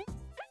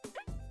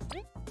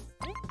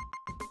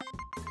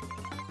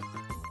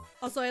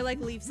 Also, I like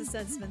Leaf's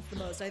assessments the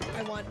most. I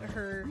want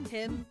her,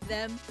 him,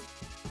 them.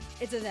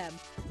 It's a them.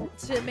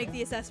 To make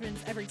the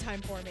assessments every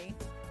time for me.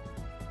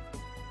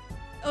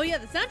 Oh yeah,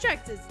 the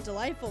soundtrack is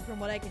delightful from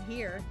what I can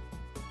hear.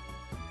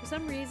 For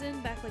some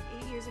reason, back like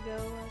 8 years ago,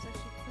 I was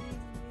actually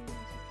playing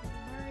Super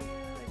Mario.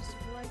 I just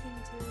took a liking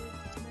to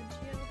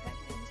Dimencio. Heck,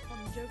 games called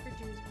him Joker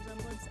due to his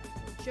resemblance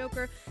to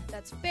Joker.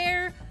 That's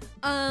fair.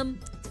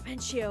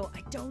 Dimencio.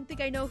 I don't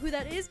think I know who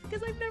that is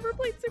because I've never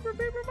played Super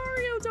Paper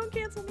Mario. Don't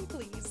cancel me,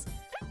 please.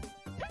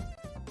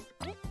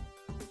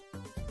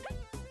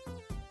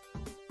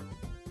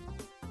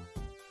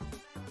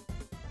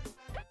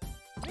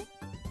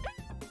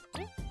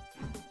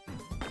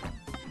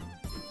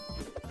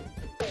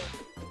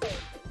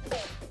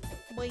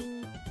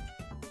 Boing.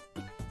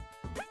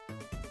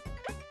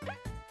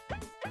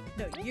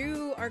 No,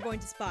 you are going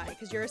to spy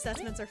because your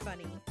assessments are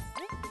funny.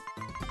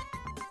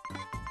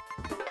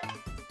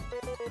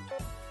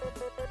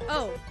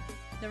 Oh,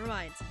 never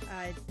mind.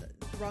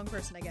 Wrong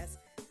person, I guess.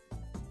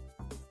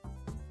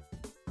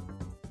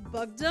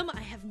 Bugged them?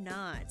 I have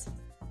not.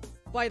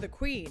 Why the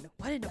queen?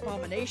 What an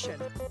abomination.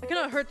 I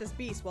cannot hurt this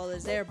beast while it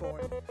is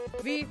airborne.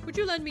 V, would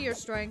you lend me your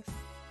strength?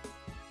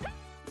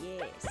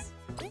 Yes.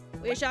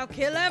 We shall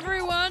kill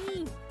everyone!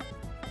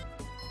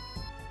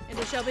 And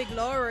it shall be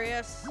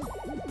glorious.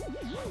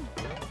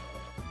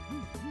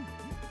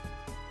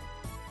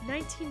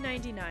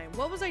 1999.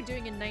 What was I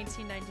doing in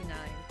 1999?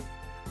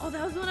 Oh,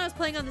 that was when I was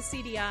playing on the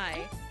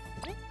CDI.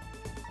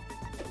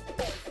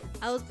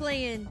 I was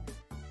playing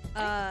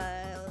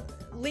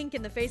Link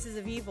in the Faces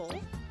of Evil.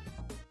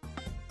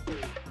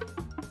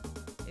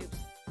 Oops.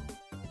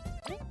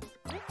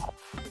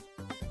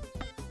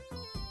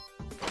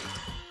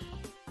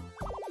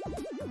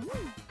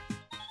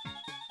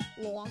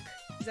 Lonk.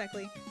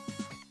 Exactly.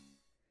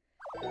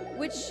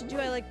 Which do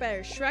I like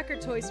better, Shrek or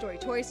Toy Story?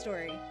 Toy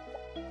Story.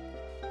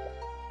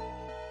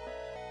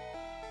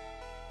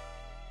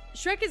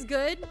 Shrek is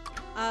good.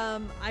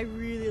 I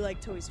really like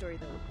Toy Story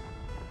though.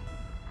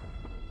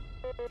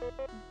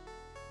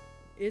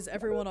 Is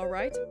everyone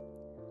alright?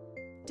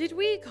 Did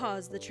we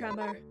cause the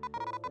tremor?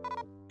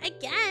 I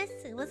guess.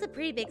 It was a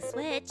pretty big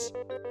switch.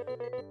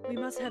 We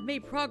must have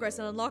made progress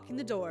in unlocking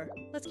the door.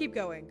 Let's keep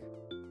going.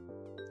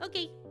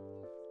 Okay.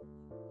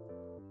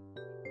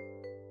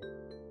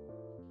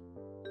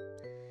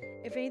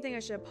 If anything,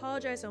 I should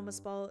apologize. I almost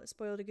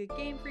spoiled a good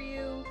game for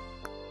you.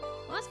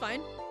 Well, that's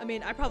fine. I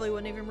mean, I probably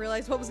wouldn't even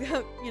realize what was,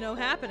 you know,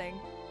 happening.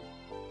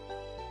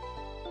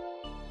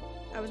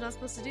 I was not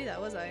supposed to do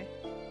that, was I?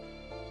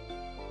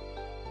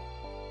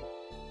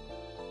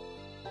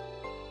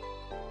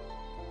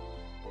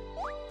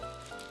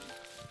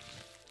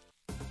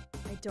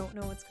 I don't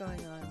know what's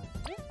going on.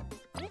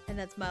 And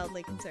that's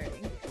mildly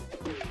concerning.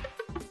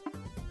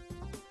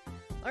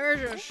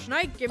 There's a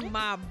snake in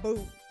my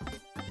boot.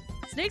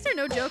 Snakes are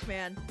no joke,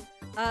 man.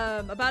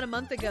 About a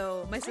month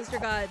ago, my sister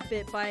got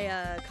bit by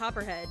a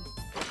copperhead.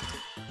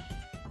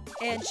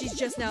 And she's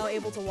just now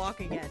able to walk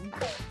again.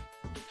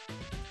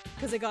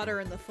 Because it got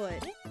her in the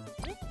foot.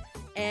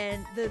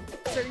 And the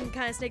certain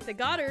kind of snake that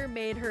got her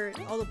made her,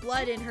 all the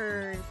blood in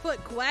her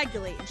foot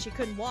coagulate and she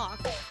couldn't walk.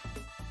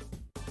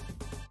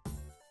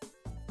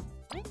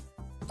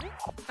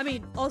 I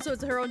mean, also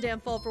it's her own damn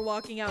fault for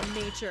walking out in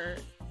nature.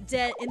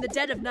 In the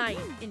dead of night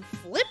in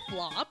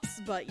flip-flops,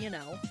 but you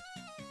know.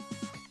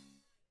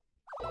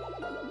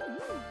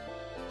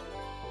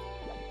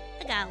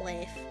 I got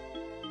life.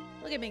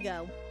 Look at me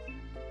go.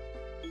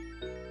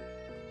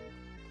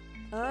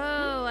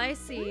 Oh, I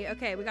see.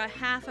 Okay, we got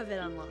half of it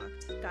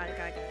unlocked. Got it,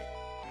 got it,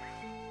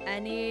 got it. I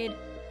need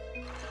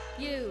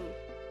you.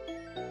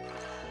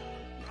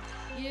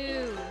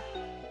 You.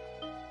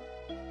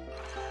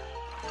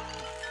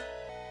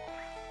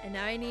 And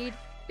now I need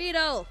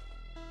Beetle.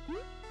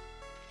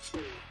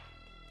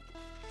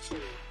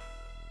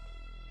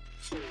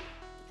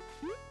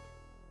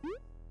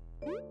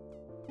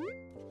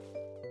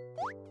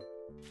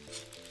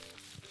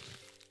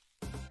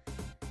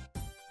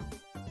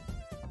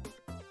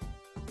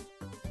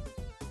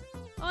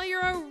 Oh,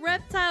 you're a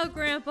reptile,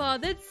 Grandpa.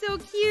 That's so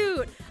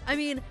cute. I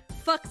mean,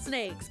 fuck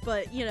snakes,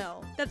 but you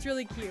know, that's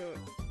really cute.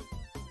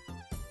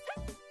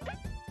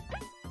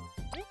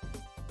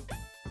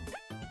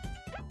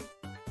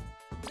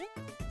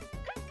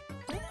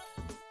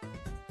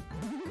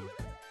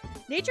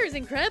 Nature is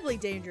incredibly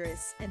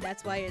dangerous, and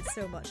that's why it's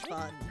so much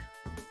fun.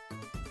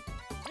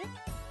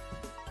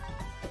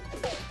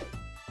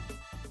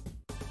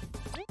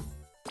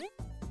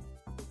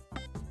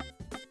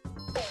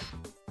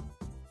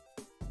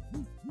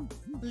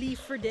 Leaf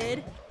 4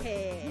 Dead?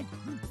 Hey.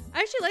 I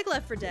actually like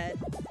Left 4 Dead.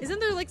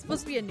 Isn't there like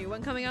supposed to be a new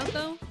one coming out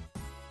though?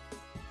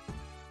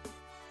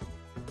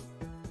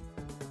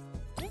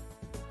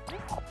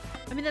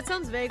 I mean, that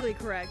sounds vaguely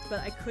correct, but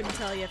I couldn't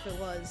tell you if it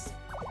was.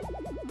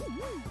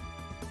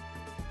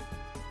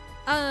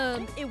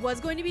 It was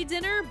going to be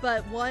dinner,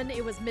 but one,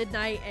 it was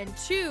midnight, and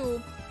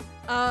two,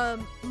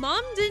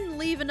 Mom didn't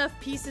leave enough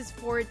pieces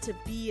for it to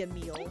be a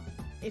meal,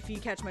 if you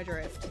catch my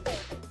drift.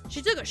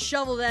 She took a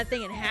shovel to that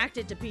thing and hacked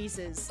it to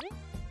pieces.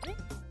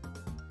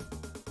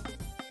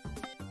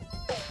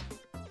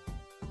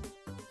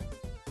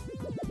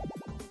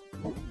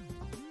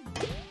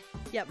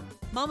 Yep,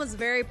 Mom was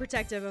very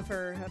protective of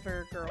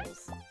her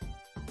girls.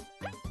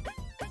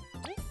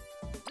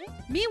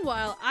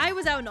 Meanwhile, I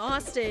was out in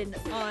Austin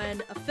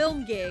on a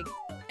film gig,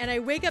 and I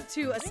wake up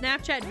to a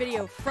Snapchat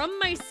video from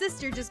my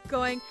sister just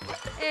going,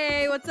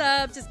 "Hey, what's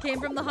up? Just came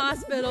from the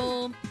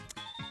hospital.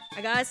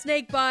 I got a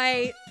snake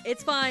bite.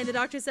 It's fine. The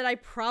doctor said I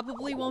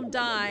probably won't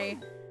die.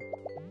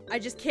 I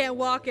just can't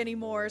walk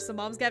anymore, so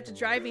Mom's gonna have to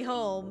drive me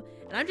home."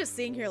 And I'm just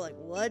sitting here like,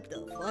 what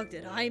the fuck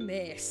did I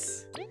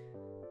miss?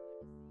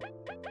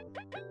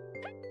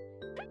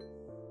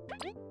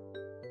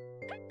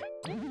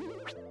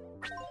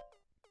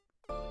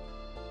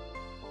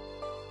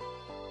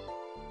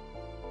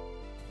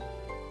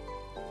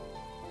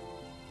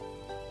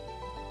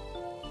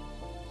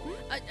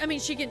 I mean,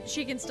 she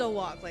can still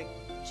walk. Like,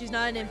 she's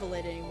not an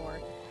invalid anymore.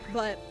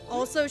 But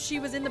also, she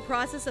was in the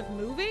process of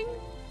moving,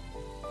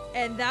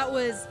 and that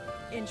was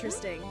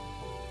interesting.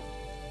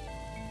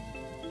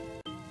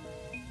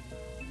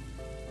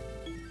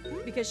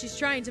 Because she's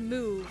trying to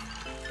move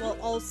while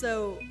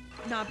also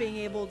not being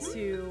able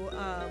to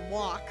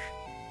walk.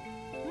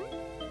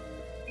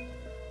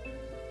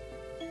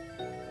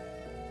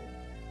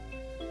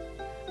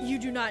 You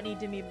do not need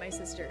to meet my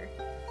sister.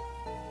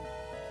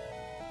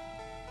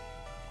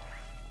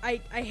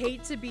 I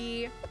hate to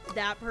be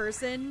that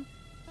person,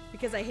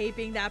 because I hate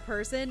being that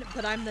person,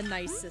 but I'm the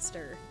nice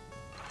sister.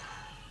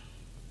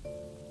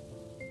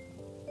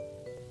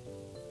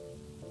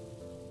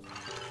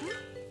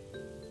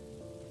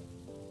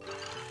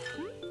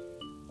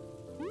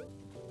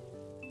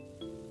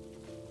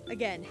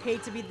 Again,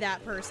 hate to be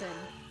that person,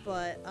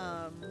 but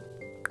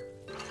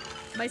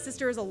my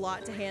sister is a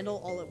lot to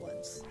handle all at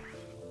once.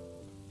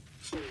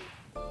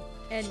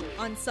 And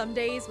on some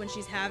days when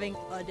she's having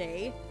a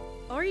day,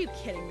 are you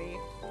kidding me?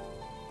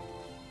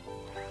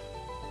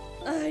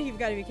 You've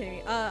got to be kidding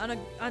me.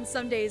 On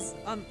some days,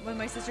 when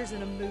my sister's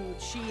in a mood,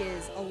 she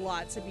is a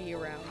lot to be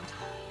around.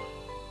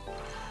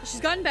 She's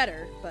gotten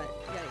better, but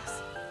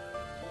yikes.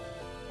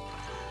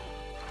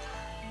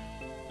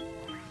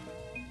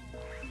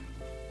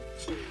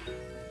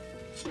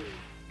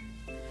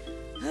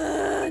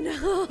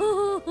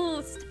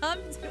 No! Stop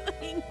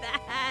doing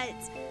that!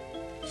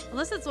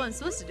 Unless that's what I'm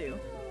supposed to do.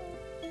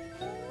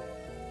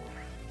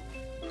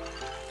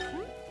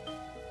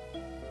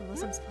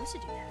 Unless I'm supposed to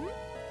do that.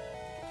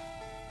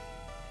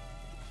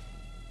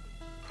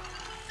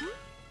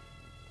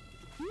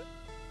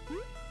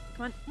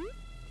 Come on.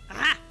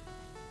 Aha!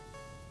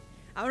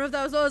 I don't know if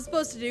that was what I was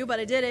supposed to do, but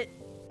I did it.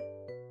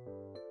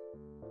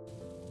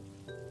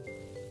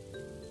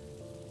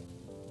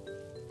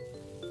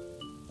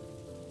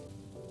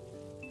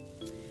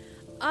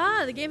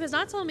 Ah, the game has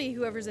not told me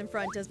whoever's in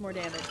front does more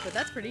damage, but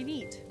that's pretty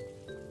neat.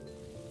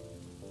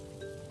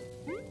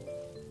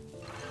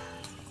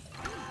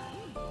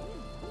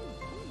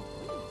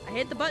 I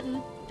hit the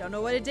button. Don't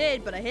know what it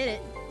did, but I hit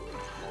it.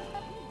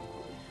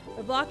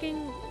 By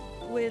blocking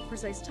with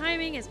precise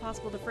timing, it's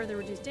possible to further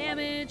reduce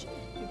damage.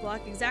 You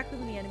block exactly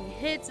when the enemy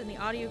hits, and the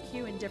audio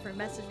cue and different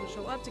message will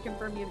show up to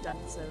confirm you've done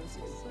so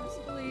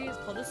successfully. It's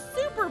called a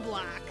super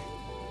block.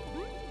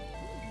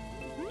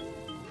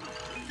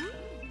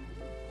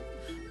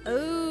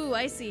 Oh,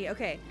 I see.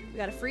 Okay, we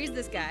gotta freeze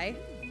this guy.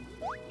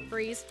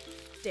 Freeze.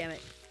 Damn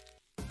it.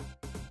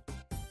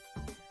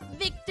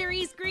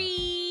 Victory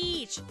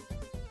Screech!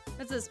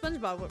 That's a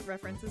SpongeBob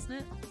reference, isn't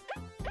it?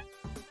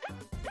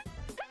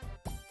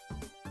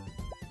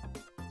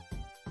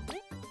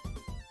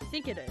 I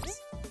think it is.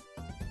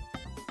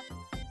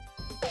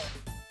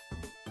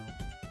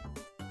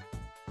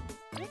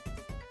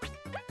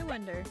 I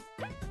wonder.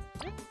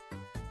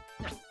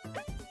 No.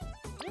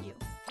 You.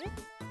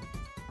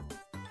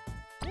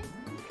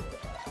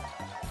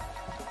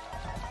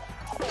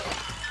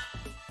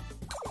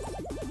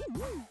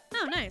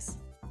 Oh, nice.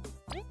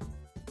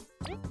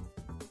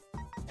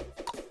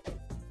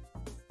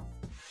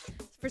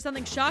 For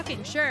something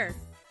shocking, sure.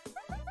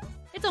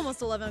 It's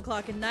almost 11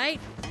 o'clock at night.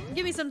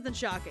 Give me something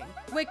shocking.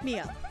 Wake me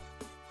up.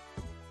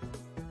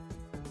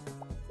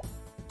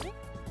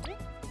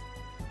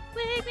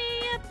 Wake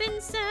me up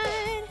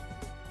inside.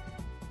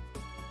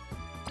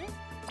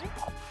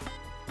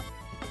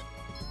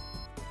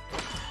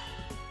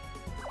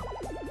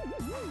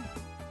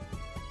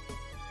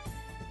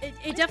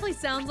 It definitely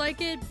sounds like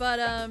it, but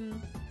I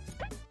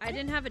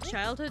didn't have a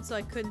childhood, so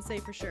I couldn't say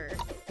for sure.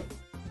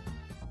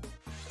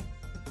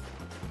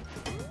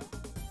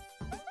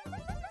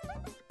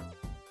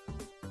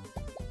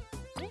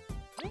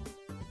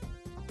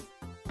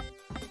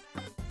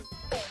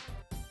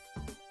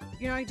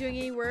 You're not doing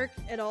any work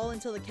at all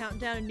until the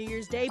countdown of New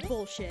Year's Day?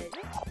 Bullshit.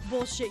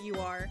 Bullshit you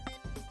are.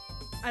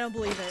 I don't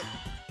believe it.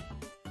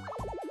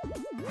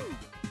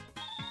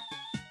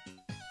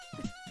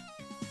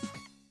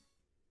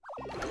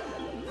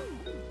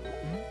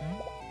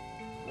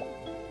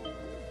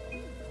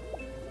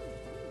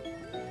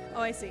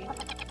 Oh, I see.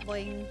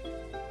 Bling.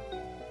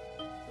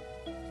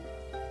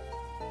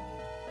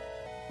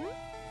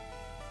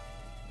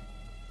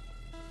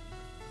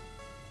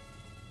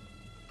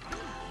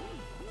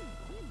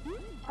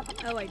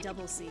 Oh, I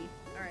double C.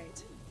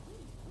 Alright.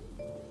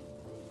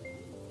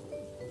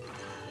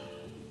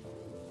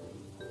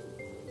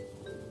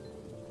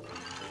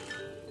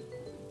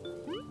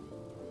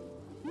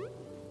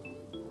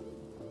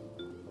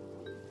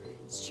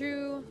 It's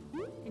true.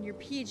 In your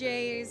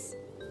PJs.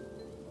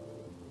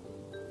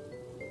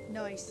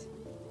 Nice.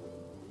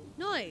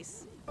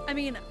 Nice. I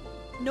mean,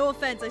 no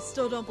offense, I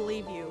still don't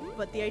believe you,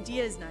 but the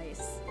idea is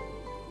nice.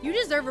 You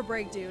deserve a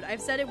break, dude.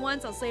 I've said it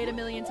once, I'll say it a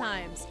million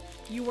times.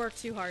 You work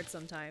too hard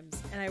sometimes,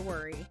 and I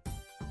worry.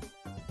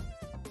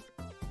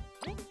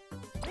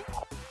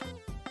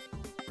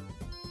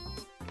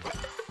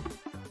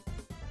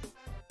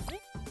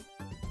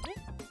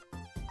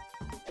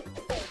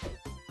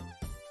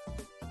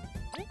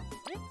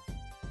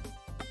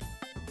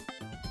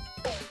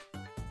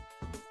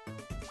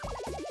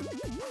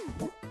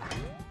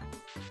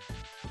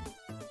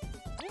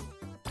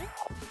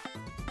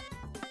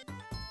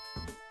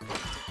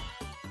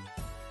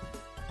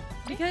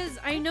 Because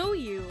I know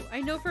you.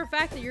 I know for a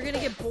fact that you're gonna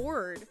get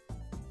bored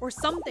or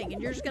something,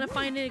 and you're just gonna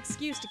find an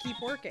excuse to keep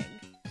working.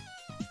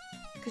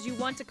 Because you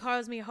want to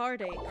cause me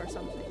heartache or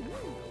something.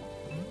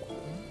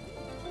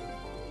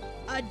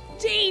 A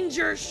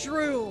danger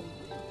shroom!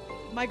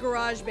 My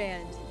garage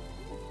band.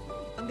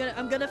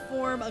 I'm gonna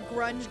form a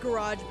grunge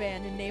garage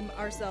band and name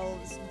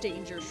ourselves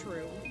Danger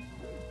Shroom.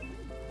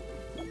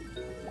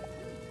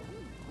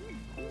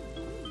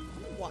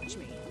 Watch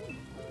me.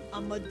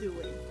 I'ma do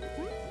it.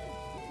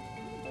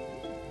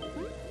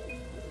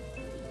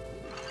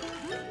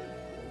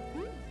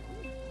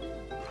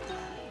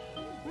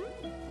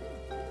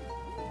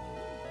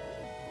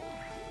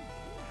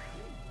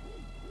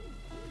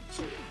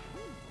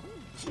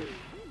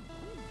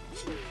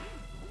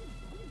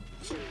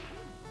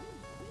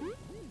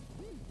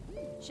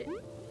 Shit.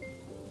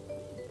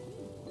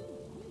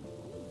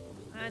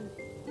 And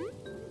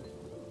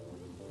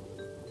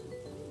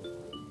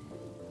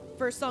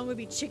first song would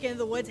be Chicken in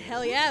the Woods.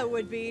 Hell yeah, it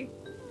would be.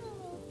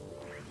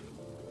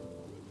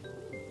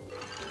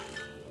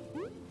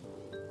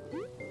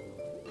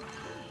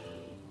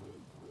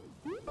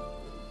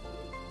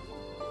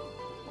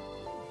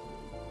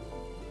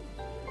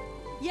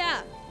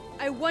 Yeah,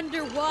 I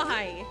wonder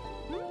why.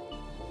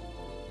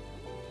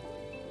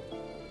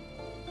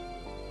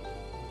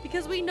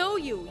 Because we know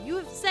you. You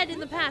have said in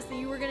the past that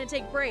you were gonna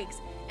take breaks.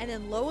 And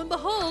then lo and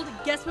behold,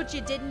 guess what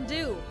you didn't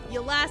do?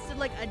 You lasted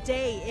like a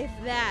day, if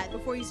that,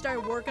 before you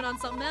started working on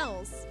something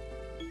else.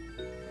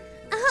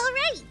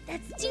 Alright,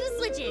 that's 2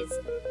 switches.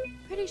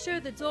 Pretty sure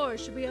the door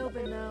should be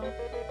open now.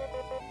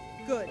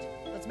 Good.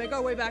 Let's make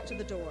our way back to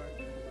the door.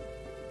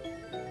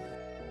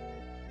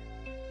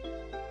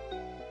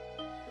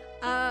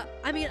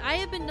 I mean, I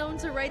have been known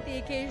to write the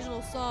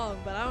occasional song,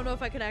 but I don't know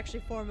if I could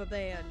actually form a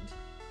band.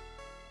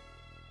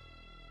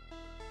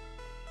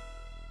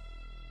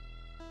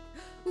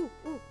 Ooh,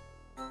 ooh.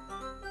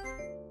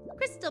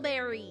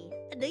 Crystalberry.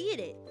 I did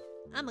it.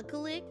 I'm a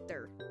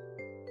collector.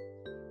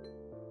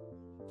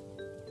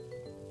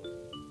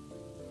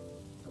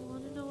 I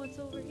want to know what's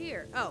over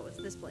here. Oh, it's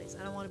this place.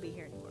 I don't want to be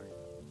here anymore.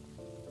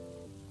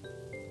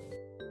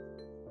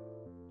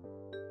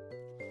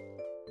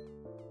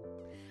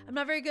 I'm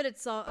not very good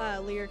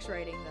at lyrics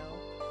writing, though.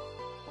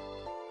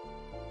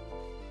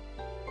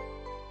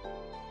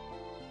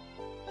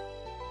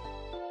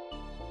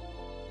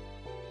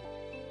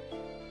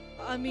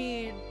 I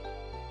mean,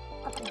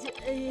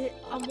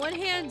 on one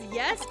hand,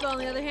 yes, but on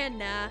the other hand,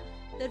 nah.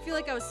 I'd feel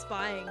like I was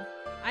spying.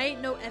 I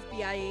ain't no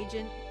FBI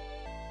agent.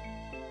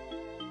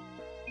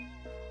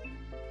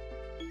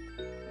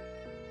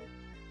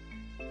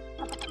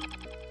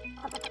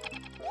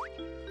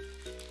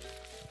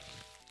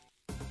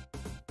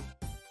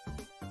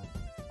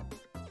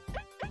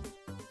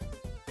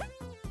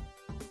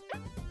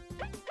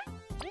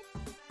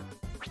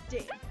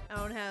 Dang, I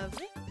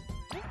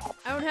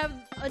don't have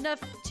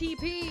enough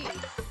TP,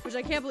 which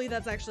I can't believe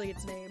that's actually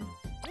its name.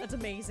 That's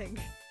amazing.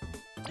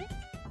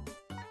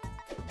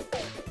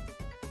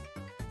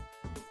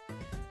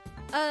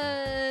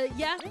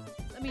 Yeah,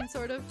 I mean,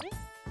 sort of.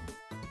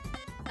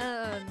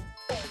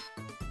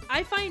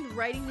 I find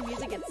writing the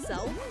music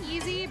itself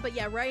easy, but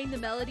yeah, writing the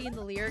melody and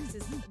the lyrics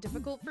is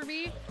difficult for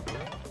me.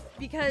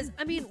 Because,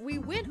 I mean, we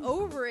went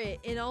over it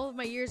in all of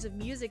my years of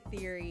music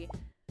theory,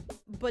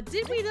 but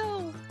did we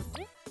though?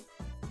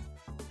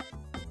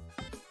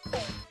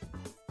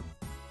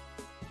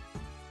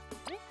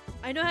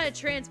 I know how to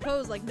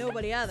transpose like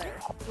nobody other.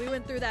 We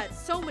went through that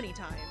so many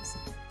times.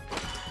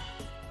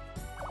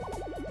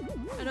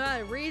 I know how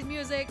to read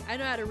music. I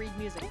know how to read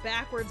music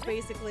backwards,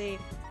 basically.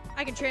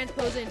 I can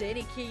transpose it into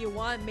any key you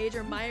want,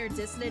 major, minor,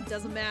 dissonant,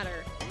 doesn't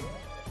matter.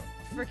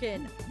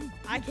 Frickin',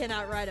 I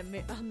cannot write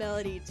a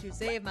melody to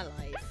save my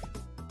life.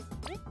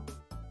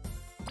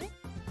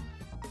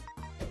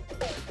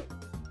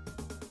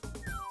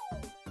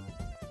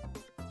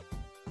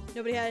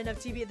 Nobody had enough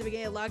TV at the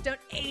beginning of lockdown.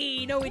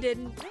 Hey, no we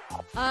didn't.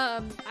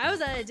 I was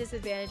at a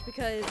disadvantage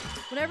because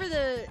whenever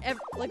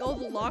all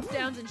the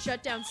lockdowns and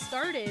shutdowns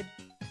started,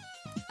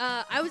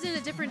 I was in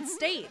a different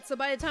state. So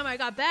by the time I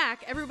got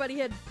back, everybody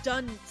had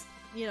done,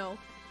 you know,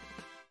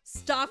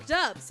 stocked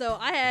up. So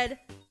I had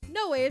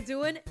no way of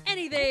doing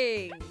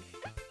anything.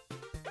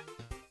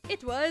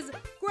 It was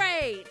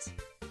great.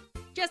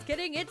 Just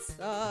kidding, it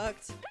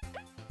sucked.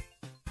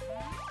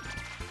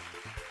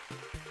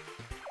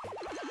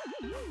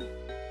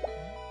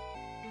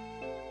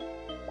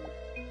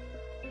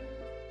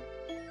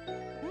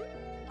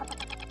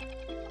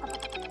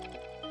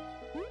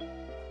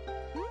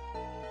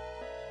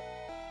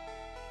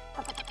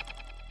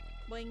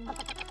 Boing.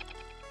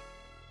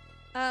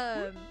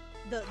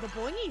 The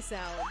boingy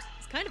sound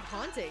is kind of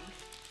haunting.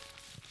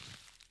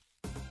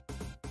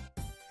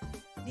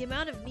 The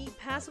amount of neat,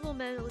 passable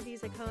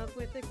melodies I come up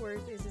with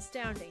is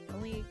astounding,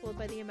 only equaled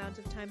by the amount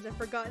of times I've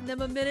forgotten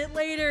them a minute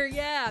later.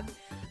 Yeah.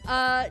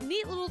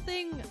 Neat little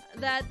thing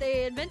that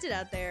they invented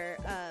out there,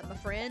 my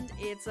friend.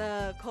 It's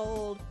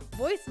called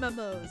voice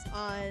memos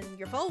on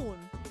your phone.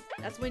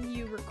 That's when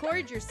you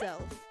record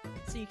yourself,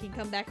 so you can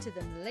come back to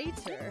them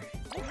later.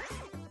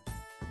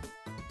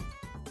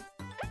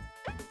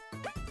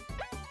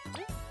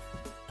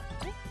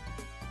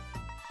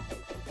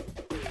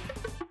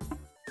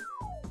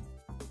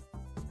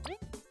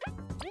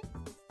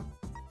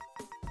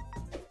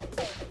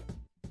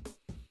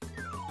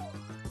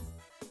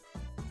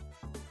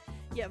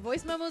 Yeah,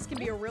 voice memos can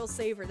be a real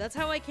saver. That's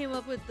how I came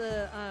up with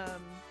the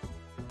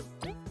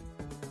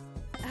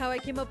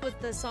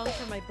song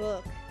for my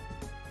book.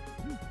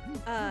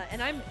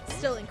 And I'm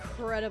still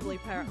incredibly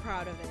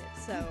proud of it.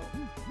 So,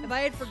 if I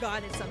had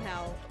forgotten it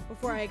somehow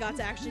before I got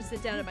to actually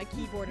sit down at my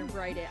keyboard and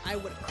write it, I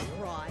would have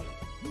cried.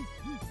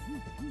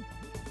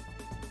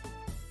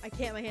 I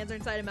can't, my hands are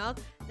inside a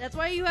mouth. That's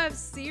why you have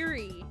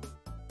Siri.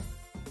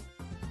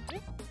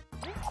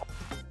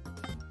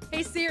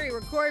 Hey Siri,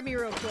 record me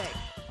real quick.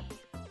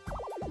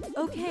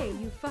 Okay,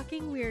 you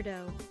fucking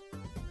weirdo.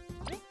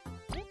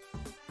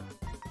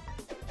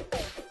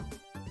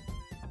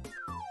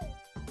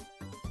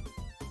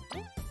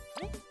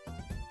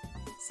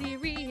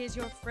 Siri is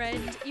your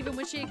friend, even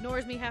when she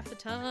ignores me half the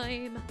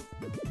time.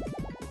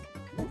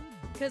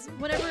 Because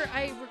whenever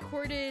I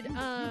recorded,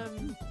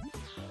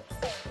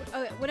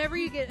 whenever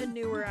you get a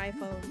newer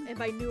iPhone, and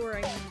by newer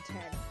I mean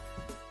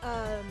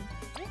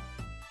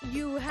 10,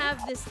 you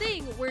have this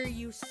thing where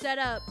you set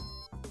up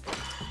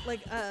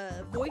like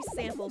a voice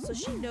sample so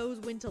she knows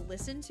when to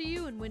listen to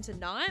you and when to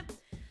not.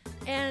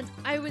 And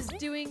I was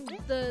doing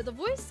the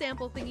voice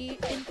sample thingy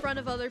in front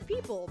of other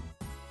people.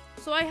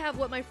 So I have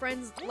what my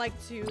friends like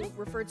to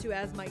refer to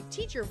as my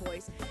teacher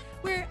voice,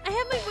 where I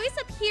have my voice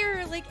up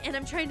here, like, and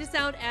I'm trying to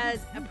sound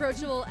as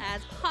approachable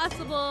as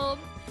possible.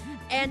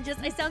 And just,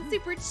 I sound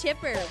super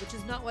chipper, which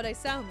is not what I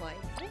sound like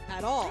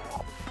at all.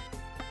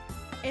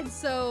 And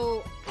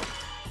so,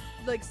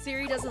 like,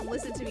 Siri doesn't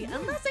listen to me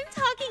unless I'm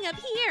talking up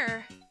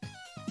here.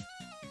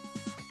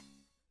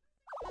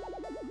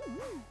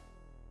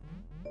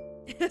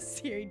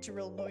 Siri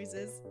drill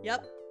noises.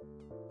 Yep.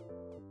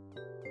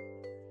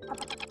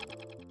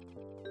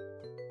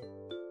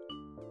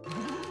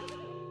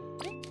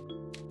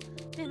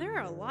 Man, there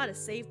are a lot of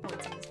save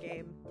points in this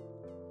game.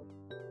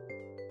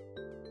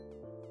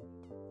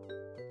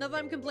 Not that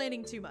I'm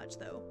complaining too much,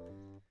 though.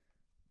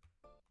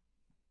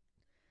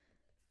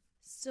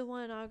 Still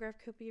want an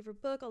autographed copy of her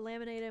book. I'll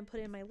laminate it and put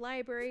it in my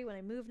library when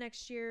I move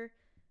next year.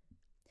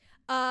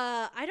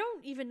 I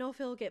don't even know if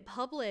it'll get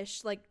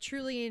published, like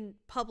truly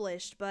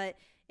published, but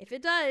if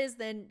it does,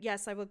 then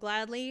yes, I would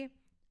gladly.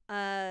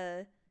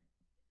 I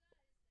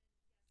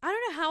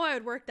don't know how I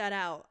would work that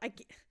out. I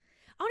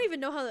don't even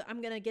know how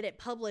I'm gonna get it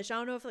published. I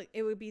don't know if like,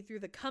 it would be through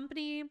the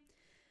company.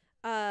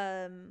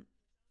 But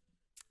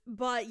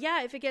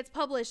yeah, if it gets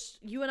published,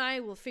 you and I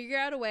will figure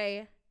out a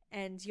way,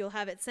 and you'll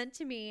have it sent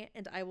to me,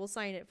 and I will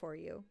sign it for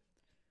you.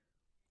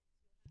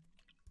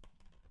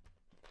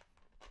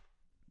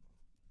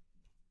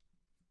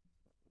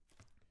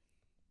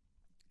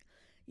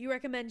 You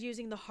recommend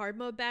using the hard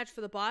mode badge for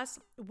the boss?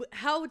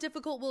 How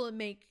difficult will it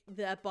make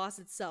that boss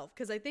itself?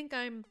 Because I think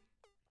I've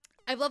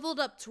leveled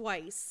up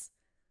twice.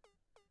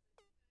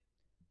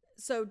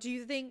 So do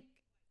you think,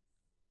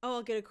 oh,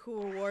 I'll get a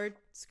cool reward?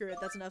 Screw it,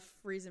 that's enough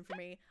reason for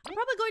me. I'm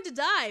probably going to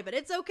die, but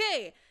it's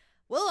okay.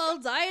 We'll all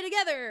die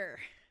together.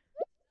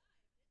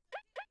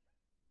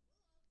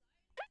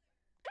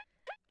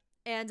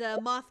 And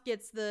Moth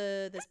gets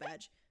this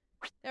badge.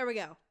 There we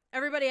go.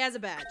 Everybody has a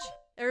badge.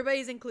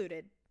 Everybody's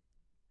included.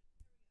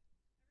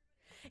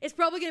 It's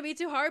probably going to be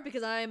too hard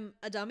because I'm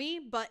a dummy,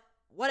 but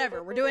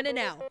whatever. We're doing it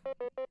now.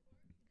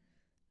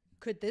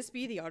 Could this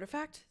be the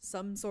artifact?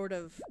 Some sort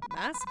of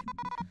mask?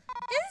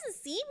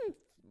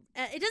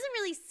 It doesn't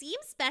really seem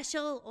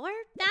special or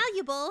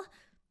valuable.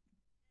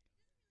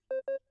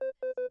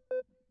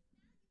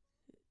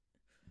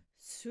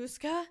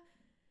 Suska?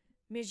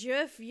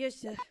 Monsieur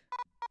Fiesta.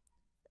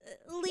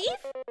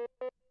 Leaf?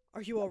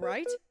 Are you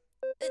alright?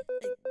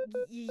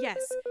 Yes.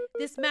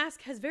 This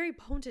mask has very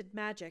potent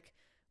magic.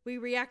 We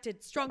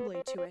reacted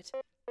strongly to it.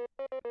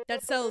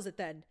 That settles it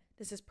then.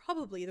 This is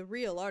probably the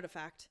real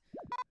artifact.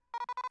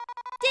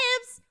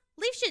 Dibs!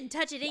 Leaf shouldn't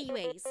touch it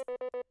anyways.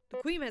 The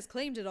queen has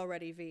claimed it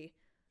already, V.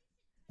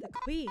 The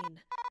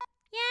queen?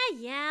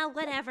 Yeah,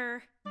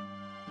 whatever.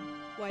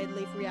 Why did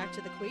Leaf react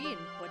to the queen?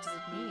 What does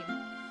it mean?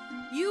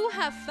 You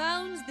have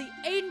found the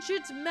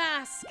ancient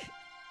mask!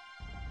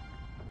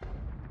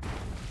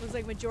 Looks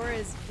like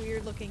Majora's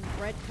weird-looking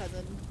bread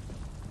cousin.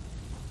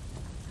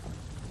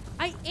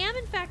 I am,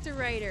 in fact, a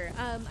writer.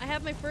 I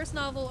have my first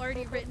novel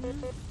already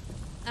written.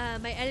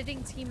 My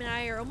editing team and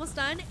I are almost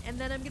done, and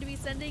then I'm going to be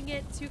sending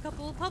it to a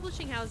couple of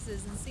publishing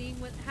houses and seeing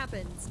what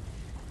happens.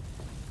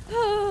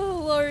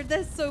 Oh, Lord,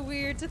 that's so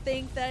weird to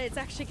think that it's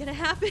actually going to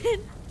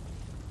happen.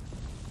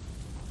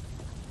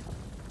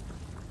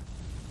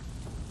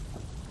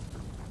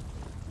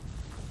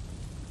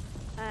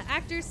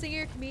 Actor,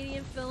 singer,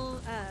 comedian,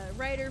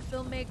 writer,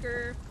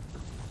 filmmaker.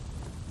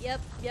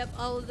 Yep,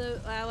 all of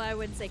the, well, I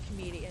wouldn't say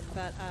comedian,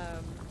 but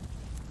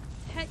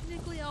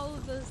technically all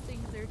of those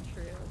things are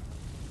true.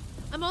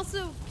 I'm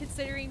also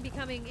considering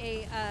becoming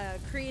a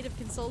creative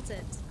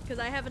consultant, because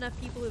I have enough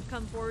people who've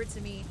come forward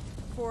to me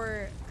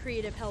for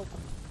creative help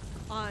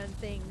on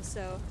things,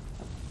 so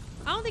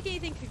I don't think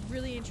anything could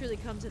really and truly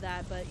come to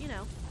that, but you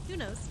know, who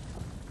knows.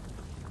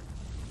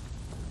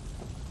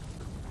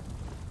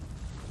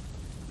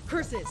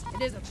 Curses!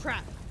 It is a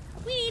trap!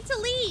 We need to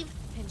leave!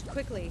 And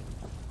quickly.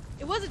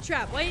 It was a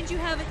trap. Why didn't you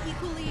have it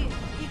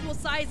equal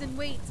size and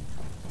weight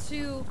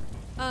to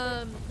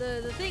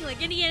the thing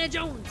like Indiana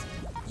Jones?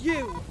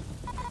 You!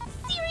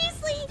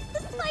 Seriously? The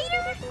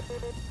spider?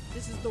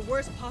 This is the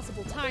worst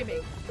possible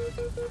timing.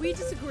 We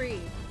disagree.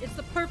 It's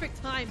the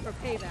perfect time for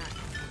payback.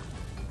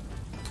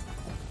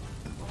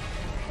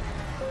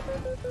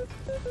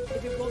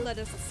 If it won't let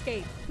us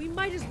escape, we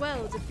might as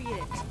well defeat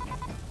it.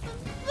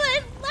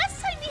 But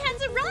last time we had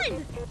to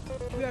run!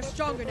 We are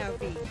stronger now,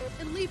 V,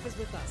 and Leaf is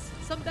with us.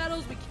 Some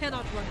battles we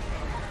cannot run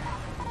from.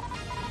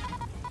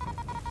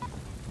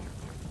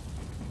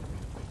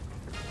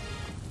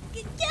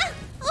 Yeah,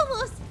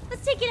 almost!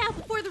 Let's take it out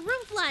before the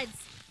room floods!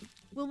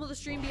 When will the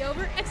stream be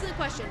over? Excellent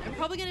question. I'm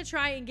probably going to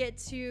try and get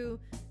through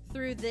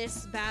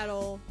this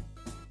battle.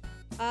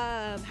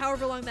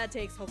 However long that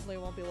takes. Hopefully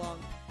it won't be long.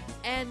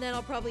 And then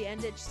I'll probably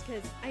end it just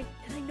because I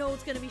know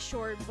it's going to be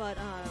short, but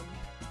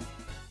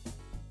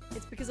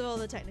it's because of all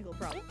the technical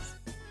problems.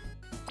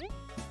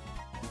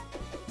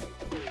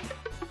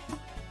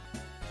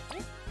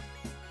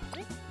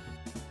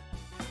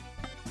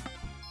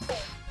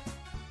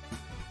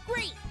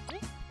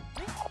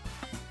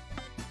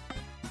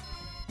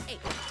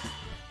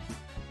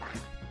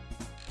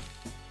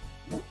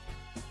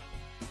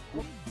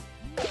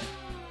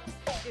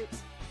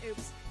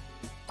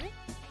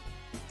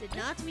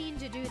 not mean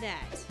to do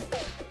that.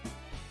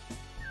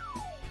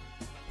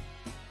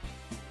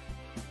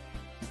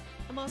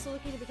 I'm also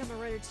looking to become a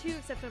writer too,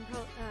 except I'm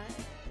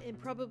in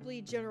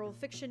probably general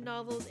fiction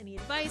novels. Any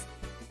advice?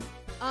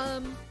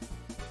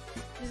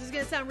 This is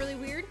gonna sound really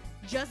weird.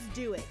 Just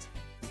do it.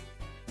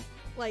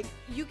 Like,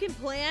 you can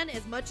plan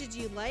as much as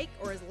you like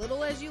or as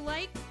little as you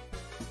like,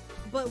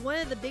 but one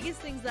of the biggest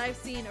things that I've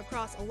seen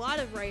across a lot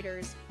of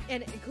writers,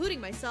 and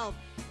including myself,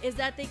 is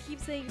that they keep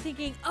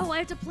thinking, oh, I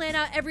have to plan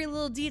out every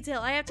little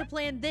detail. I have to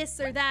plan this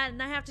or that,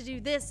 and I have to do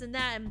this and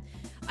that, and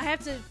I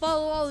have to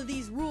follow all of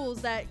these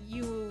rules that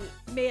you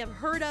may have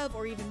heard of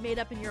or even made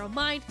up in your own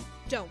mind.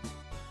 Don't.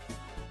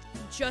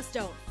 Just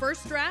don't.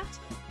 First draft,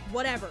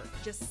 whatever.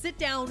 Just sit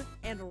down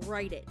and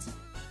write it.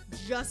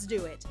 Just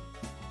do it.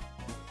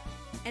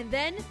 And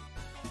then,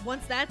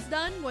 once that's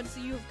done, once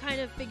you've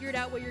kind of figured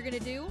out what you're gonna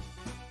do,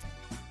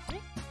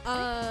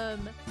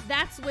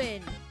 that's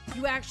when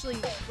you actually,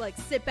 like,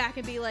 sit back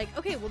and be like,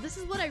 okay, well, this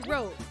is what I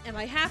wrote. Am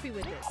I happy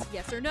with this?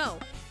 Yes or no?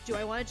 Do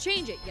I want to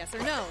change it? Yes or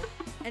no?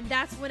 And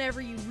that's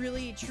whenever you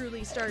really,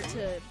 truly start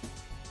to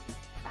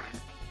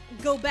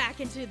go back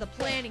into the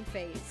planning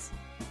phase.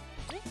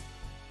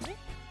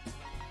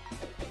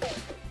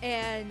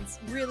 And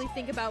really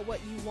think about what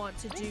you want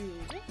to do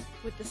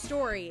with the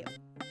story.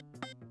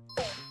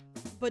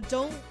 But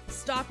don't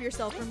stop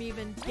yourself from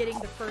even getting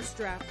the first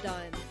draft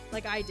done,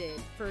 like I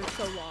did for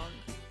so long.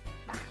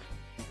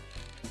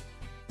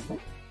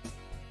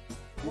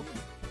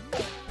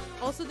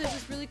 Also, there's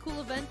this really cool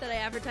event that I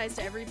advertise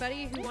to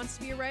everybody who wants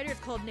to be a writer. It's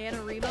called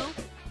NaNoWriMo,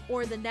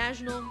 or the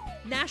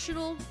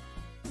National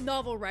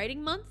Novel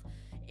Writing Month.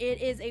 It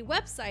is a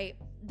website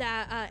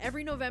that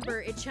every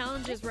November it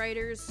challenges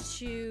writers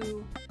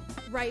to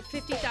write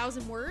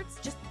 50,000 words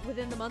just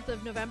within the month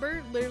of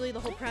November. Literally, the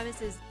whole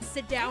premise is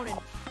sit down and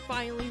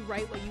finally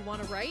write what you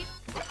want to write,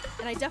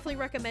 and I definitely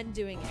recommend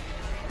doing it.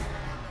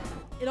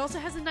 It also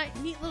has a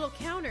neat little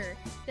counter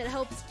that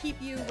helps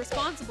keep you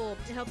responsible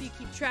and help you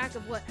keep track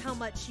of how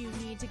much you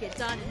need to get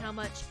done and how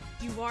much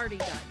you've already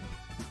done,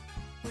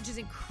 which is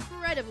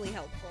incredibly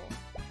helpful.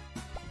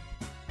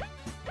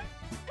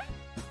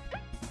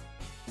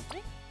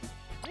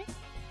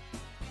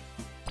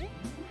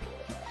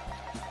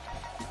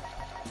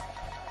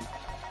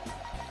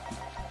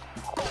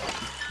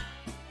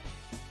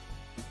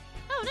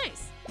 Oh,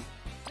 nice.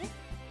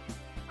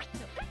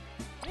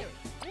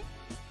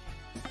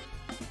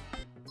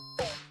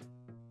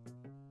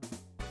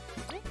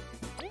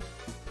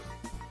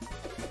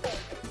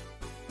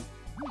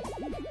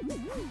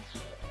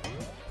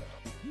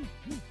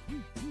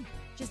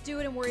 Just do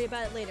it and worry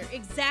about it later.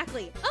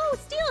 Exactly. Oh,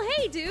 Steel,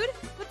 hey, dude.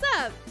 What's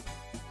up?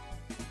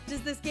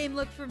 Does this game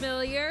look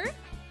familiar?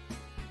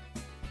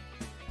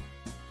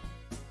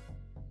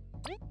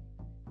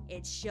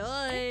 It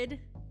should.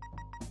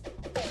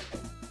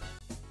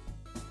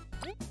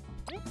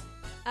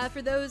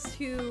 For those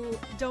who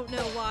don't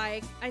know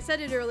why, I said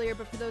it earlier,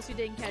 but for those who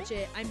didn't catch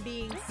it, I'm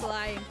being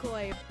sly and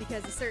coy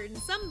because a certain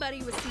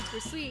somebody was super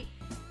sweet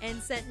and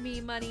sent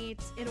me money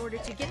in order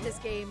to get this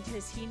game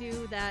because he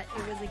knew that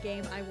it was a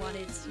game I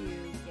wanted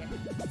to get.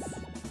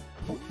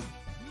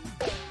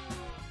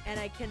 And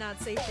I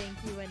cannot say thank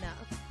you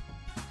enough.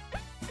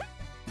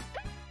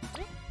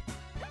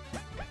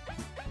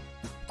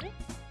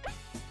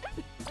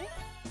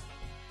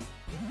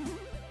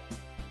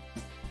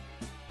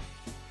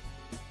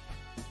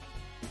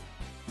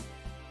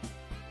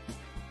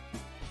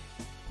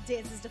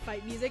 Dances to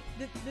fight music.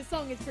 This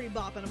song is pretty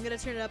bopping. I'm gonna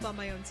turn it up on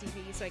my own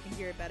TV so I can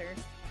hear it better.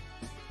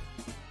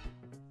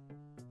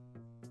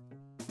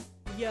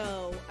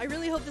 Yo, I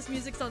really hope this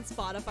music's on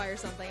Spotify or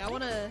something. I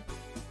wanna,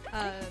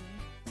 I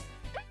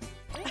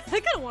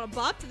kinda wanna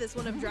bop to this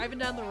when I'm driving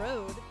down the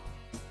road.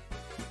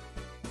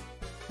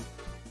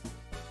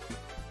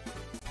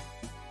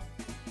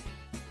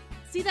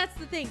 See, that's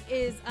the thing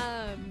is,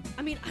 I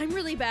mean, I'm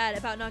really bad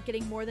about not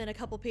getting more than a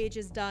couple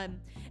pages done.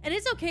 And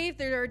it's okay if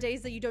there are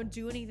days that you don't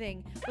do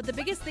anything. But the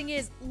biggest thing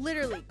is,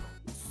 literally,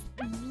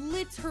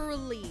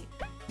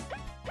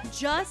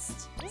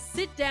 just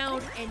sit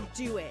down and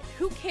do it.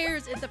 Who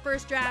cares if the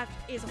first draft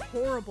is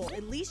horrible?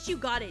 At least you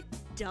got it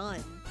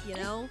done, you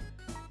know?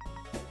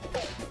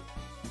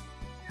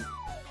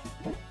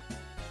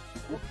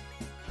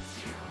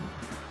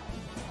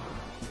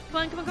 Come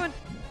on, come on, come on.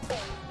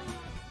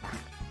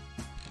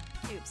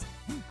 Oops.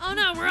 Oh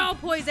no, we're all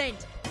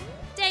poisoned.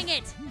 Dang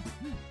it.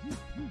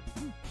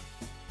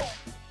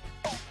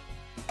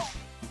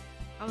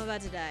 I'm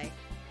about to die.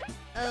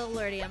 Oh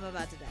lordy, I'm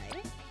about to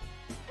die.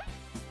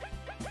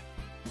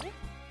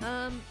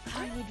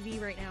 I need V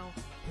right now.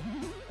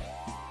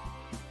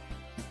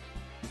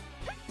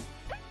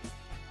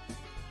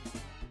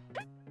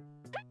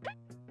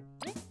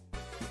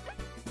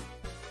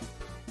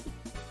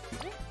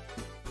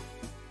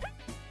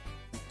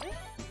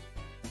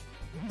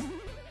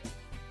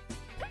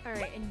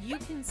 Alright, and you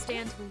can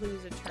stand to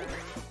lose a turn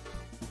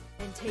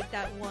and take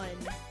that 1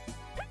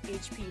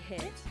 HP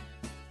hit.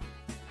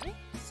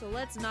 So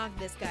let's knock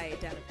this guy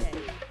down a peg.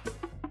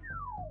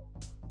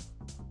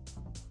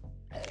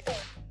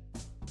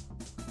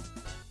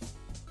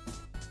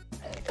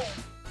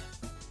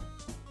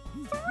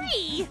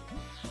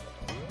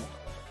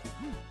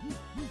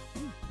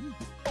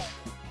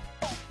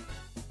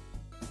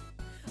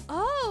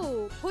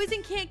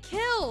 Poison can't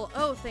kill.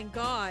 Oh, thank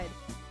God.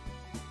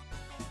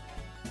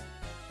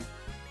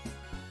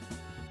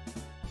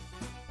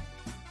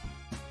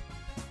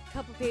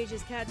 Couple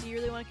pages, Kat. Do you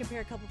really want to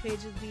compare a couple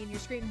pages with me and your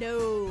scream?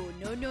 No,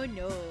 no, no,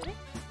 no.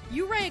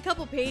 You write a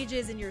couple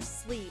pages in your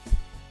sleep.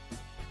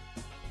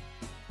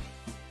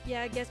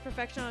 Yeah, I guess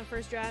perfection on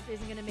first draft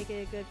isn't gonna make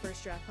it a good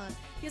first draft, huh?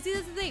 You see,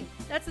 that's the thing.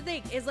 That's the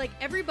thing. Is like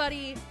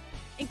everybody,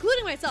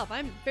 including myself,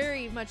 I'm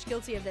very much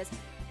guilty of this,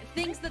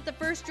 thinks that the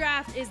first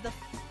draft is the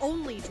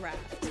only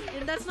draft,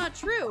 and that's not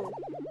true.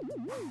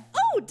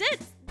 Oh, dead.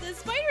 The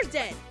spider's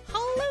dead.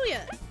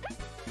 Hallelujah.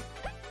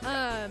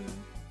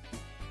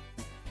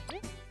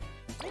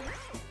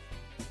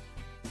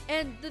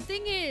 And the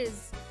thing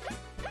is,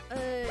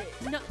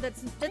 no,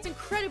 that's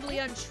incredibly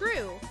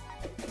untrue.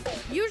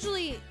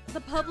 Usually, the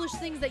published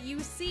things that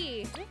you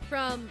see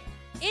from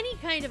any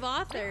kind of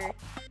author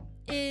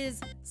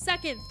is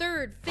second,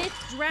 third,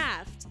 fifth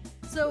draft.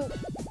 So,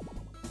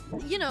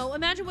 you know,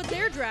 imagine what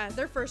their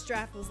first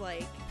draft was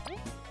like.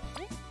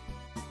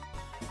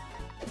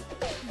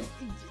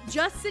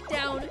 Just sit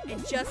down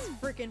and just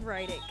freaking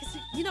write it. Because,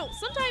 you know,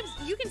 sometimes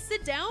you can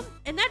sit down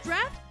and that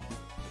draft,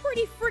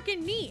 pretty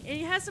freaking neat. And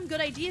it has some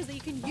good ideas that you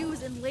can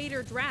use in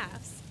later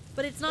drafts.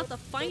 But it's not the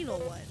final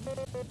one.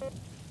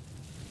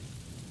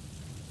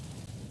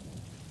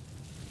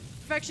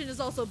 Perfection is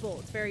also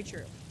bold. It's very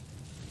true.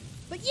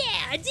 But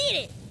yeah, I did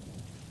it!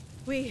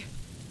 We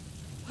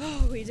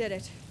did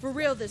it. For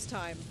real this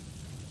time.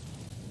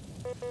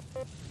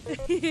 Oh,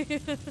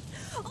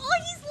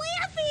 he's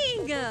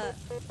laughing!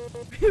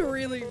 We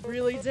really,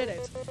 really did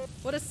it.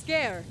 What a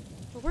scare.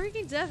 But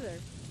working together.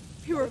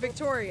 We were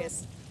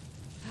victorious.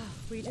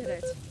 We did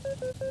it.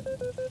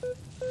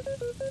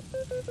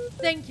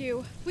 Thank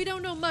you. We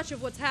don't know much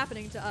of what's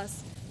happening to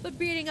us, but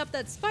beating up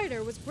that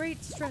spider was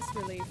great stress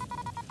relief.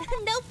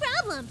 No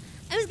problem.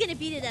 I was gonna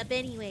beat it up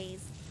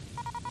anyways.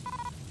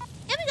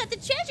 And we got the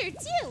treasure,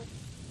 too.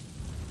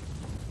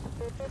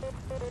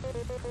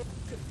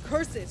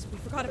 Curses, we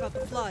forgot about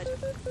the flood.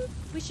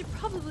 We should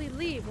probably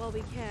leave while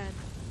we can.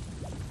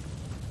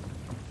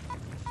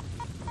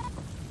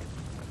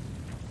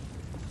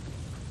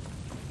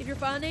 If your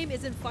file name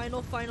isn't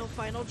final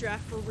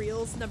draft for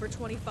reals number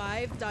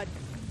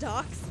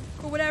 25.docs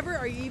or whatever,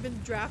 are you even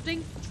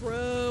drafting?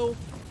 True.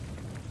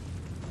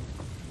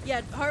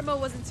 Yeah, hard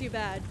mode wasn't too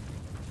bad.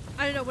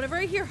 I don't know, whenever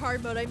I hear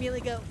hard mode, I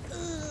immediately go,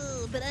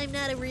 ugh, but I'm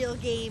not a real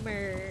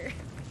gamer.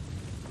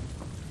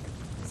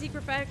 To seek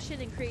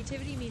perfection and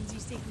creativity means you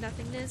seek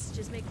nothingness.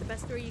 Just make the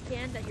best story you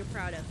can that you're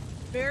proud of.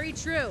 Very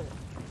true.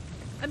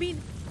 I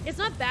mean, it's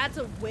not bad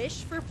to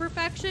wish for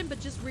perfection, but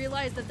just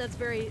realize that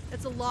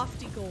it's a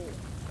lofty goal.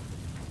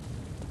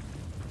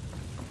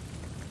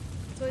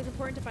 It's always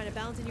important to find a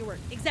balance in your work.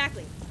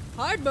 Exactly.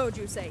 Hard mode,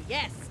 you say?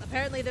 Yes.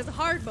 Apparently there's a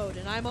hard mode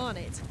and I'm on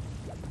it.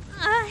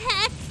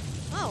 Heck.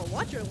 Oh,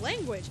 watch your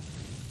language.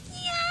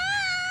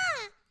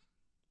 Yeah!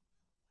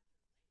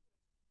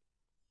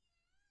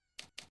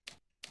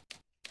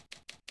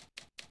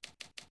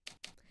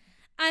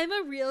 I'm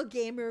a real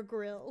gamer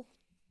grill.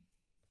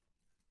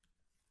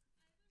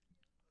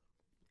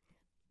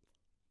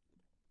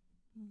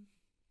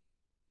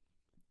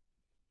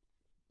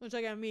 Looks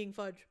like I'm eating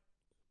fudge.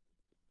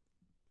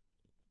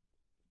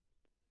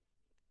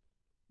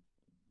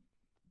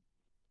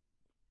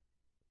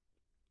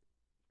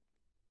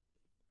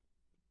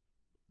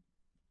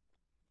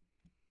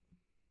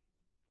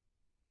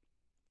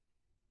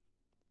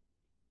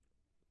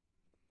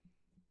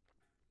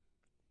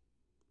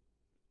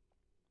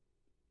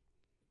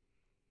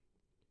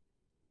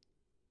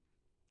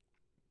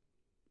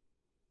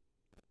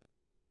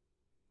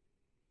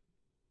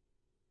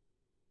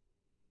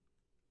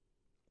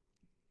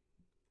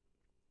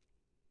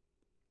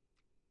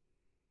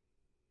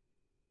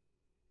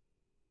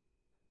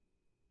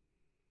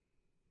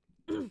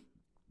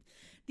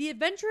 The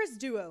adventurous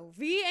duo,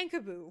 V and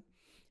Kaboo,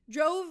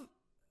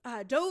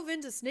 dove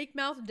into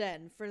Snakemouth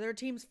Den for their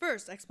team's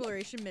first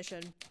exploration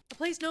mission, a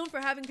place known for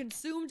having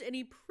consumed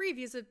any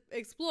previous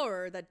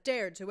explorer that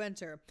dared to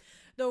enter,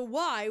 though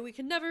why we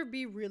can never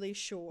be really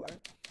sure.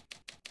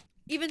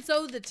 Even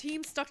so, the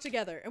team stuck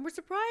together and were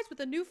surprised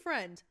with a new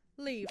friend,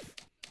 Leaf.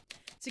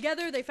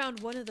 Together, they found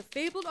one of the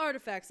fabled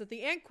artifacts that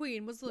the Ant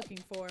Queen was looking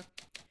for.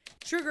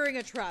 Triggering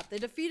a trap, they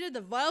defeated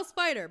the vile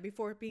spider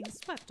before being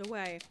swept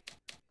away.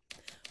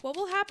 What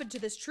will happen to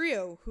this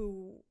trio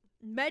who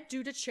met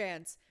due to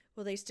chance?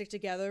 Will they stick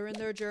together in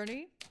their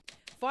journey?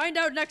 Find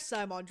out next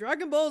time on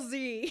Dragon Ball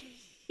Z.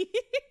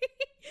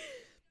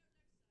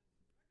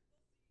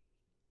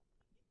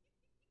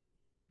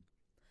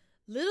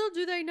 Little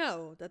do they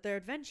know that their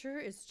adventure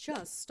is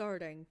just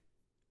starting.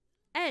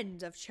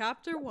 End of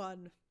chapter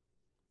 1.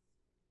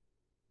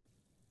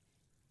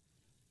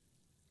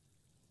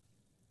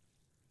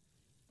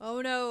 Oh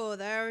no,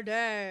 they're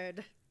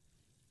dead.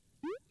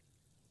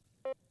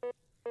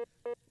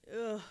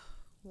 Ugh,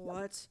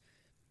 what?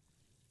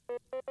 Oh,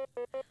 look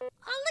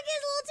at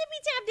his little tippy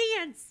tap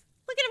dance.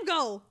 Look at him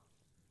go.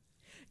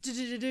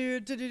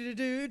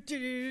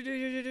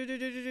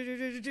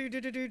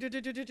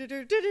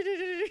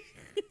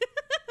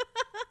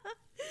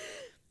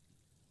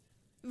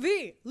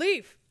 V,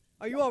 Leaf,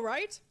 are you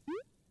alright?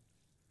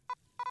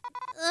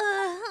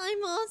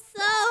 I'm all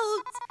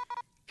soaked.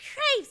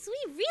 Cripes,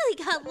 we really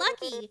got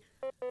lucky.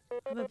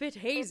 I'm a bit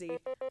hazy.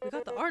 We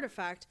got the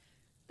artifact,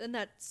 then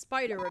that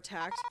spider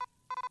attacked.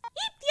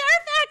 Eat the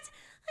artifact!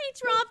 I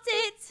dropped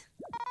it.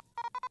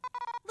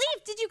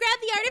 Leaf, did you grab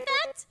the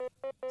artifact?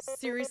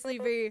 Seriously,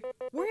 V,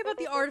 worry about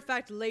the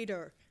artifact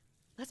later.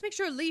 Let's make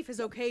sure Leaf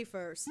is okay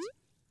first.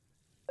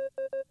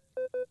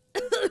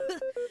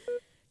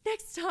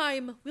 Next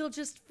time, we'll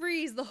just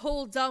freeze the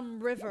whole dumb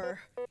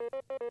river.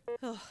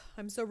 Oh,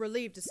 I'm so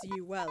relieved to see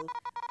you well.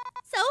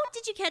 So,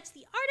 did you catch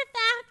the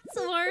artifacts,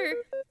 or?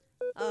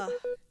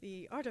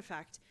 The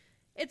artifact.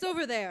 It's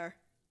over there.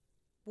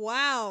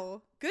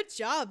 Wow, good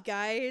job,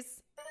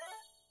 guys.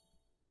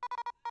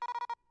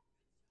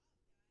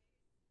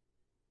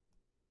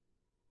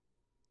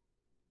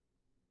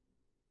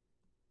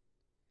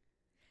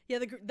 Yeah,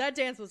 that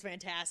dance was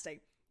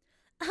fantastic.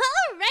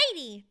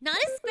 Alrighty, not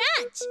a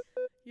scratch.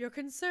 Your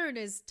concern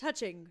is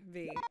touching,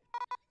 V.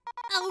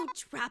 Oh,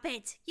 drop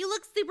it. You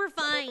look super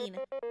fine.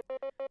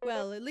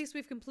 Well, at least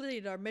we've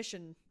completed our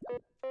mission.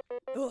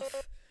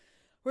 Oof.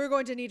 We're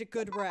going to need a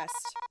good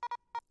rest.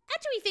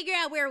 After we figure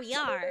out where we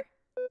are.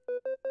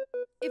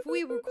 If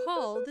we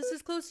recall, this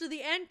is close to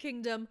the Ant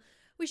Kingdom.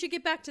 We should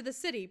get back to the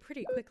city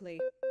pretty quickly.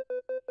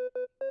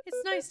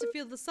 It's nice to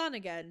feel the sun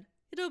again.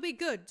 It'll be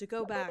good to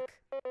go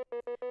back.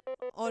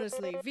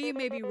 Honestly, V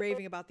may be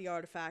raving about the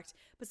artifact,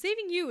 but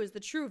saving you is the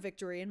true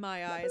victory in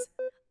my eyes. Is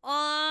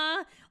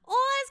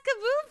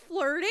Kaboo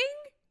flirting?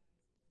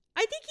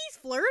 I think he's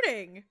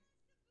flirting.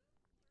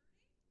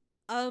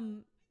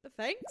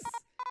 Thanks?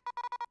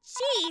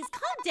 Jeez,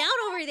 calm down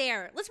over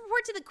there. Let's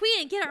report to the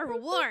queen and get our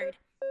reward.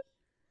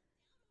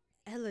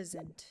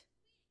 Elizant.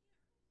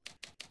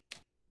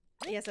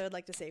 Yes, I would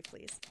like to save,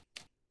 please.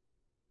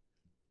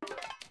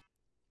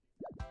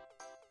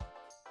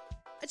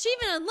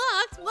 Achievement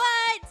unlocked?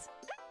 What?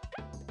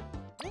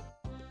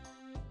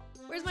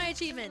 Where's my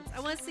achievements? I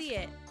want to see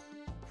it.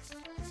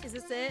 Is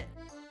this it?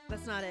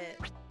 That's not it.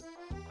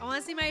 I want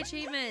to see my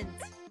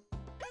achievements.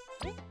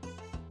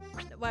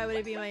 Why would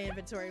it be my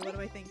inventory? What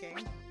am I thinking?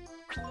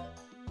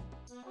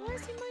 I want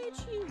to see my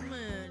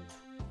achievement.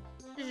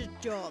 This is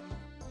dumb.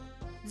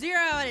 0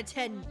 out of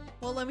 10.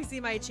 Well, let me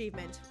see my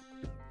achievement.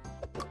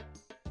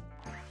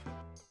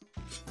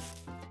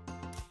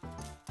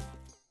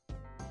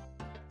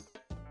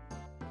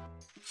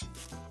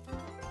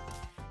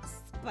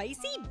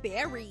 Spicy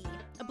berry.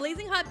 A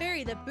blazing hot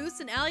berry that boosts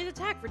an ally's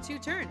attack for 2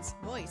 turns.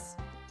 Nice.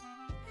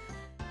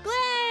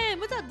 Glenn,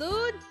 what's up,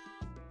 dude?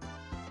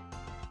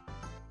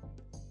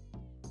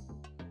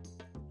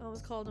 I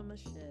almost called him a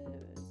shit.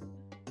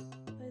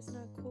 It's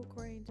not cool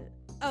according to...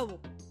 Oh,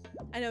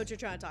 I know what you're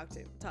trying to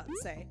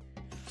say.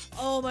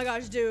 Oh my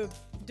gosh, dude.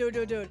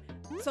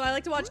 So I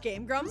like to watch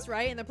Game Grumps,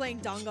 right? And they're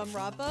playing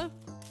Danganronpa.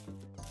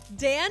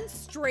 Dan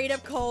straight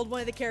up called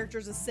one of the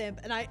characters a simp,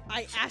 and I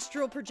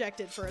astral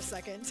projected for a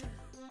second.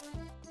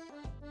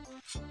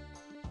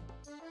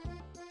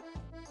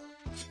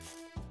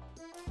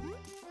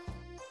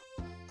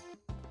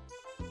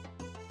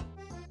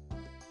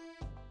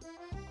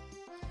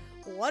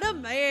 What a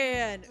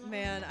man.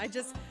 Man, I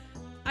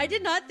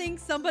did not think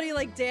somebody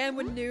like Dan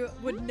would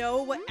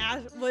know what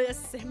a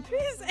simp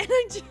is,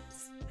 and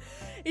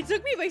it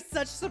took me by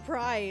such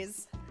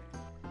surprise.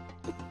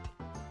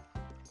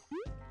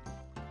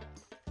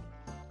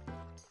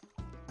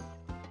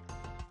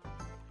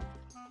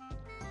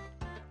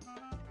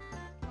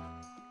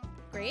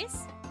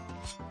 Grace?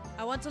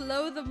 I want to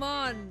mow the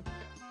lawn.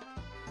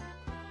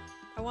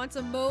 I want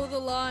to mow the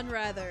lawn,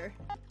 rather.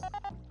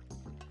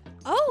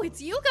 Oh,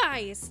 it's you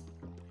guys!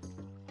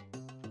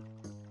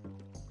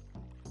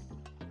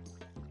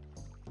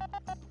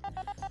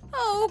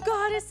 Oh,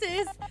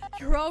 goddesses!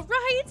 You're all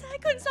right! I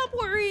couldn't stop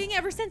worrying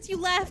ever since you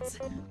left!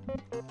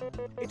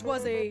 It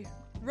was a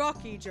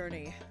rocky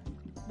journey.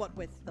 What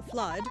with the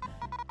flood.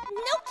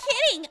 No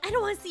kidding! I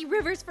don't want to see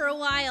rivers for a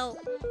while.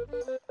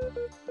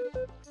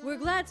 We're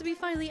glad to be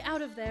finally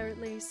out of there, at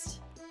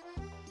least.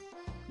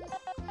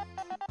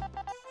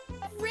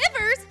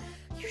 Rivers?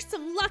 You're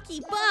some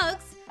lucky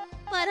bugs.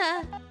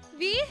 But,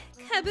 V?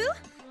 Kaboo?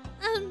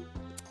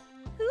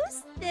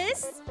 Who's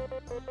this?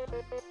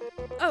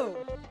 Oh.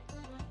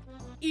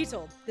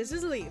 Etel, this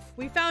is Leaf.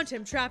 We found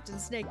him trapped in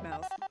Snake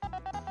Mouth.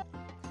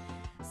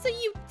 So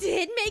you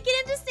did make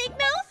it into Snake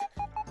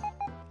Mouth?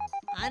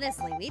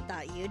 Honestly, we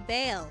thought you'd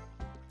bail.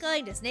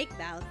 Going to Snake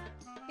Mouth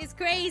is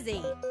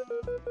crazy.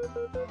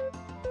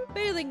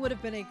 Bailing would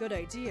have been a good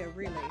idea,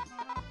 really.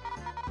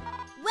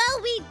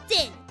 Well, we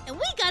did, and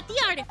we got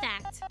the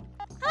artifact.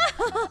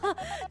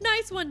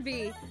 Nice one,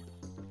 V.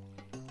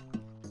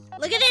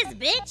 Look at this,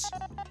 bitch.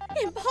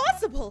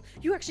 Impossible!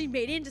 You actually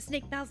made it into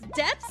Snake Mouth's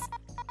depths?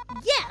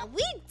 Yeah,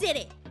 we did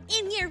it.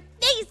 In your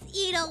face,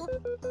 Etel.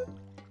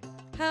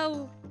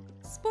 How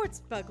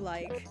sports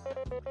bug-like.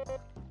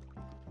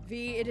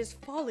 V, it is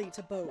folly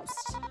to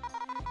boast.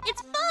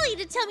 It's folly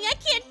to tell me I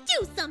can't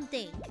do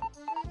something.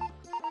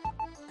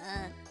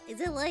 Is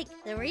it like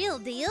the real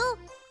deal?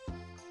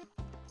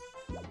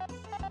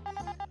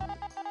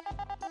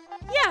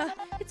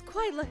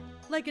 quite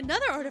like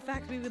another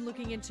artifact we've been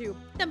looking into.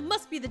 That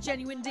must be the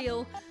genuine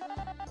deal.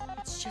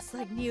 It's just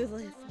like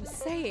Neolith was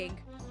saying.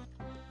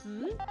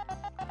 Hmm?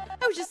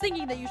 I was just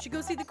thinking that you should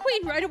go see the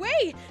queen right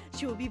away.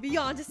 She will be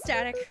beyond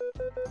ecstatic.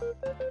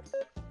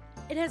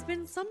 It has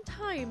been some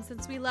time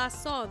since we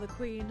last saw the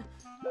queen.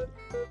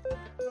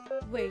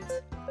 Wait,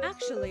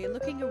 actually,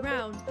 looking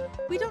around,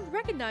 we don't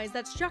recognize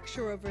that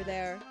structure over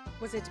there.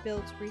 Was it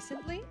built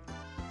recently?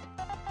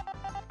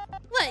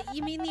 What,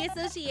 you mean the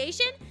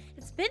association?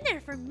 It's been there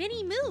for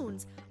many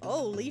moons.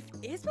 Oh, Leaf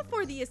is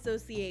before the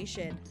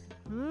association.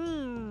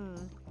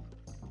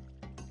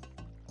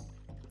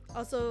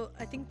 Also,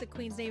 I think the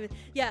queen's name is,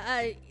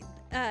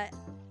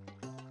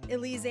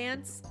 Elise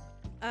Ants.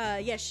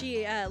 Yeah,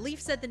 she,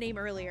 Leaf said the name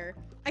earlier.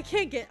 I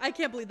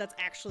can't believe that's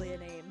actually a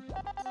name.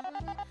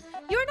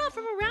 You're not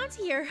from around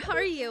here,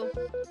 are you?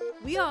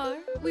 We are.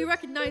 We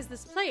recognize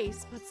this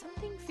place, but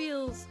something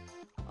feels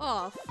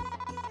off.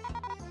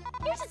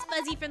 You're just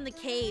fuzzy from the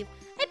cave.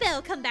 I bet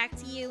I'll come back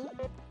to you.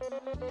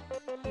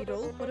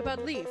 Beetle, what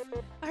about Leaf?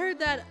 I heard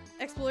that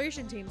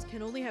exploration teams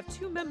can only have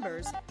 2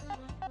 members.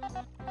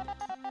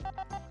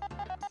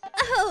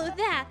 Oh,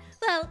 that.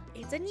 Well,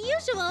 it's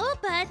unusual,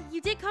 but you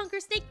did conquer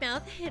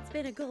Snakemouth. It's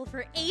been a goal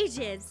for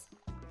ages.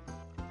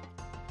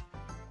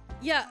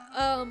 Yeah,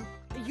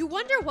 you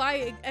wonder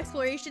why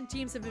exploration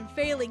teams have been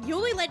failing. You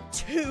only let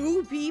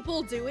 2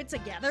 people do it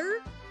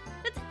together?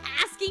 That's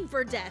asking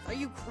for death. Are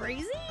you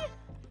crazy?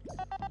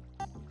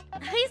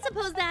 I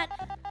suppose that...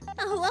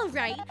 Oh, all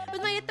right.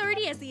 With my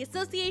authority as the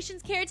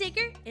association's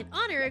caretaker, in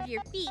honor of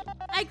your feat,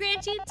 I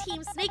grant you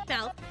Team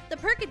Snakemouth the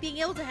perk of being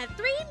able to have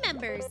 3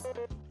 members.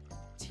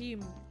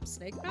 Team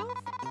Snakemouth?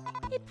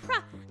 A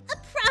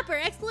proper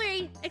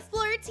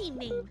explorer team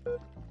name. Oh,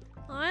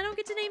 I don't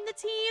get to name the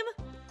team?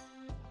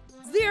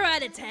 0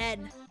 out of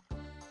 10.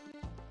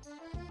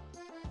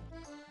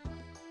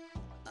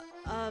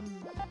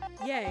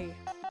 Yay.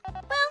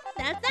 Well,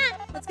 that's that.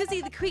 Let's go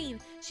see the queen.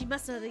 She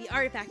must know the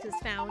artifact was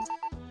found.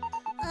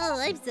 Oh,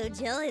 I'm so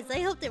jealous. I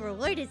hope the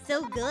reward is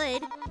so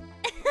good.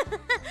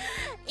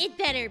 It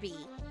better be.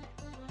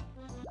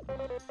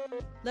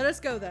 Let us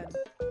go then.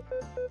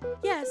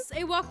 Yes,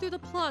 a walk through the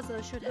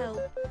plaza should help.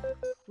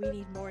 We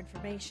need more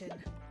information.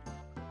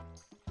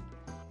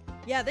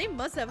 Yeah, they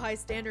must have high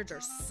standards or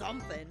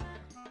something.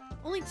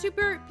 Only 2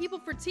 people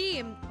per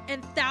team,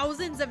 and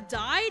thousands have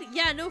died?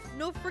 Yeah, no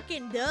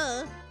freaking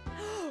duh.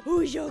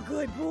 Who's your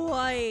good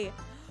boy?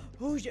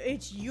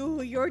 It's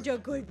you, you're the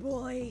good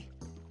boy.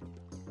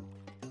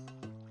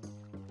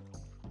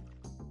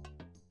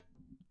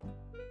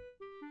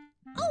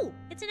 Oh,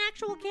 it's an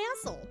actual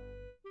castle.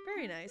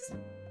 Very nice.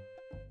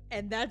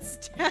 And that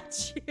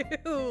statue.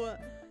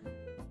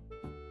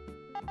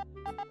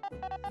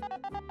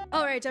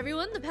 Alright,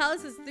 everyone, the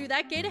palace is through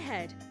that gate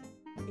ahead.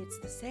 It's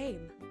the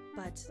same,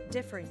 but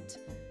different.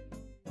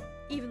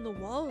 Even the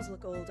walls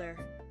look older.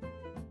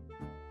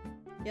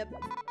 Yep,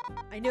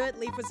 I knew it.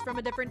 Leaf was from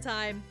a different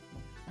time.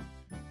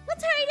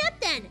 Let's hurry it up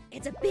then.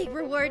 It's a big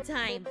reward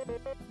time.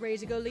 Ready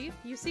to go, Leaf?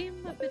 You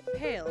seem a bit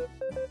pale.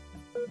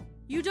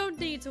 You don't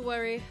need to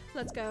worry.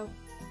 Let's go.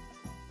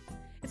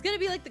 It's gonna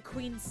be like the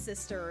queen's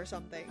sister or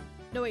something.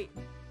 No, wait.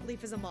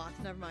 Leaf is a moth.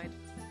 Never mind.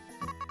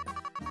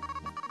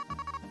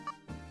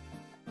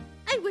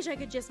 I wish I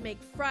could just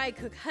make Fry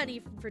cook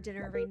honey for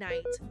dinner every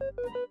night.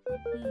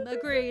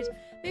 Agreed.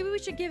 Maybe we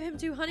should give him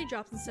 2 honey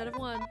drops instead of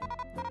 1.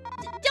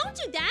 Don't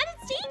do that.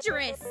 It's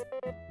dangerous.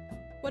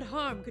 What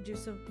harm could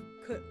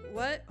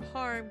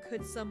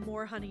some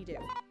more honey do?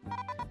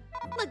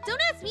 Look,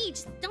 don't ask me.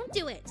 Just don't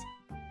do it.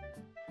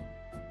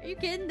 Are you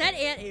kidding? That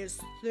ant is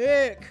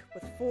thick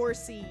with 4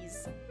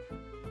 C's.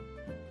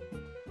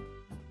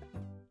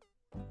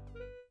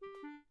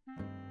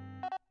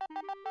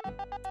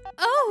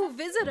 Oh,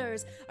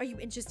 visitors! Are you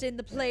interested in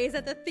the plays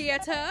at the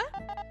theater?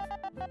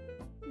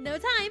 No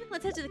time.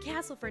 Let's head to the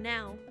castle for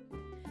now.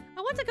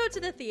 I want to go to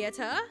the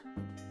theater.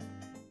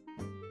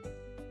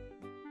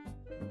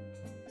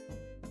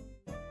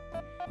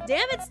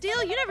 Damn it,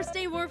 Steel! You never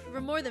stay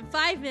for more than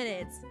 5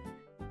 minutes.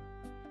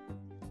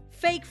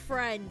 Fake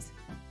friend.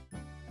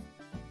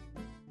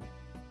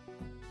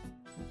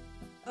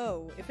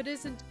 Oh, if it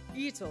isn't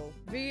Beetle,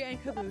 V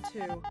and Kaboo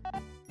too.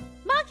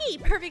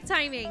 Maki! Perfect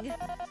timing!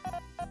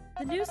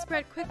 The news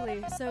spread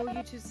quickly, so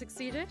you 2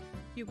 succeeded?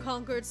 You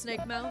conquered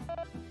Snakemouth?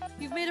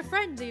 You've made a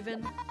friend,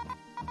 even.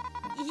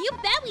 You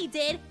bet we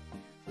did!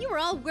 You were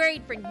all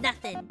worried for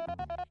nothing.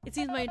 It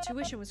seems my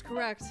intuition was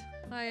correct.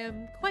 I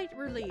am quite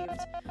relieved.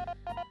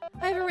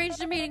 I have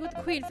arranged a meeting with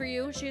the queen for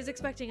you. She is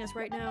expecting us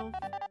right now.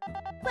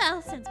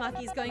 Well, since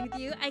Maki's going with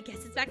you, I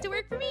guess it's back to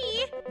work for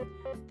me.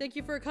 Thank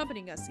you for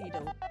accompanying us,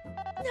 Edel.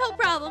 No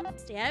problem.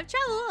 Stay out of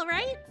trouble, all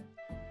right?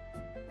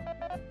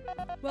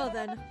 Well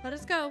then, let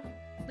us go.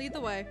 Lead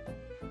the way.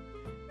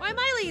 Why am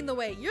I leading the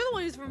way? You're the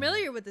one who's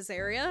familiar with this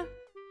area.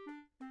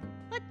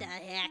 What the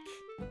heck?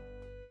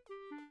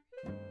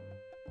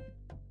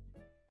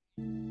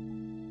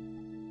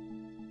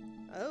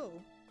 Oh.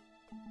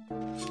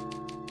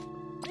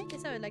 I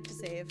guess I would like to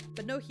save,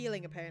 but no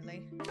healing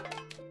apparently.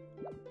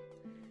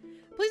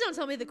 Please don't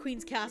tell me the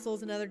queen's castle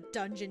is another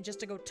dungeon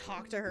just to go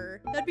talk to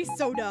her. That'd be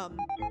so dumb.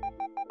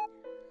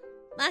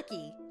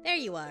 Maki, there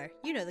you are.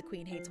 You know the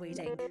queen hates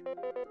waiting.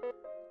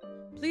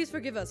 Please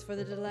forgive us for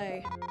the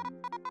delay.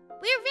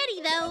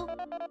 We're ready, though.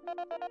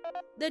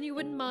 Then you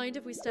wouldn't mind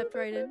if we stepped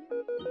right in?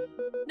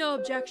 No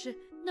objection.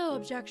 No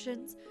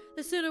objections.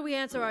 The sooner we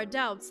answer our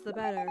doubts, the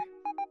better.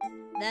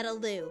 That'll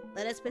do.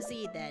 Let us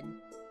proceed, then.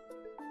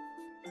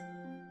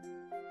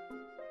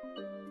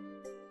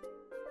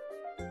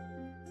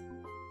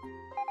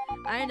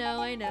 I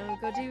know.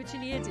 Go do what you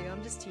need to do.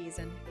 I'm just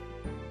teasing.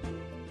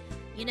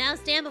 You now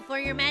stand before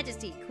your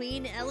majesty,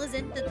 Queen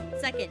Elizabeth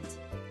II.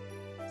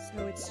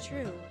 So it's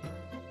true.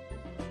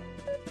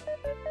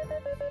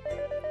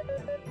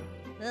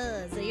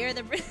 So you're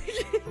the...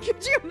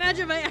 Could you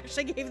imagine if I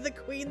actually gave the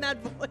queen that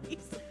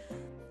voice?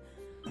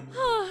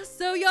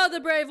 So you're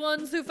the brave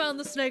ones who found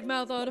the snake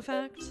mouth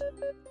artifact.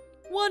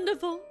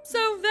 Wonderful.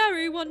 So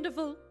very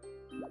wonderful.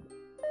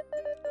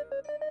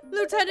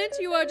 Lieutenant,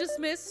 you are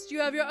dismissed. You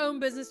have your own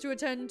business to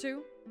attend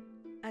to.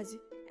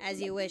 As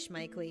you wish,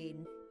 my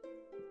queen.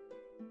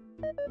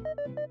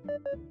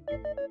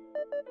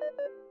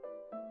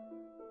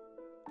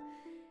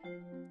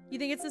 You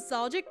think it's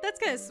nostalgic? That's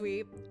kind of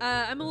sweet.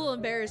 I'm a little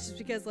embarrassed just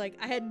because, like,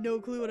 I had no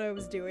clue what I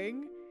was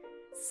doing.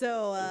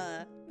 So,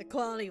 the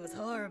quality was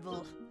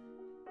horrible.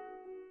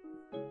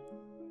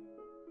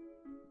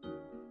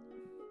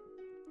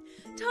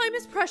 Time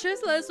is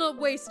precious. Let us not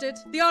waste it.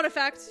 The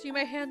artifact, you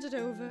may hand it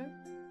over.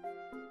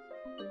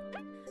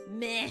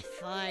 Meh,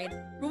 fine.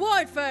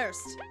 Reward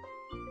first.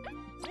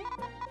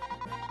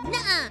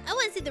 Nuh-uh, I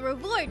want to see the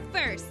reward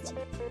first.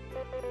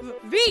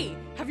 V,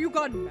 have you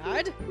gone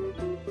mad?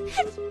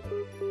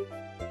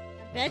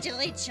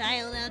 Naturally,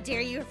 child, how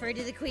dare you refer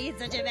to the queen in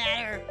such a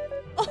manner?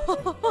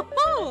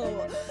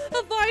 Oh,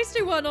 a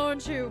feisty one,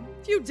 aren't you?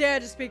 If you dare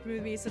to speak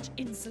with me, such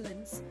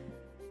insolence.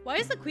 Why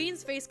is the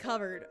queen's face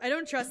covered? I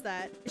don't trust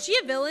that. Is she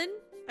a villain?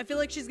 I feel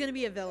like she's gonna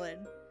be a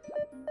villain.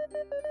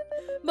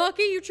 Maki,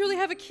 you truly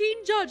have a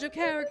keen judge of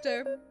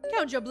character.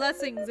 Count your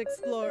blessings,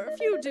 explorer.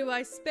 Few do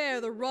I spare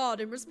the rod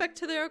in respect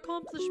to their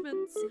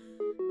accomplishments.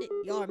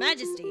 Your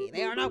Majesty,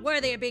 they are not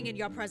worthy of being in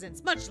your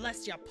presence, much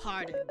less your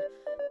pardon.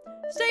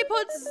 Stay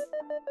put,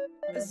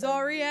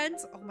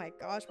 Zoriant. Oh my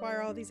gosh, why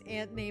are all these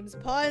ant names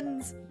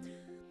puns?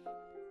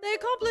 They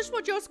accomplished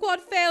what your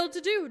squad failed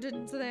to do,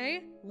 didn't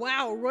they?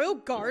 Wow, royal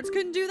guards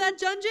couldn't do that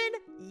dungeon?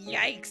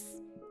 Yikes.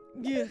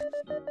 Yeah.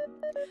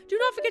 Do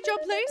not forget your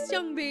place,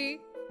 young bee.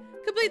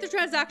 Complete the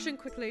transaction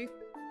quickly.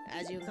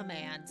 As you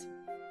command.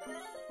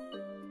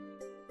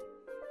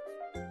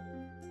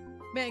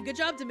 Man, good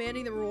job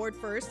demanding the reward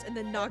first and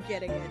then not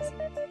getting it.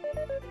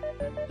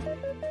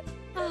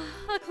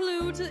 A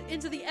clue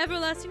into the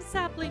everlasting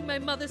sapling my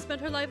mother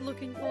spent her life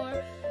looking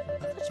for.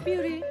 Such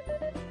beauty.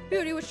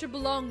 Beauty which should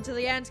belong to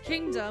the ant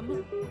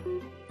kingdom.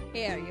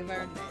 Here, you've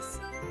earned this.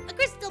 A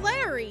crystal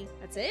berry.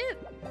 That's it?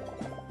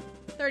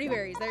 30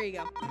 berries. There you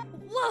go.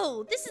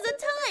 Whoa, this is a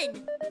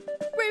ton!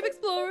 Brave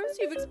explorers,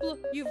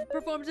 you've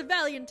performed a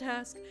valiant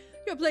task.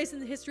 Your place in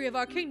the history of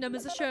our kingdom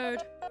is assured.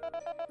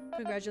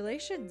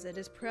 Congratulations, it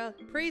is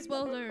praise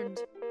well earned.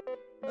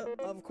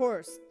 Of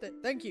course.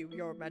 Thank you,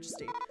 Your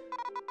Majesty.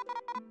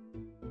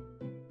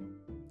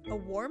 A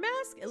war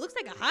mask? It looks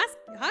like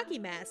a hockey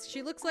mask.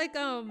 She looks like,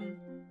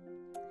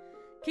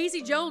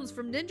 Casey Jones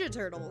from Ninja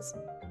Turtles.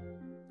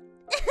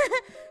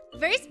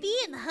 First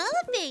bee in the Hall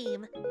of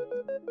Fame.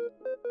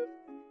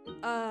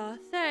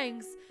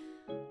 Thanks.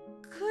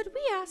 Could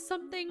we ask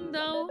something,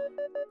 though?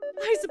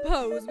 I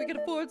suppose we could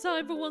afford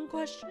time for one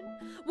question.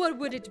 What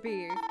would it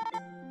be?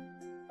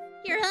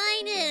 Your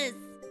Highness!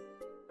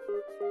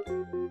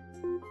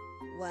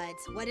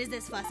 What is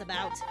this fuss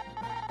about?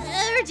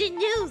 Urgent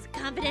news!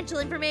 Confidential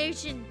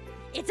information!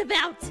 It's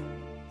about...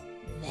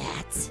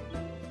 that.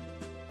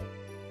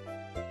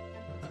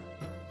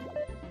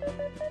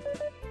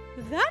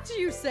 That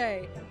you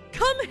say?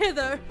 Come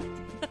hither!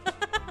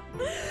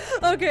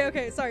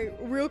 Okay, sorry.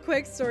 Real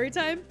quick story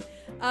time.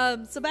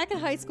 So back in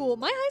high school,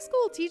 my high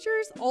school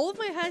teachers, all of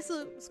my high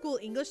school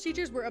English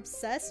teachers were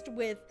obsessed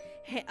with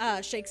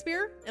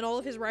Shakespeare and all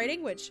of his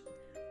writing, which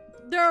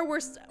there are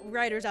worse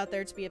writers out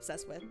there to be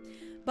obsessed with.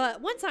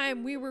 But one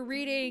time we were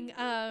reading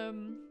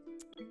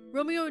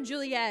Romeo and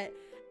Juliet,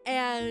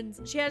 and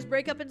she had us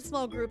break up into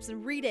small groups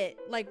and read it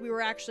like we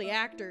were actually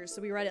actors,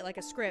 so we read it like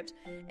a script.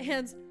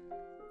 And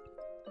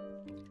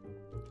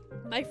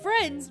my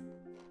friend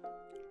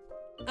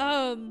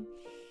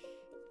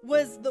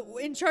was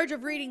in charge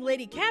of reading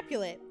Lady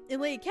Capulet,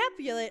 and Lady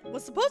Capulet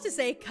was supposed to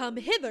say, "Come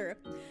hither,"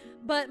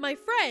 but my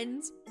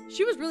friend,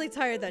 she was really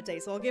tired that day,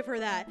 so I'll give her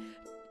that,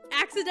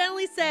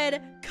 accidentally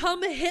said,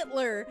 "Come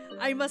Hitler,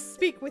 I must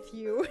speak with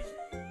you."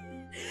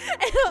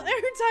 And our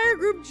entire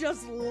group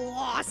just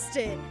lost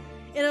it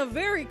in a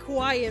very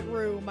quiet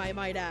room, I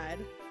might add.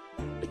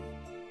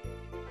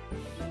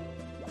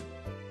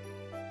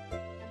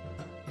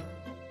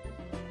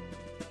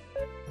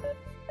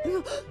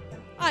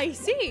 I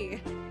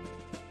see.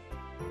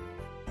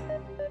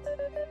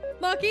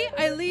 Maki,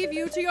 I leave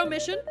you to your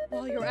mission.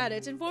 While you're at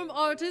it, inform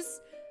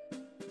artists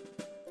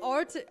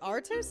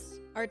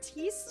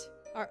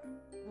What?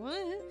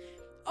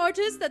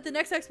 Artist that the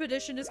next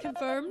expedition is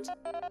confirmed?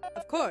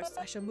 Of course,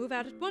 I shall move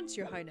out at once,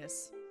 Your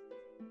Highness.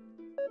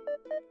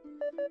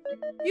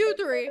 You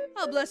three,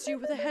 I'll bless you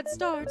with a head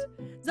start.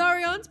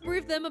 Zarians,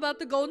 brief them about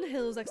the Golden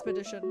Hills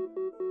expedition.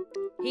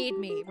 Heed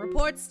me.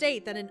 Reports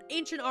state that an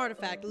ancient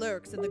artifact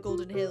lurks in the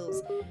Golden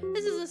Hills.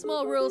 This is a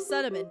small rural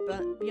settlement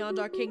beyond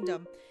our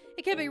kingdom.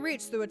 It can be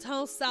reached through a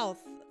tunnel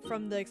south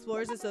from the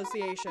Explorers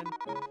Association.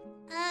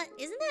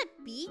 Isn't that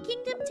Bee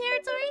Kingdom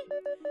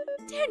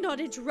territory? Dare not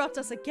interrupt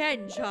us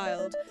again,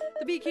 child.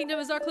 The Bee Kingdom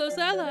is our close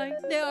ally.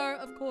 They are,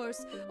 of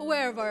course,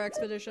 aware of our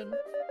expedition.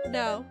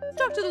 Now,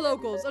 talk to the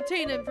locals,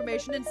 obtain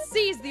information, and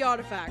seize the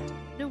artifact,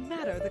 no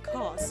matter the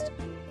cost.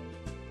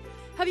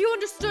 Have you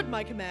understood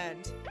my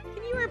command?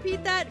 Can you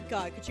repeat that?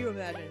 God, could you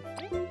imagine?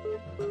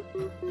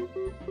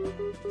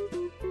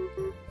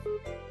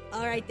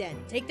 Alright then,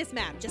 take this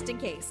map, just in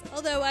case.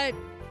 Although,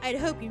 I'd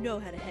hope you know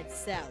how to head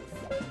south.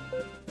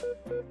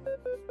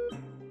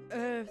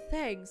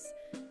 Thanks.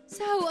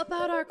 So,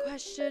 about our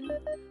question.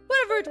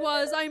 Whatever it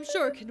was, I'm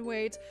sure can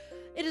wait.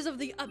 It is of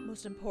the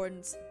utmost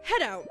importance.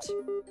 Head out!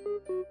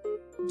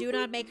 Do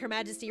not make Her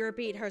Majesty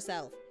repeat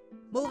herself.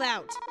 Move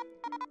out!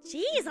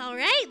 Jeez,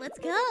 alright, let's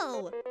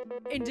go!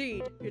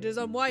 Indeed, it is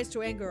unwise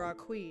to anger our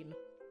queen.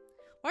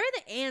 Why are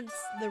the ants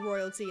the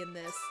royalty in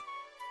this?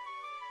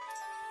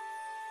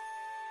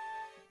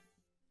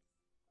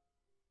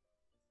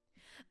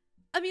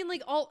 I mean,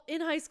 like,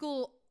 in high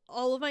school,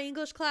 all of my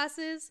English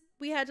classes,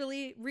 we had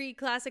to read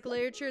classic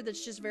literature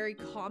that's just very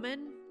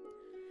common.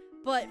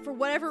 But for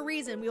whatever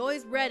reason, we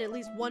always read at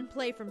least one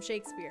play from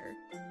Shakespeare.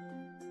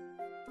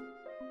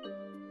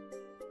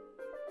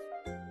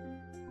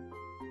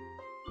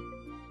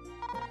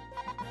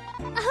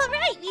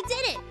 Alright, we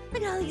did it!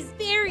 Look at all these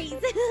berries!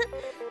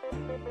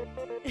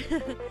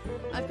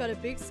 I've got a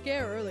big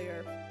scare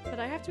earlier, but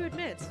I have to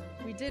admit,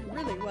 we did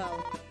really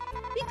well.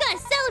 We've got to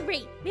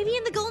celebrate! Maybe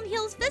in the Golden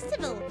Hills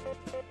Festival!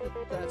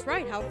 That's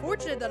right, how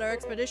fortunate that our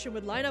expedition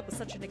would line up with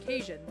such an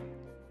occasion.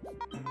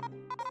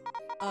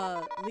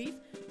 Leaf,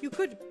 you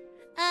could...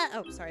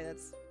 oh, sorry,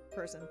 that's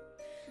person.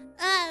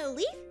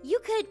 Leaf, you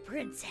could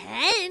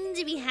pretend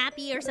to be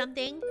happy or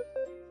something.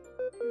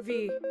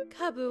 V,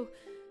 Kabu,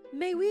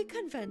 may we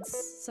convince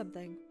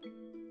something?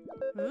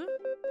 Huh?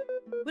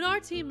 When our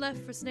team left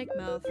for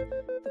Snakemouth,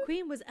 the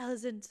queen was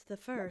Elizant the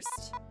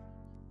First.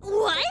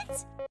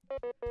 What?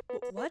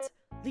 What?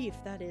 Leaf,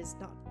 that is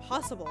not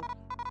possible.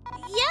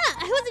 Yeah,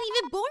 I wasn't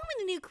even born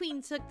when the new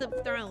queen took the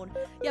throne.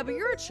 Yeah, but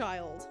you're a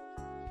child.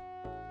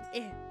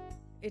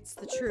 It's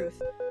the truth.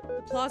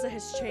 The plaza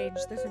has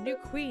changed. There's a new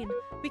queen.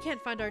 We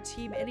can't find our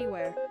team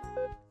anywhere.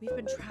 We've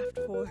been trapped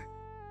for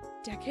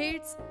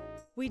decades?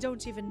 We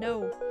don't even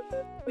know.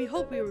 We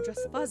hope we were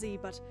just fuzzy,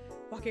 but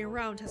walking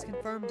around has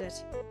confirmed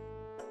it.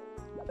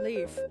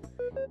 Leaf.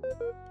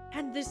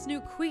 And this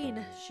new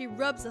queen, she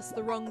rubs us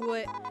the wrong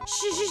way.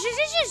 Shh!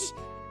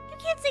 You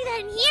can't say that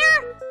in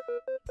here!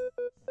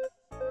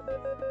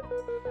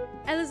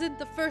 Elizant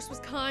the First was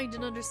kind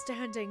and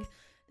understanding.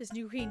 This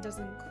new queen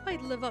doesn't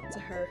quite live up to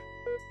her.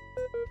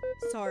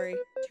 Sorry,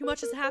 too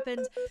much has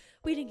happened.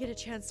 We didn't get a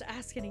chance to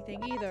ask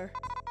anything either.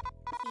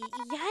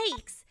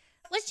 Yikes!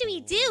 What should we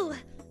do?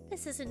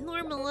 This isn't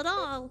normal at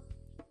all.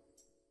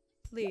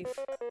 Leaf,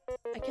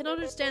 I can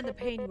understand the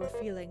pain you are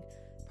feeling.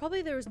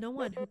 Probably there is no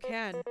one who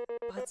can,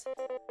 but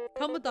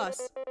come with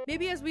us.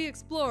 Maybe as we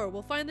explore,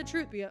 we'll find the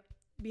truth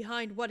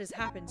behind what has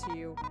happened to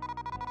you.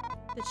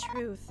 The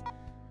truth.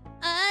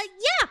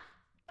 Yeah!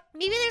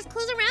 Maybe there's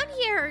clues around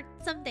here or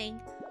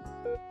something.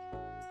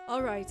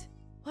 Alright.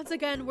 Once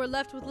again, we're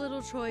left with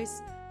little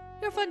choice.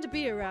 You're fun to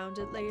be around,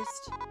 at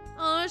least.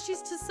 Aw,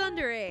 she's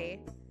tsundere.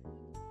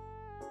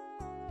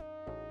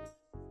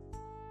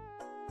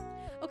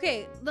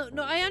 Okay,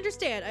 no, I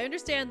understand. I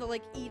understand that,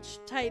 like, each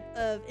type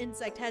of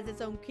insect has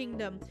its own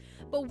kingdom.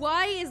 But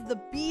why is the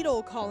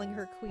beetle calling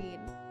her queen?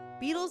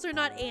 Beetles are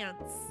not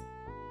ants.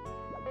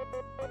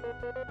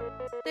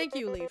 Thank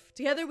you, Leaf.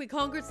 Together we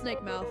conquered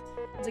Snakemouth,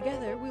 and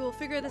together we will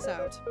figure this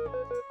out.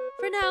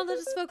 For now, let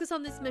us focus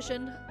on this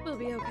mission. We'll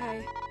be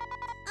okay.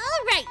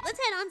 Alright, let's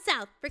head on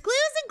south for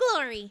clues and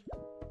glory.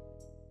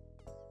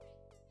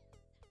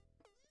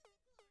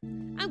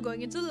 I'm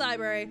going into the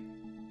library.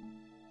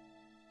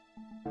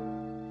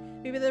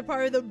 Maybe they're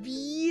part of the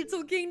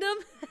Beetle Kingdom?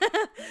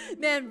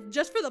 Man,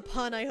 just for the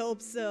pun, I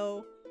hope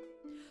so.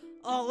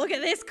 Oh, look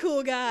at this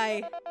cool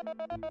guy.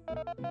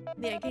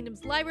 The Ant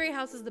Kingdom's library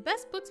houses the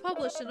best books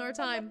published in our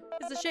time.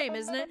 It's a shame,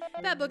 isn't it?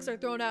 Bad books are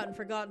thrown out and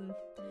forgotten.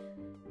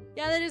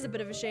 Yeah, that is a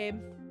bit of a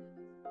shame.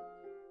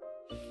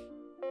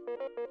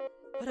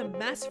 What a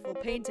masterful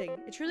painting.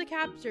 It truly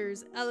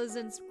captures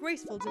Elizant's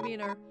graceful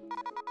demeanor.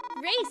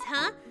 Grace,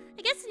 huh?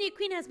 I guess the new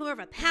queen has more of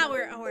a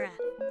power aura.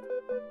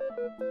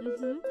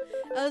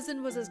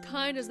 Elizant was as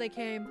kind as they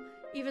came.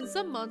 Even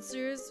some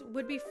monsters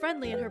would be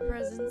friendly in her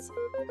presence.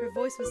 Her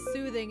voice was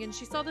soothing, and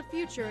she saw the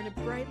future in a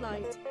bright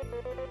light.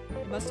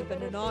 It must have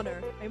been an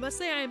honor. I must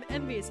say I am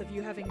envious of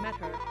you having met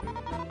her.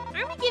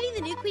 Aren't we giving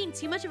the new queen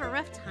too much of a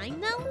rough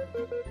time, though?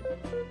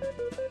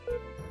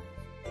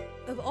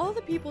 Of all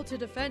the people to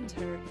defend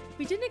her,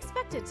 we didn't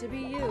expect it to be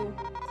you.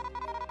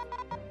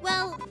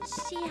 Well,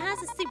 she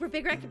has a super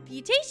big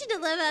reputation to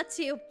live up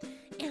to,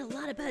 and a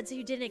lot of buds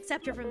who didn't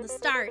accept her from the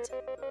start.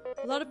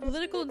 A lot of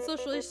political and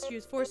social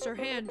issues forced her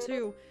hand,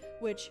 too,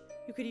 which,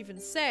 you could even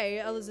say,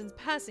 Elizen's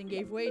passing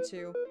gave way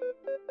to.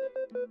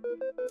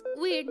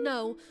 We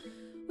know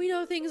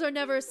things are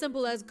never as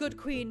simple as good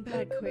queen,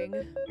 bad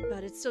queen,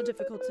 but it's still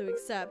difficult to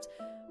accept.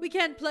 We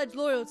can't pledge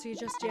loyalty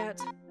just yet.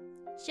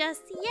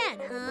 Just yet,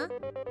 huh?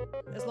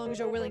 As long as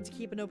you're willing to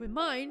keep an open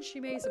mind, she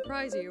may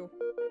surprise you.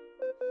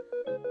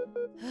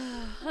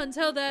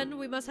 Until then,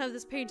 we must have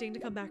this painting to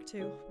come back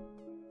to.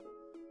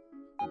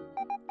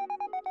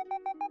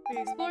 The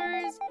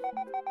explorers,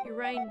 you're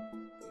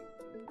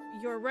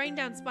writing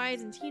down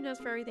spies and tea notes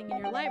for everything in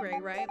your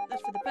library, right?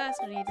 That's for the best.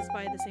 No need to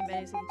spy the same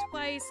anything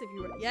twice if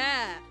you were—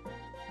 yeah!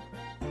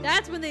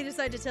 That's when they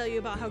decide to tell you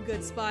about how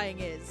good spying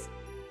is.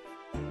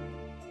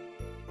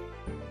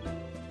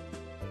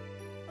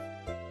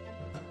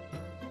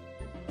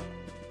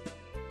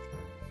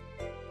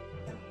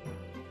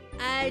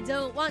 I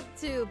don't want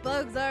to.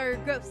 Bugs are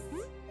gross.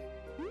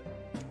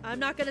 I'm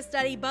not gonna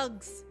study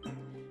bugs.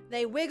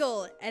 They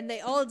wiggle, and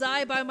they all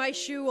die by my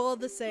shoe all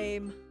the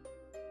same.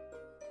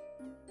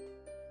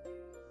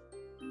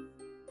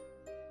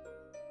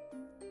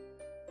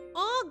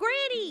 Aw,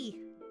 Granny!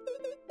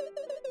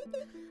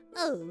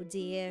 Oh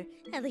dear,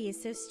 Ellie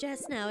is so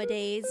stressed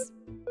nowadays.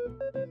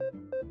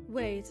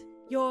 Wait,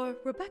 you're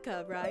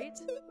Rebecca, right?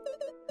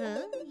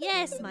 Huh?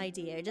 Yes, my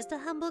dear, just a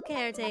humble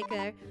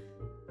caretaker.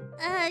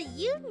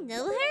 You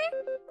know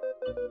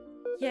her?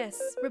 Yes,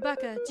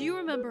 Rebecca, do you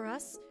remember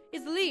us?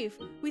 It's Leaf.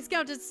 We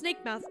scouted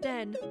Snakemouth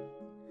Den.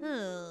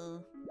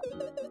 Oh.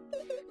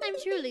 I'm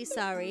truly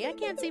sorry. I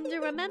can't seem to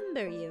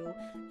remember you.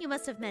 We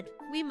must have met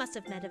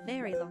a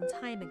very long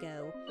time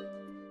ago.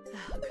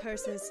 Oh,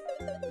 curses.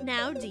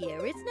 Now,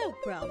 dear, it's no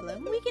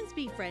problem. We can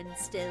be friends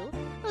still,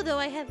 although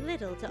I have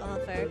little to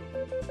offer.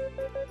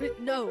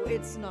 No,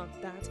 it's not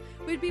that.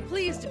 We'd be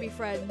pleased to be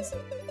friends.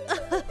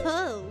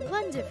 Oh,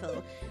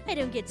 wonderful. I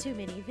don't get too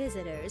many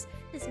visitors.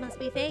 This must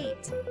be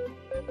fate.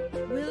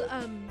 We'll,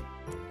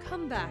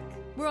 come back.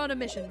 We're on a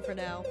mission for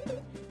now.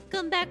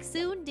 Come back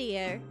soon,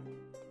 dear.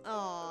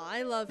 Aw,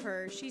 I love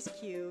her. She's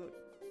cute.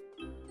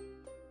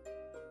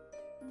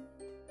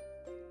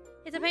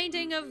 It's a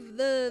painting of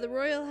the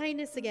Royal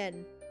Highness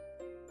again.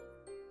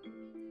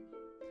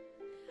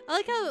 I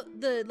like how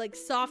the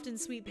soft and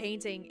sweet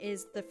painting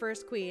is the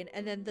first queen,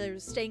 and then the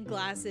stained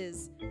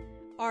glasses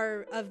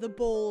are of the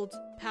bold,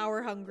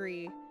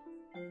 power-hungry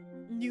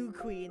new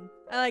queen.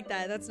 I like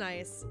that. That's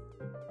nice.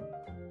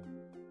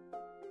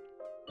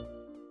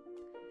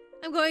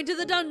 I'm going to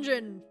the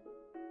dungeon.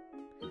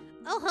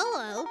 Oh,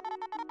 hello.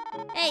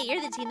 Hey,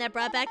 you're the team that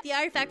brought back the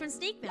artifact from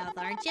Snakemouth,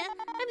 aren't you?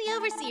 I'm the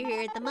overseer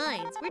here at the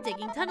mines. We're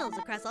digging tunnels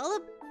across all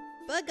of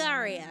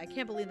Bulgaria. I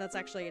can't believe that's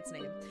actually its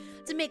name.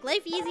 To make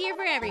life easier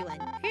for everyone.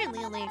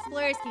 Currently, only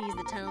explorers can use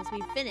the tunnels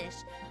we've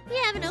finished. We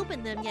haven't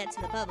opened them yet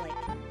to the public.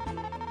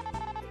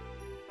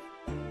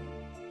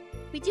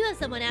 We do have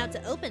someone out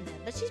to open them,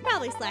 but she's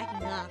probably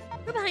slacking off.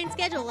 We're behind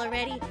schedule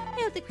already.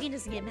 I hope the queen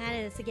doesn't get mad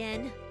at us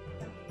again.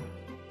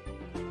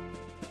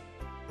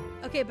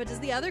 Okay, but does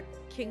the other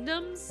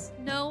kingdoms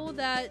know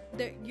that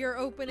you're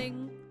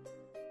opening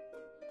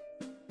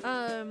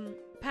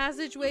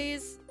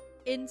passageways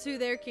into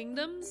their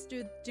kingdoms?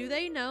 Do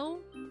they know?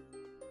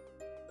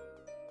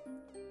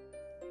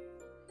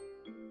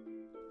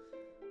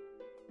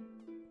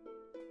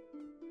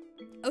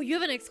 Oh, you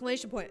have an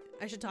exclamation point.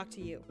 I should talk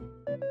to you.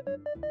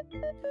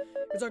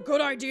 Is it a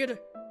good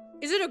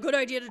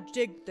idea to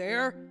dig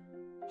there?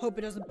 Hope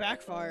it doesn't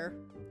backfire.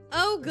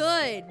 Oh,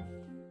 good.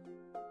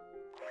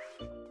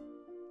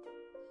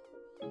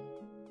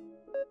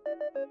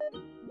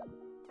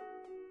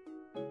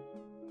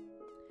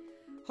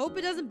 Hope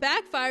it doesn't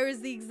backfire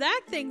is the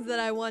exact things that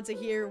I want to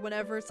hear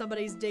whenever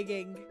somebody's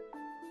digging.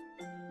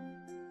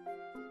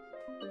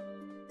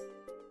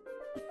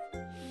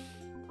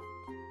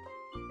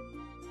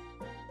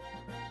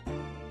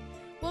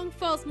 One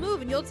false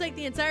move and you'll take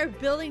the entire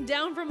building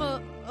down from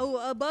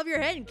above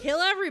your head and kill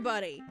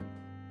everybody.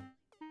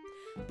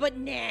 But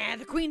nah,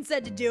 the queen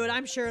said to do it.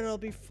 I'm sure it'll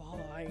be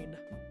fine.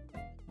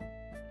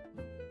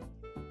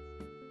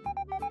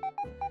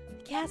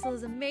 The castle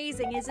is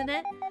amazing, isn't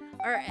it?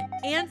 Our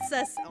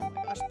ancestors, oh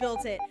my gosh,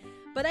 built it.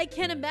 But I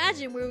can't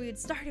imagine where we would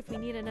start if we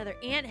need another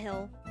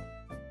anthill.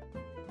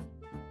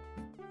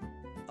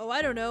 Oh,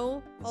 I don't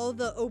know. All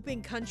the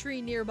open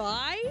country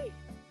nearby?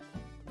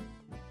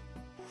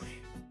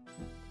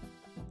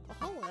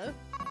 Oh, hello.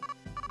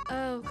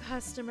 Oh,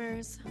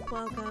 customers,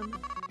 welcome.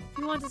 If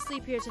you want to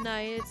sleep here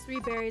tonight, it's 3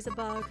 berries a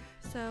bug.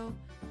 So,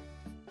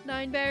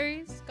 9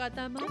 berries? Got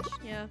that much?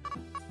 Yeah.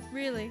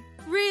 Really?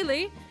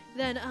 Really?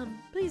 Then,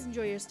 please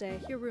enjoy your stay.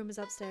 Your room is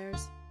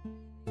upstairs.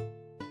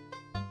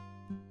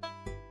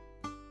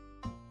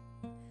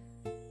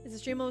 Is the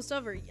stream almost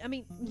over? I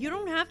mean, you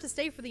don't have to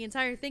stay for the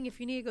entire thing if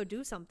you need to go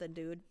do something,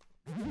 dude.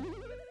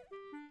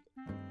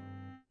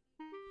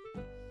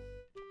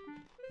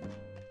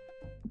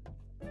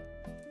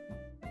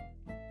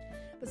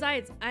 But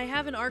Besides, I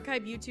have an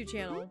archive YouTube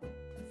channel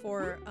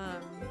for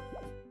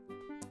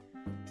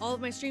all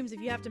of my streams if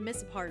you have to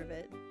miss a part of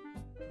it.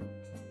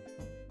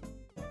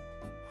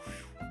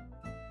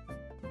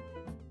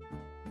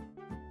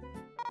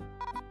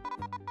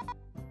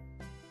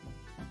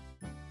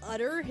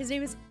 Utter? His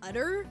name is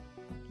Utter?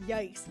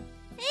 Yikes.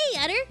 Hey,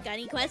 Utter, got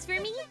any quests for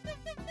me?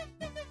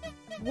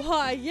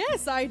 Why,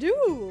 yes, I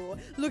do!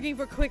 Looking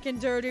for quick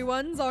and dirty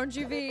ones, aren't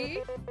you,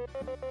 V?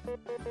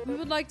 We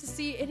would like to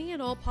see any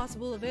and all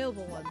possible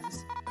available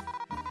ones.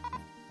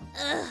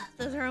 Ugh,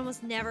 those are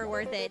almost never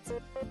worth it.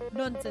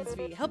 Nonsense,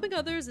 V. Helping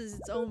others is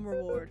its own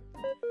reward.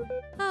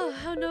 Oh,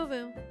 how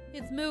novo.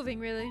 It's moving,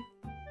 really.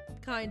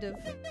 Kind of.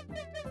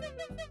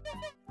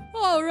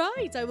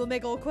 Alright, I will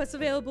make all quests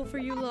available for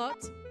you lot.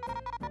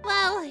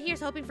 Well,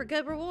 here's hoping for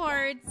good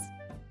rewards.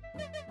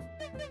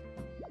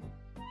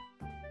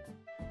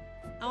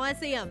 I want to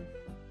see him.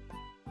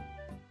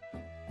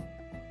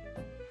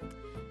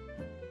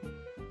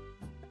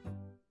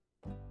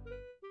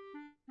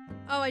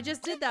 Oh, I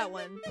just did that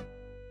one.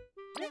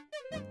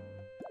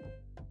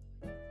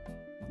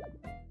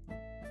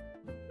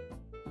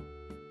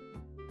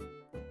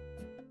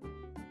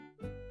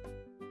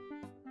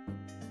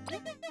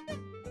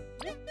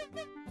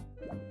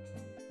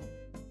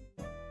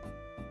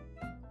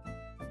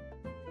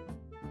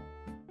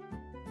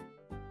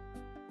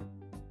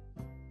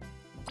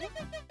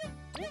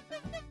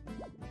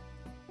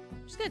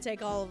 I'm just gonna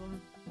take all of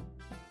them.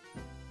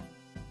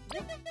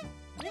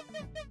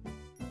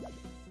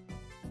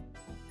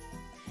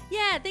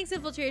 Yeah, thanks,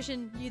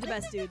 Infiltration. You the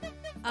best, dude.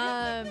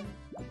 I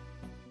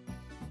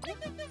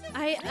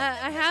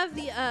have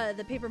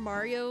the Paper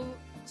Mario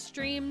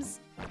streams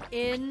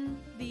in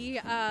the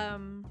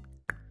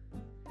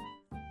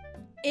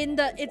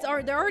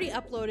they're already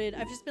uploaded.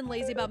 I've just been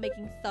lazy about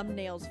making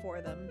thumbnails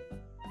for them.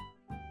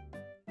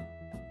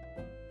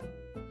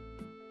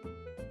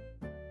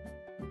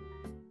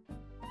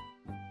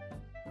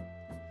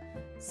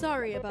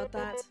 Sorry about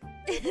that.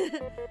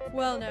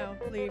 Well, now,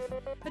 Leaf.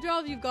 After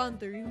all you've gone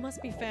through, you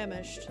must be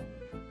famished.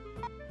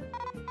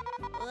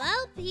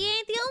 Well, he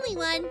ain't the only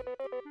one.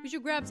 We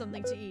should grab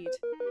something to eat.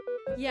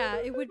 Yeah,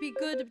 it would be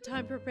good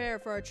time to prepare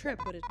for our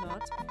trip, would it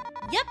not?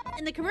 Yep,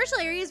 and the commercial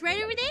area is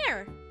right over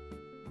there.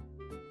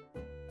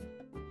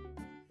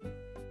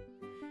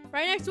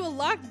 Right next to a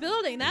locked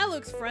building. That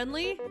looks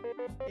friendly.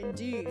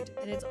 Indeed.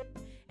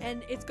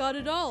 And it's got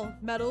it all.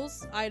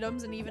 Medals,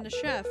 items, and even a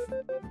chef.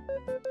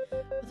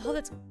 With all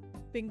that's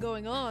been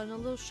going on, a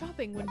little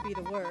shopping wouldn't be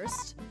the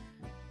worst.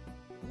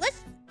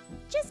 Let's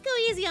just go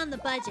easy on the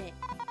budget.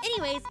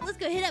 Anyways, let's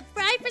go hit up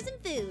Fry for some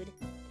food.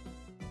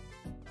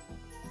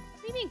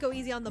 What do you mean go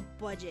easy on the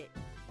budget?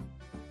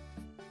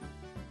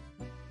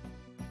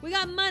 We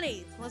got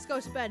money. Let's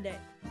go spend it.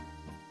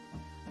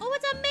 Oh,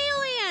 it's a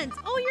mail ant.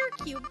 Oh, you're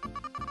cute.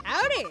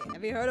 Howdy!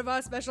 Have you heard of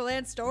our special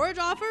ant storage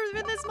offers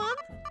for this month?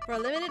 For a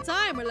limited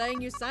time, we're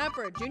letting you sign up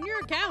for a junior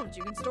account.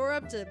 You can store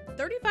up to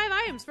 35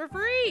 items for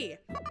free.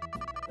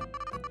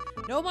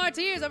 No more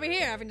tears over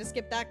here having to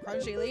skip that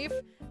crunchy leaf.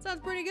 Sounds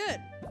pretty good.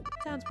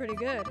 Sounds pretty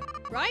good.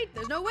 Right?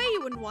 There's no way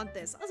you wouldn't want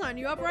this. I'll sign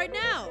you up right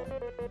now.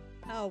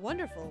 How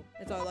wonderful.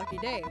 It's our lucky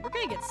day. We're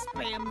gonna get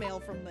spam mail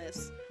from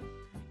this.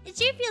 It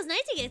sure feels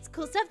nice to get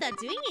cool stuff without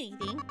doing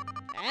anything.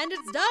 And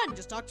it's done.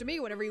 Just talk to me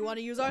whenever you want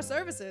to use our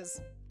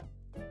services.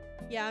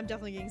 Yeah, I'm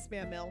definitely getting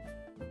spam mail.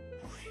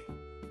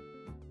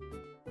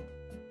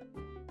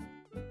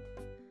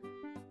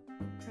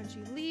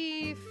 Crunchy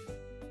leaf.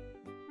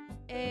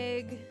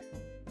 Egg.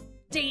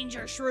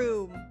 Danger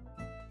shroom.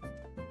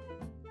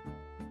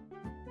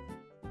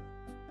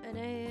 An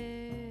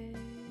egg.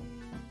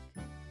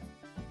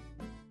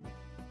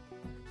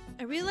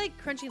 I really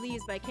like crunchy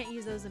leaves, but I can't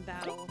use those in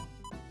battle.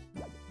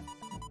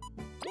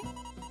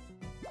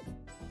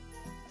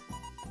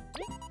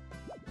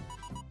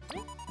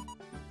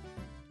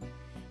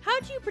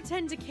 How'd you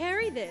pretend to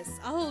carry this?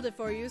 I'll hold it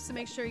for you, so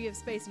make sure you have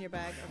space in your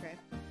bag. Okay.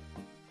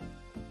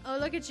 Oh,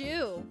 look at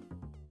you.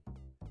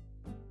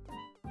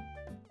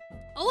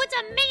 Oh, it's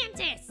a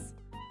mantis!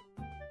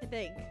 I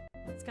think.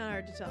 It's kind of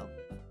hard to tell.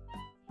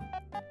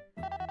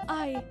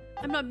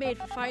 I'm not made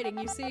for fighting,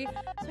 you see?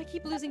 So I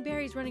keep losing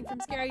berries running from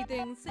scary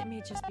things. It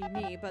may just be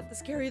me, but the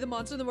scarier the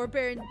monster, the more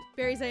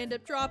berries I end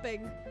up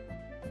dropping.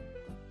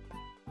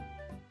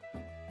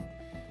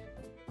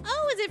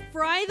 Oh, is it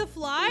Fry the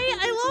Fly?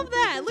 I love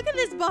that! Look at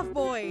this buff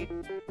boy!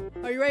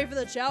 Are you ready for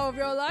the chow of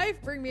your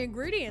life? Bring me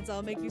ingredients,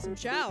 I'll make you some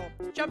chow.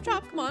 Chop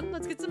chop, come on,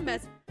 let's get some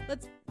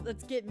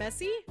let's get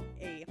messy.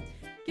 Hey,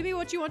 give me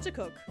what you want to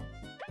cook.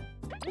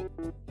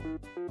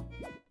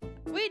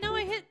 Wait, no,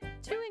 I hit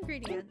 2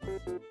 ingredients.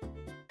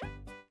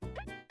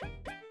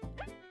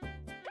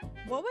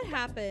 What would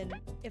happen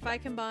if I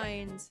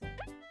combined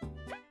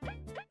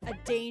a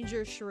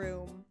danger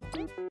shroom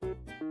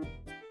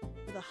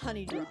with a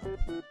honey drop?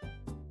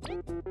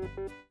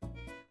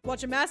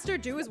 Watch a master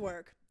do his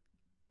work.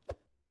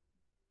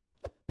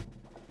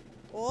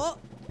 Oh!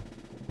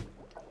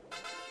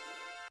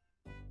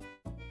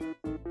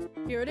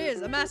 Here it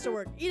is, a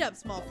masterwork. Eat up,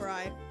 small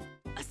fry.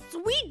 A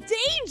sweet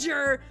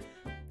danger!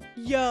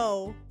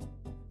 Yo.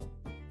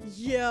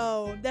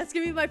 Yo, that's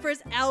gonna be my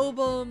first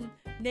album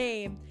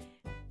name.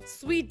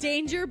 Sweet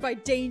Danger by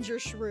Danger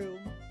Shroom.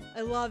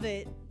 I love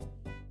it.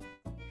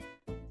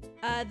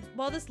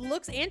 While this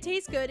looks and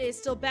tastes good, it is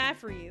still bad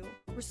for you.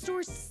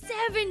 Restores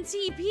 7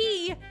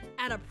 TP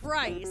at a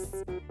price.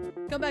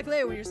 Come back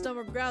later when your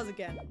stomach growls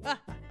again.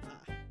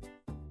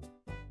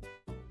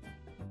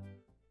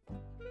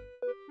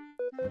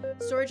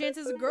 Storage Ants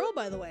is a girl,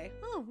 by the way.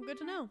 Oh, good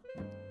to know.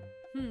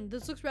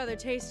 This looks rather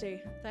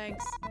tasty.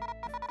 Thanks.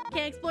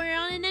 Can't explore it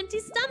on an empty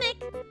stomach.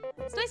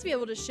 It's nice to be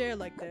able to share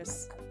like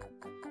this.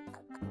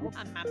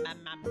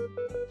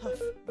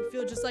 Huff, we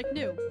feel just like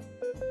new.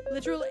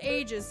 Literal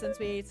ages since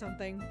we ate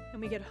something, and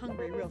we get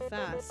hungry real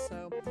fast,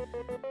 so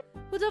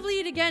we'll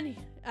definitely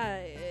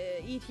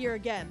eat here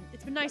again.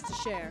 It's been nice to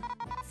share.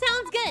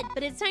 Sounds good,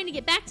 but it's time to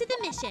get back to the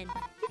mission.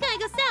 We gotta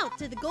go south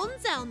to the Golden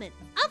Settlement.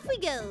 Off we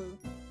go.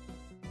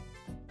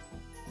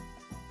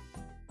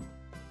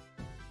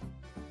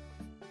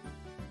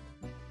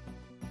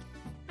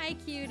 Hi,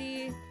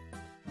 cutie.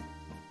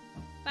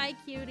 Bye,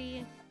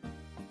 cutie.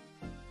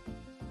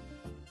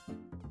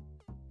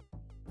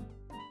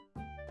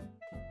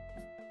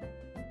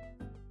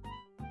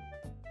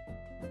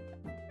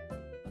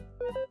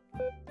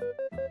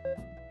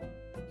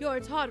 You're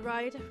Todd,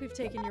 right? We've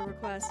taken your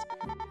request.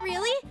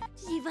 Really?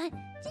 Did you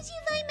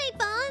find my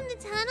ball in the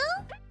tunnel?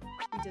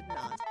 We did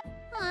not.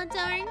 Aw,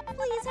 darn.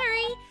 Please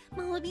hurry.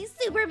 Mom would be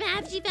super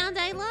mad if she found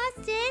I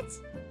lost it.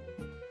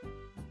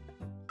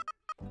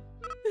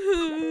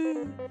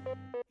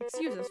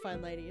 Excuse us,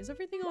 fine lady. Is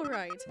everything all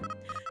right? No,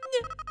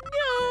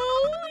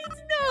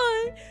 it's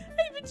not.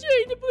 I've been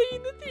trying to play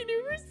in the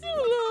theater for so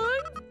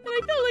long, and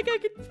I felt like I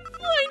could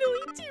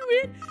finally do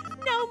it.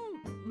 Now,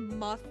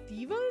 Moth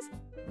Divas?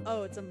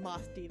 Oh, it's a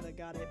Moth Diva.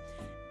 Got it.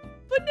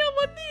 but now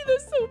Moth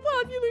Diva's so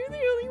popular,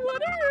 they only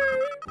want her.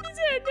 This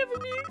had never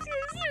been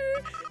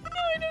her.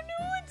 Now I don't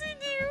know what to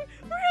do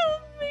or how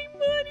to make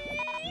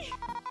money.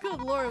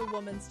 Good lord,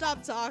 woman.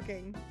 Stop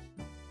talking.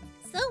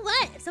 So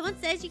what? If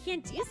someone says you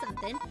can't do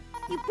something,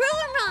 you prove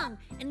them wrong,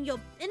 and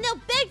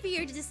they'll beg for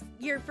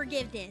your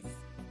forgiveness.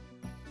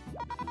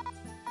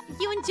 If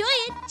you enjoy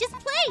it, just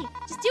play.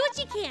 Just do what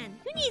you can.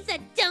 Who needs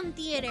that dumb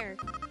theater?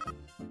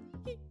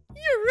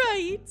 You're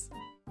right.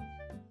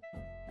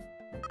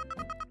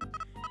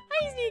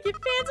 I just need to get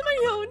fans of my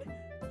own.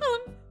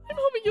 I'm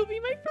hoping you'll be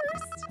my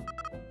first.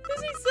 If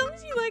there's any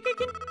songs you like, I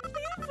can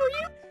play them for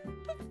you.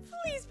 But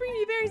please bring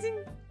me berries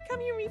and come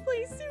hear me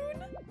play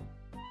soon.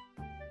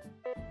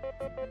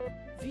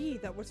 V,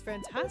 that was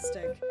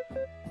fantastic.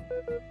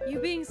 You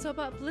being so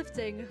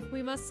uplifting,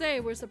 we must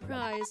say we're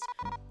surprised.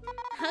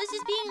 I was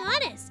just being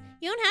honest.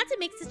 You don't have to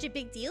make such a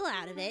big deal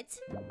out of it.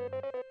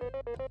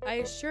 I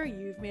assure you,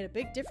 you've made a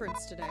big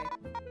difference today.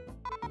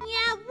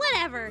 Yeah,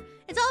 whatever.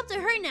 It's all up to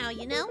her now,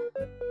 you know?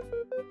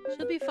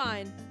 She'll be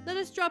fine. Let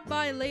us drop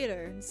by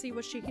later and see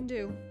what she can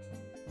do.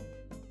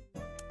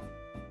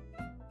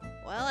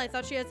 Well, I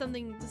thought she had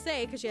something to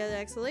say because she had an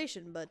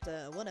exhalation, but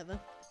whatever.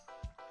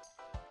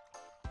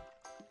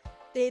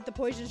 They ate the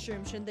poison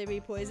shroom. Shouldn't they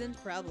be poisoned?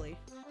 Probably.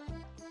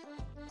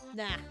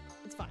 Nah,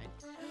 it's fine.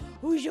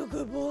 Who's your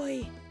good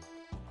boy?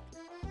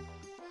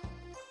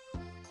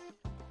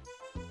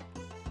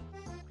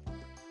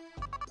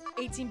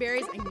 $18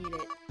 berries. I need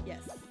it.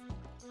 Yes.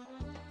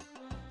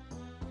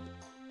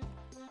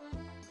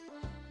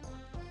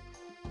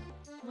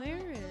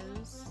 Where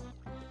is...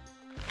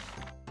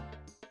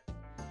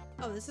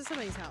 Oh, this is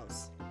somebody's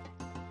house.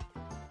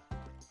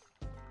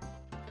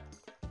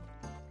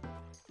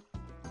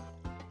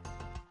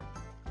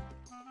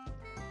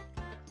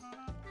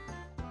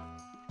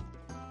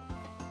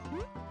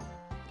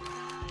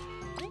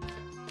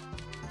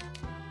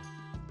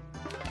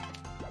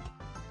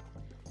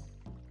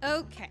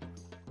 Okay.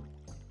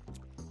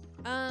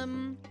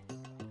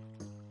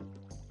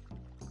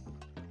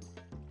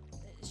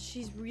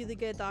 She's really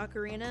good at the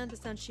ocarina, the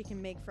sound she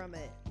can make from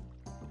it.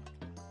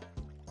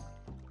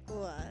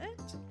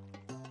 What?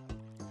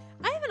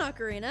 I have an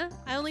ocarina.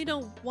 I only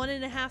know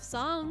 1.5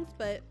 songs,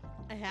 but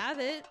I have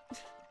it.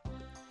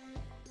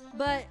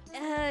 But,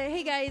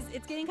 hey guys,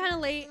 it's getting kind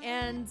of late,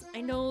 and I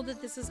know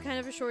that this is kind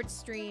of a short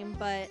stream,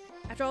 but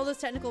after all those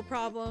technical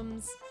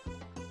problems,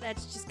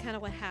 that's just kind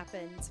of what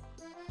happened.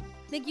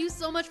 Thank you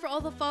so much for all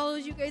the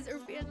follows. You guys are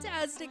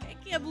fantastic. I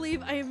can't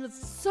believe I am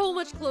so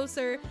much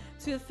closer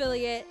to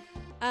affiliate.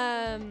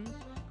 I'm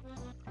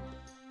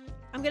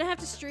gonna have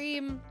to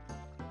stream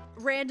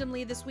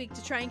randomly this week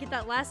to try and get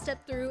that last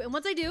step through. And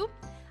once I do,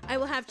 I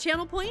will have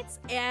channel points,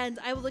 and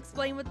I will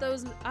explain what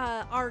those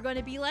are going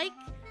to be like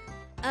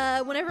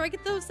whenever I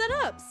get those set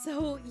up.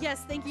 So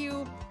yes, thank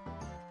you.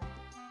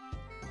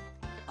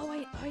 Oh,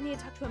 I need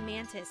to talk to a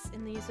mantis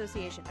in the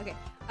association. Okay,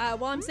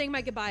 while I'm saying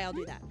my goodbye, I'll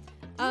do that.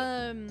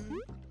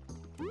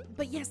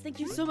 But yes, thank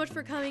you so much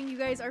for coming. You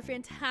guys are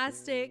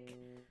fantastic.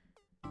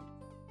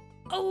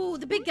 Oh,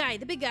 the big guy,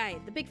 the big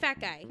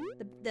fat guy,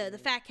 the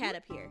fat cat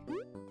up here.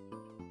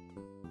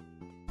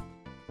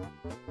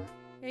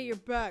 Hey, you're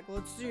back.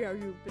 Let's see how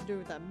you've been doing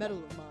with that medal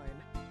of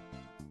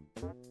mine.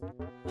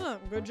 Huh,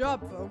 good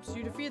job, folks.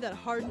 You defeated that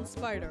hardened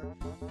spider.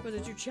 Was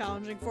it too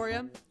challenging for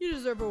you? You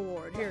deserve a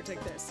reward. Here,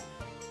 take this.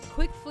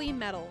 Quick Flee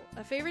Medal.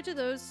 A favorite to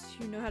those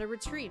who know how to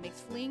retreat.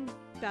 Makes fleeing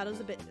battles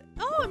a bit...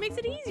 Oh, it makes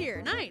it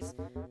easier. Nice.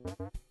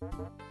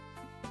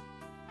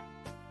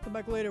 Come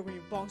back later when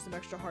you bonk some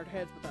extra hard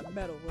heads with that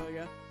medal, will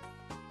ya?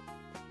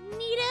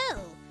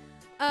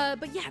 Neato.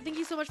 But yeah, thank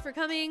you so much for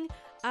coming.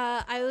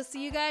 I will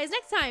see you guys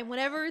next time,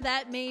 whenever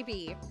that may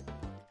be.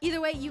 Either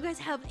way, you guys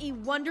have a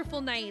wonderful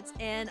night,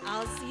 and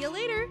I'll see you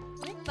later.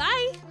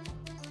 Bye.